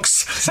 5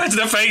 cocks. Say to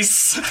the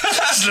face.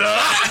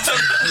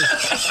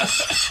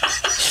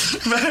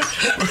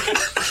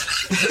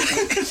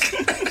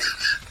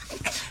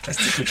 That's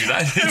tickled you,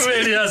 that. It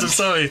really has, I'm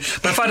sorry.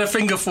 But if I had a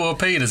finger for a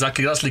penis, I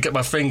could actually get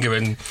my finger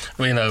in,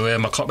 you know, where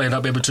my cock may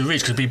not be able to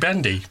reach, because it'd be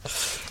bendy.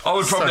 I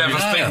would probably have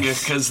a finger,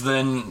 because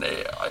then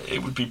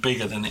it would be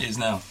bigger than it is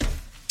now.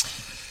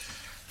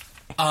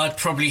 I'd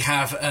probably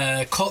have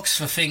cocks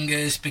for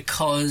fingers,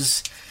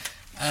 because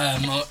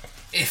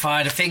if I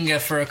had a finger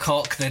for a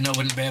cock, then I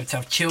wouldn't be able to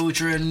have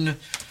children.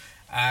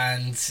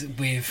 And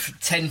with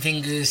 10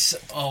 fingers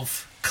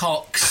of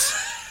cocks,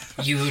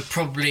 you would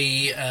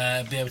probably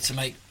be able to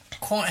make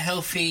quite a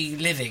healthy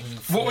living.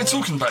 What we're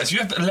talking about is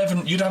you'd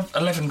have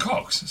 11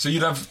 cocks. So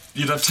you'd have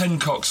 10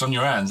 cocks on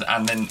your hands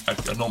and then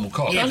a normal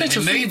cock. Yeah, but the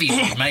movies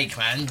you make,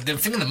 man,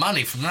 think of the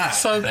money from that.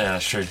 So, yeah,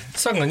 that's true.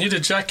 So then you'd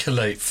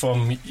ejaculate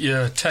from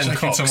your 10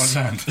 cocks. Someone's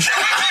hand.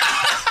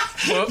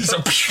 Well, so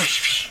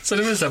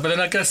there is that, but then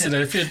I guess, you know,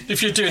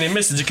 if you're doing it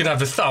misses, you can have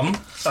the thumb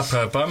up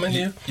her bum and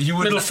you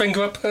middle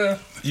finger up her.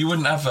 You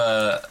wouldn't have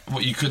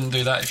you couldn't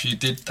do that if you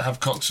did have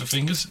cocks for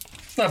fingers?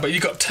 No, but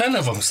you got 10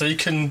 of them, so you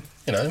can,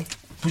 you know.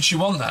 Would she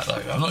want that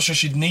though? I'm not sure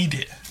she'd need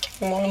it.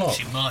 Well, why not?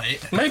 She might.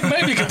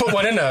 Maybe you could put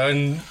one in her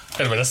and...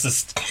 Anyway, that's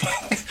just...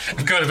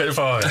 I'm going a bit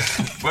far.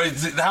 Wait,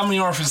 how many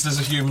orifices does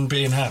a human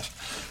being have?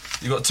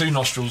 You've got 2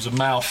 nostrils, a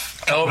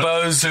mouth...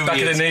 Elbows, 2 back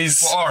ears. of the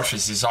knees. What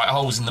orifices? Like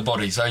holes in the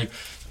body. So,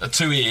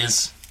 2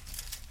 ears.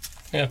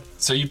 Yeah.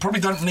 So you probably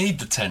don't need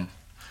the 10.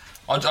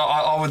 I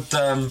would...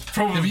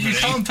 probably. Yeah, but you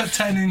can't put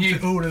 10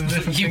 in all of the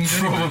different things.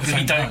 You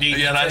probably don't need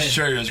Yeah, that's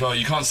true as well.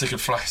 You can't stick a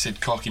flaccid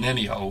cock in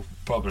any hole,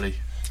 probably.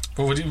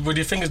 Well, would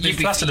your fingers be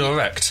flaccid or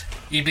erect?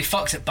 You'd be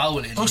fucked at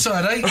bowling. Also,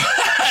 are they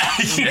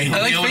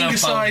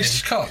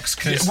finger-sized cocks?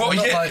 That's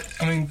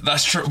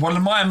true. Well,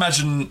 I'd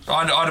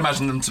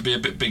imagine them to be a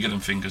bit bigger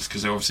than fingers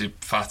because they're obviously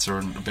fatter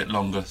and a bit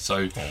longer.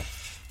 So,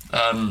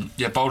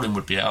 bowling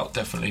would be out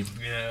definitely.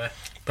 Yeah,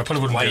 but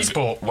probably wouldn't be a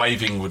sport.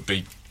 Waving would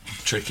be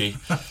tricky.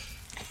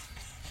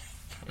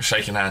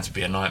 Shaking hands would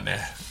be a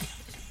nightmare.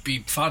 Be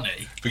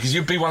funny because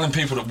you'd be one of the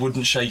people that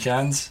wouldn't shake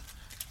hands,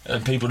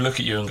 and people look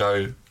at you and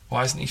go,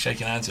 "Why isn't he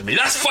shaking hands with me?"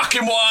 That's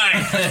fucking why.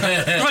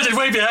 Imagine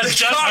waving your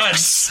hands,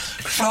 cocks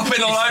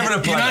flopping all over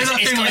the place.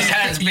 You know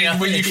that thing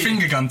where you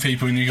finger gun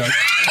people and you go.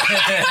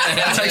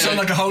 It takes on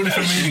like a whole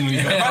different meaning when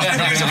you go.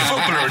 Imagine if he was a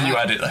footballer and you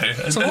had it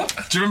though. So what?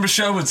 Do you remember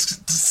Sherwood's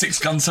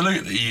 6-gun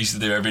salute that he used to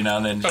do every now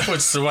and then? I thought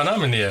it's the one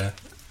I'm in the air.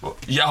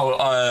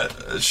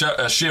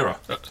 Shearer.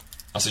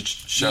 I said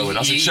Sherwood.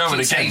 I said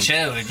Sherwood again.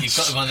 Sherwood. You've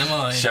got them on the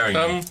mind.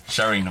 Sheringham.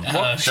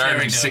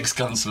 Sheringham 6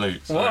 gun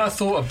salute. What I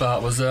thought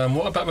about was,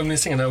 what about when they're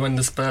singing "Oh, when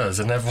the Spurs"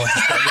 and everyone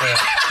just got their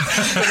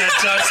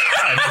jazz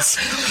hands,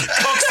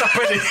 cocks up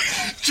ready,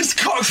 just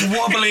cocks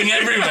wobbling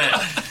everywhere,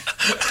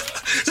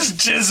 just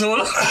jizz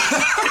all over.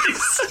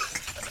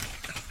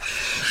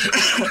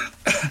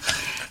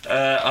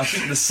 I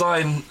think the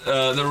sign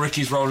that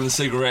Ricky's rolling the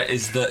cigarette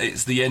is that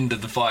it's the end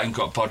of the Fighting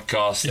Cock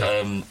podcast.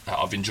 Yeah.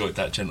 I've enjoyed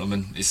that,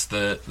 gentlemen. It's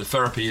the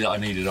therapy that I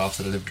needed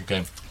after the Liverpool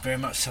game. Very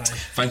much so.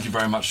 Thank you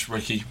very much,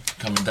 Ricky, for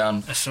coming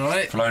down. That's all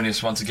right.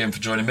 Polonius, once again, for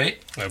joining me.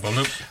 No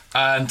problem.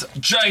 And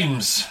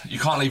James, you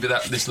can't leave it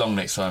this long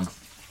next time.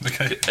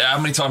 Okay. How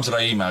many times did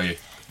I email you?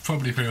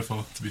 Probably 3 or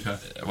 4, to be fair.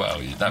 Well,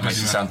 that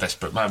makes you sound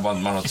desperate.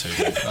 One or two.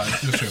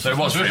 So it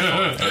was 3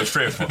 or 4. It was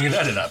 3 or 4. You can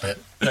edit that bit.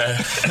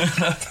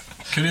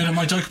 Can you edit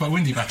my joke about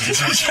Windy back?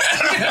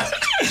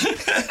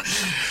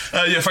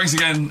 Thanks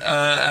again,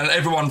 and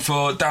everyone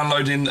for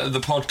downloading the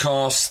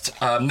podcast.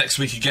 Next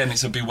week again,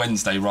 it'll be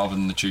Wednesday rather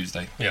than the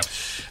Tuesday. Yeah.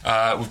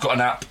 We've got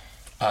an app.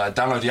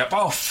 Download the app.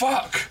 Oh,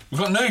 fuck.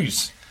 We've got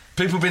news.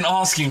 People have been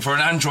asking for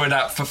an Android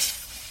app for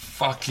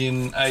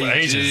fucking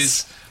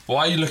ages.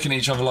 Why are you looking at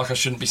each other like I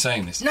shouldn't be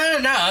saying this? No.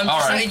 I'm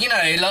just saying,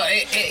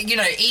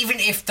 even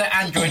if the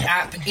Android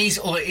app is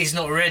or is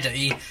not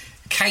ready,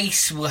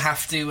 Case will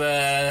have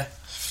to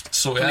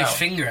sort it pull out. his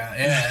finger out.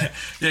 Yeah.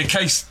 Yeah,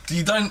 Case.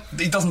 He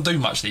doesn't do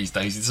much these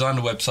days. He designed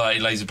a website. He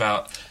lays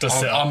about.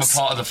 I'm a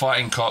part of the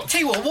Fighting Cock.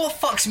 Tell you what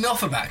fucks me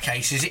off about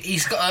Case is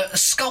he's got a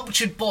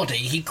sculptured body.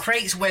 He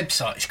creates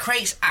websites,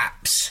 creates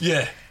apps.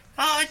 Yeah.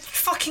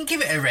 Fucking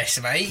give it a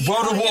rest, mate.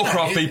 World of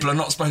Warcraft people are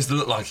not supposed to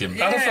look like him.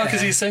 How the fuck is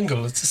he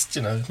single? It's just,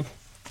 I know.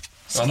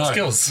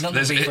 Skills.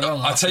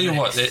 I tell you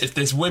what, if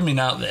there's women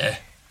out there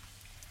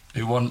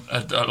who want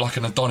like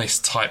an Adonis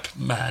type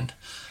man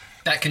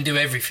that can do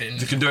everything.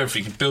 That can do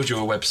everything. Can build you a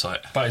website.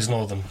 But he's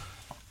northern.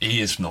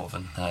 He is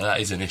northern. That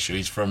is an issue.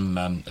 He's from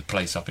a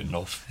place up in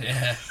north.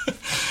 Yeah.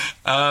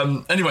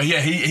 Anyway,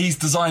 he's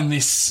designed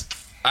this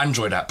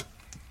Android app.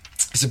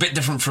 It's a bit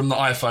different from the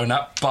iPhone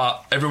app,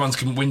 but everyone's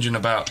whinging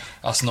about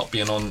us not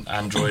being on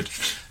Android.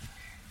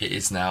 It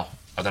is now.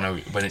 I don't know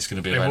when it's going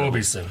to be available. It will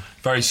be soon.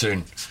 Very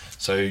soon.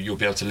 So you'll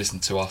be able to listen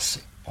to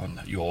us on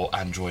your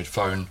Android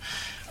phone.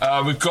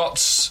 We've got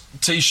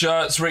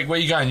T-shirts. Rick, where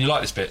are you going? You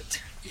like this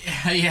bit?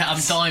 Yeah,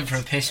 I'm dying for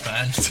a piss,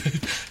 man.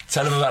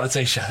 Tell them about the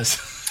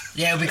T-shirts.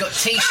 Yeah, we've got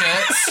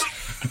T-shirts.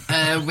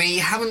 We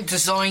haven't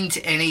designed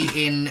any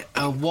in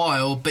a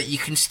while, but you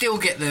can still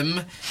get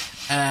them.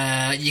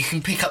 You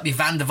can pick up your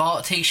Van der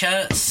Vaart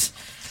T-shirts.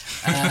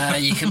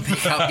 You can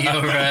pick up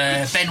your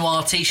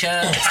Benoit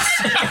T-shirts.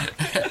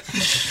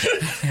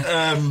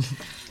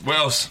 What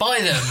else? Buy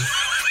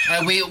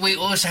them. We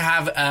also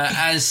have,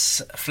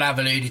 as Flav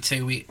alluded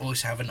to, we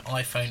also have an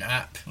iPhone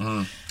app.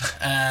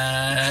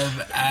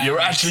 You're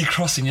actually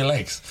crossing your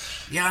legs.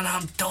 Yeah, I know,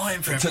 I'm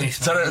dying for a piss.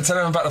 Tell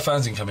them about the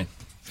fanzine coming.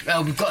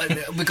 We've got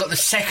the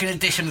second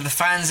edition of the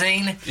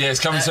fanzine. Yeah, it's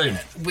coming soon.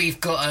 We've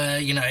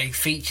got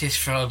features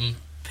from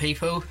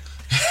people.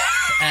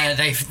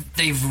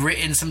 They've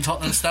written some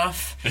Tottenham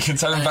stuff. You can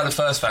tell them about the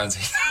first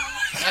fanzine.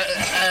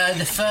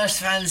 The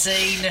first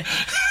fanzine.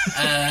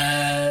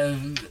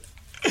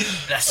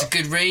 That's a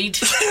good read.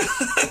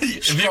 Have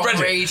you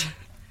read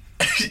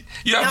it?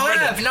 You haven't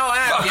read it? No, I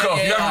have. Fuck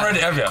off. You haven't read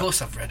it, have you? Of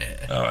course I've read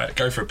it. All right,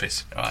 go for a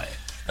piss. All right.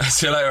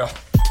 See you later.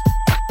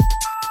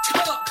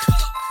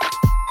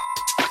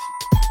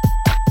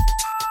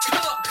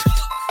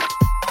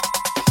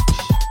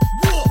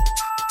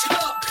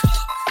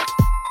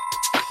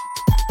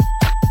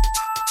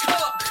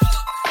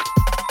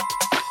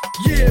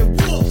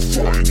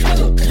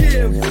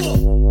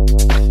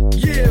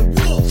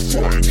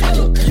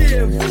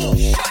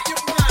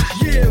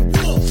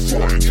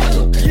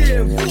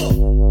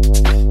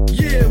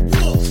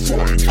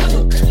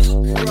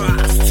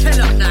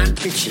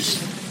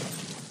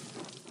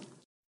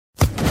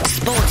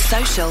 Sports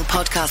Social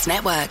Podcast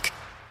Network.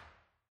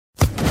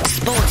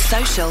 Sports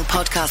Social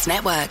Podcast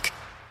Network.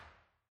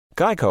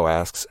 Geico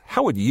asks,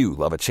 how would you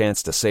love a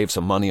chance to save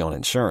some money on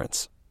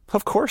insurance?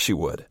 Of course you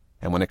would.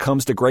 And when it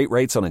comes to great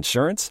rates on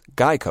insurance,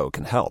 Geico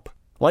can help.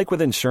 Like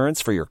with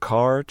insurance for your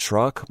car,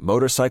 truck,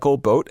 motorcycle,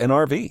 boat, and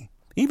RV.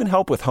 Even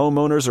help with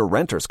homeowners or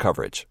renters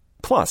coverage.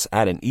 Plus,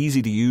 add an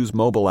easy-to-use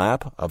mobile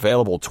app,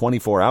 available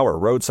 24-hour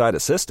roadside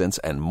assistance,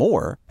 and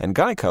more, and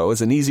Geico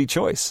is an easy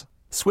choice.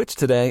 Switch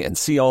today and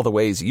see all the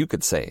ways you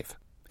could save.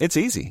 It's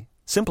easy.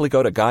 Simply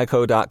go to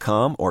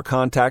geico.com or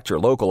contact your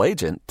local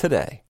agent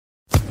today.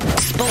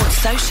 Sports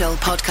Social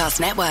Podcast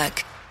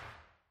Network.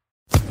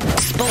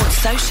 Sports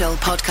Social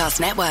Podcast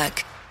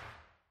Network.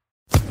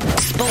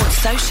 Sports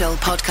Social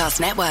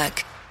Podcast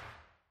Network.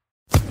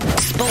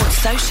 Sports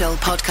Social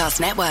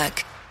Podcast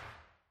Network.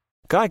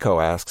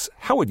 Geico asks,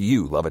 how would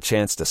you love a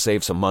chance to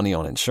save some money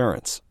on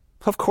insurance?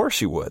 Of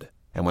course you would.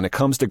 And when it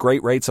comes to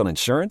great rates on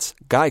insurance,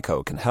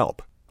 Geico can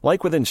help.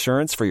 Like with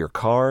insurance for your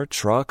car,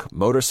 truck,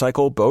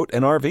 motorcycle, boat,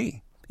 and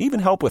RV. Even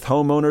help with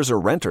homeowners or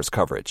renters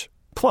coverage.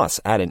 Plus,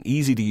 add an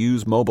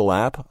easy-to-use mobile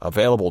app,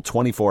 available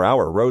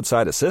 24-hour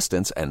roadside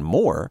assistance, and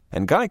more,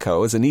 and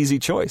Geico is an easy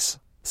choice.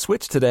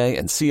 Switch today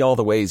and see all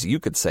the ways you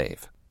could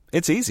save.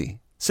 It's easy.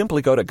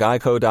 Simply go to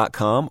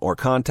geico.com or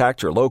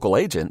contact your local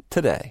agent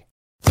today.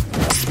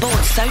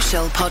 Sports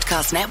Social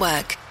Podcast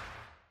Network.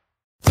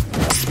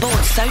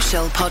 Sports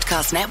Social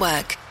Podcast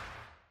Network.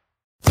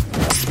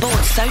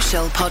 Sports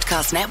Social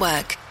Podcast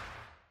Network.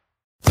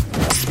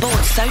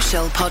 Sports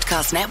Social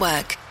Podcast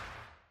Network.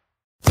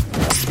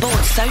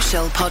 Sports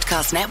Social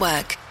Podcast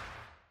Network.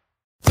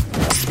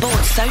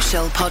 Sports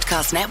Social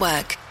Podcast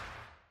Network.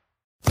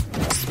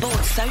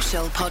 Sports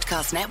Social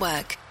Podcast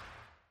Network.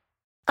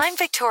 I'm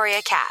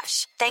Victoria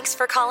Cash. Thanks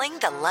for calling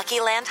the Lucky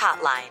Land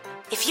Hotline.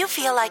 If you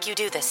feel like you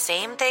do the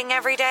same thing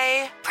every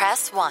day,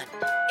 press 1.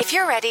 If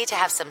you're ready to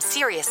have some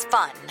serious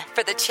fun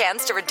for the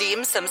chance to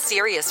redeem some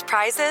serious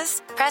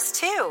prizes, press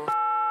 2.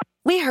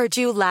 We heard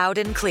you loud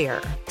and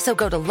clear. So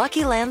go to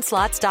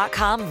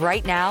LuckyLandSlots.com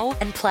right now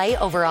and play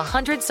over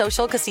 100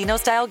 social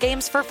casino-style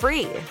games for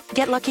free.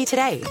 Get lucky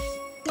today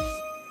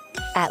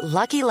at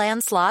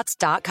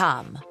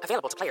LuckyLandSlots.com.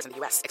 Available to players in the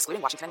U.S.,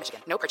 excluding Washington and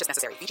Michigan. No purchase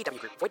necessary. VGW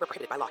Group. Void where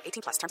prohibited by law.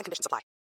 18+. Terms and conditions apply.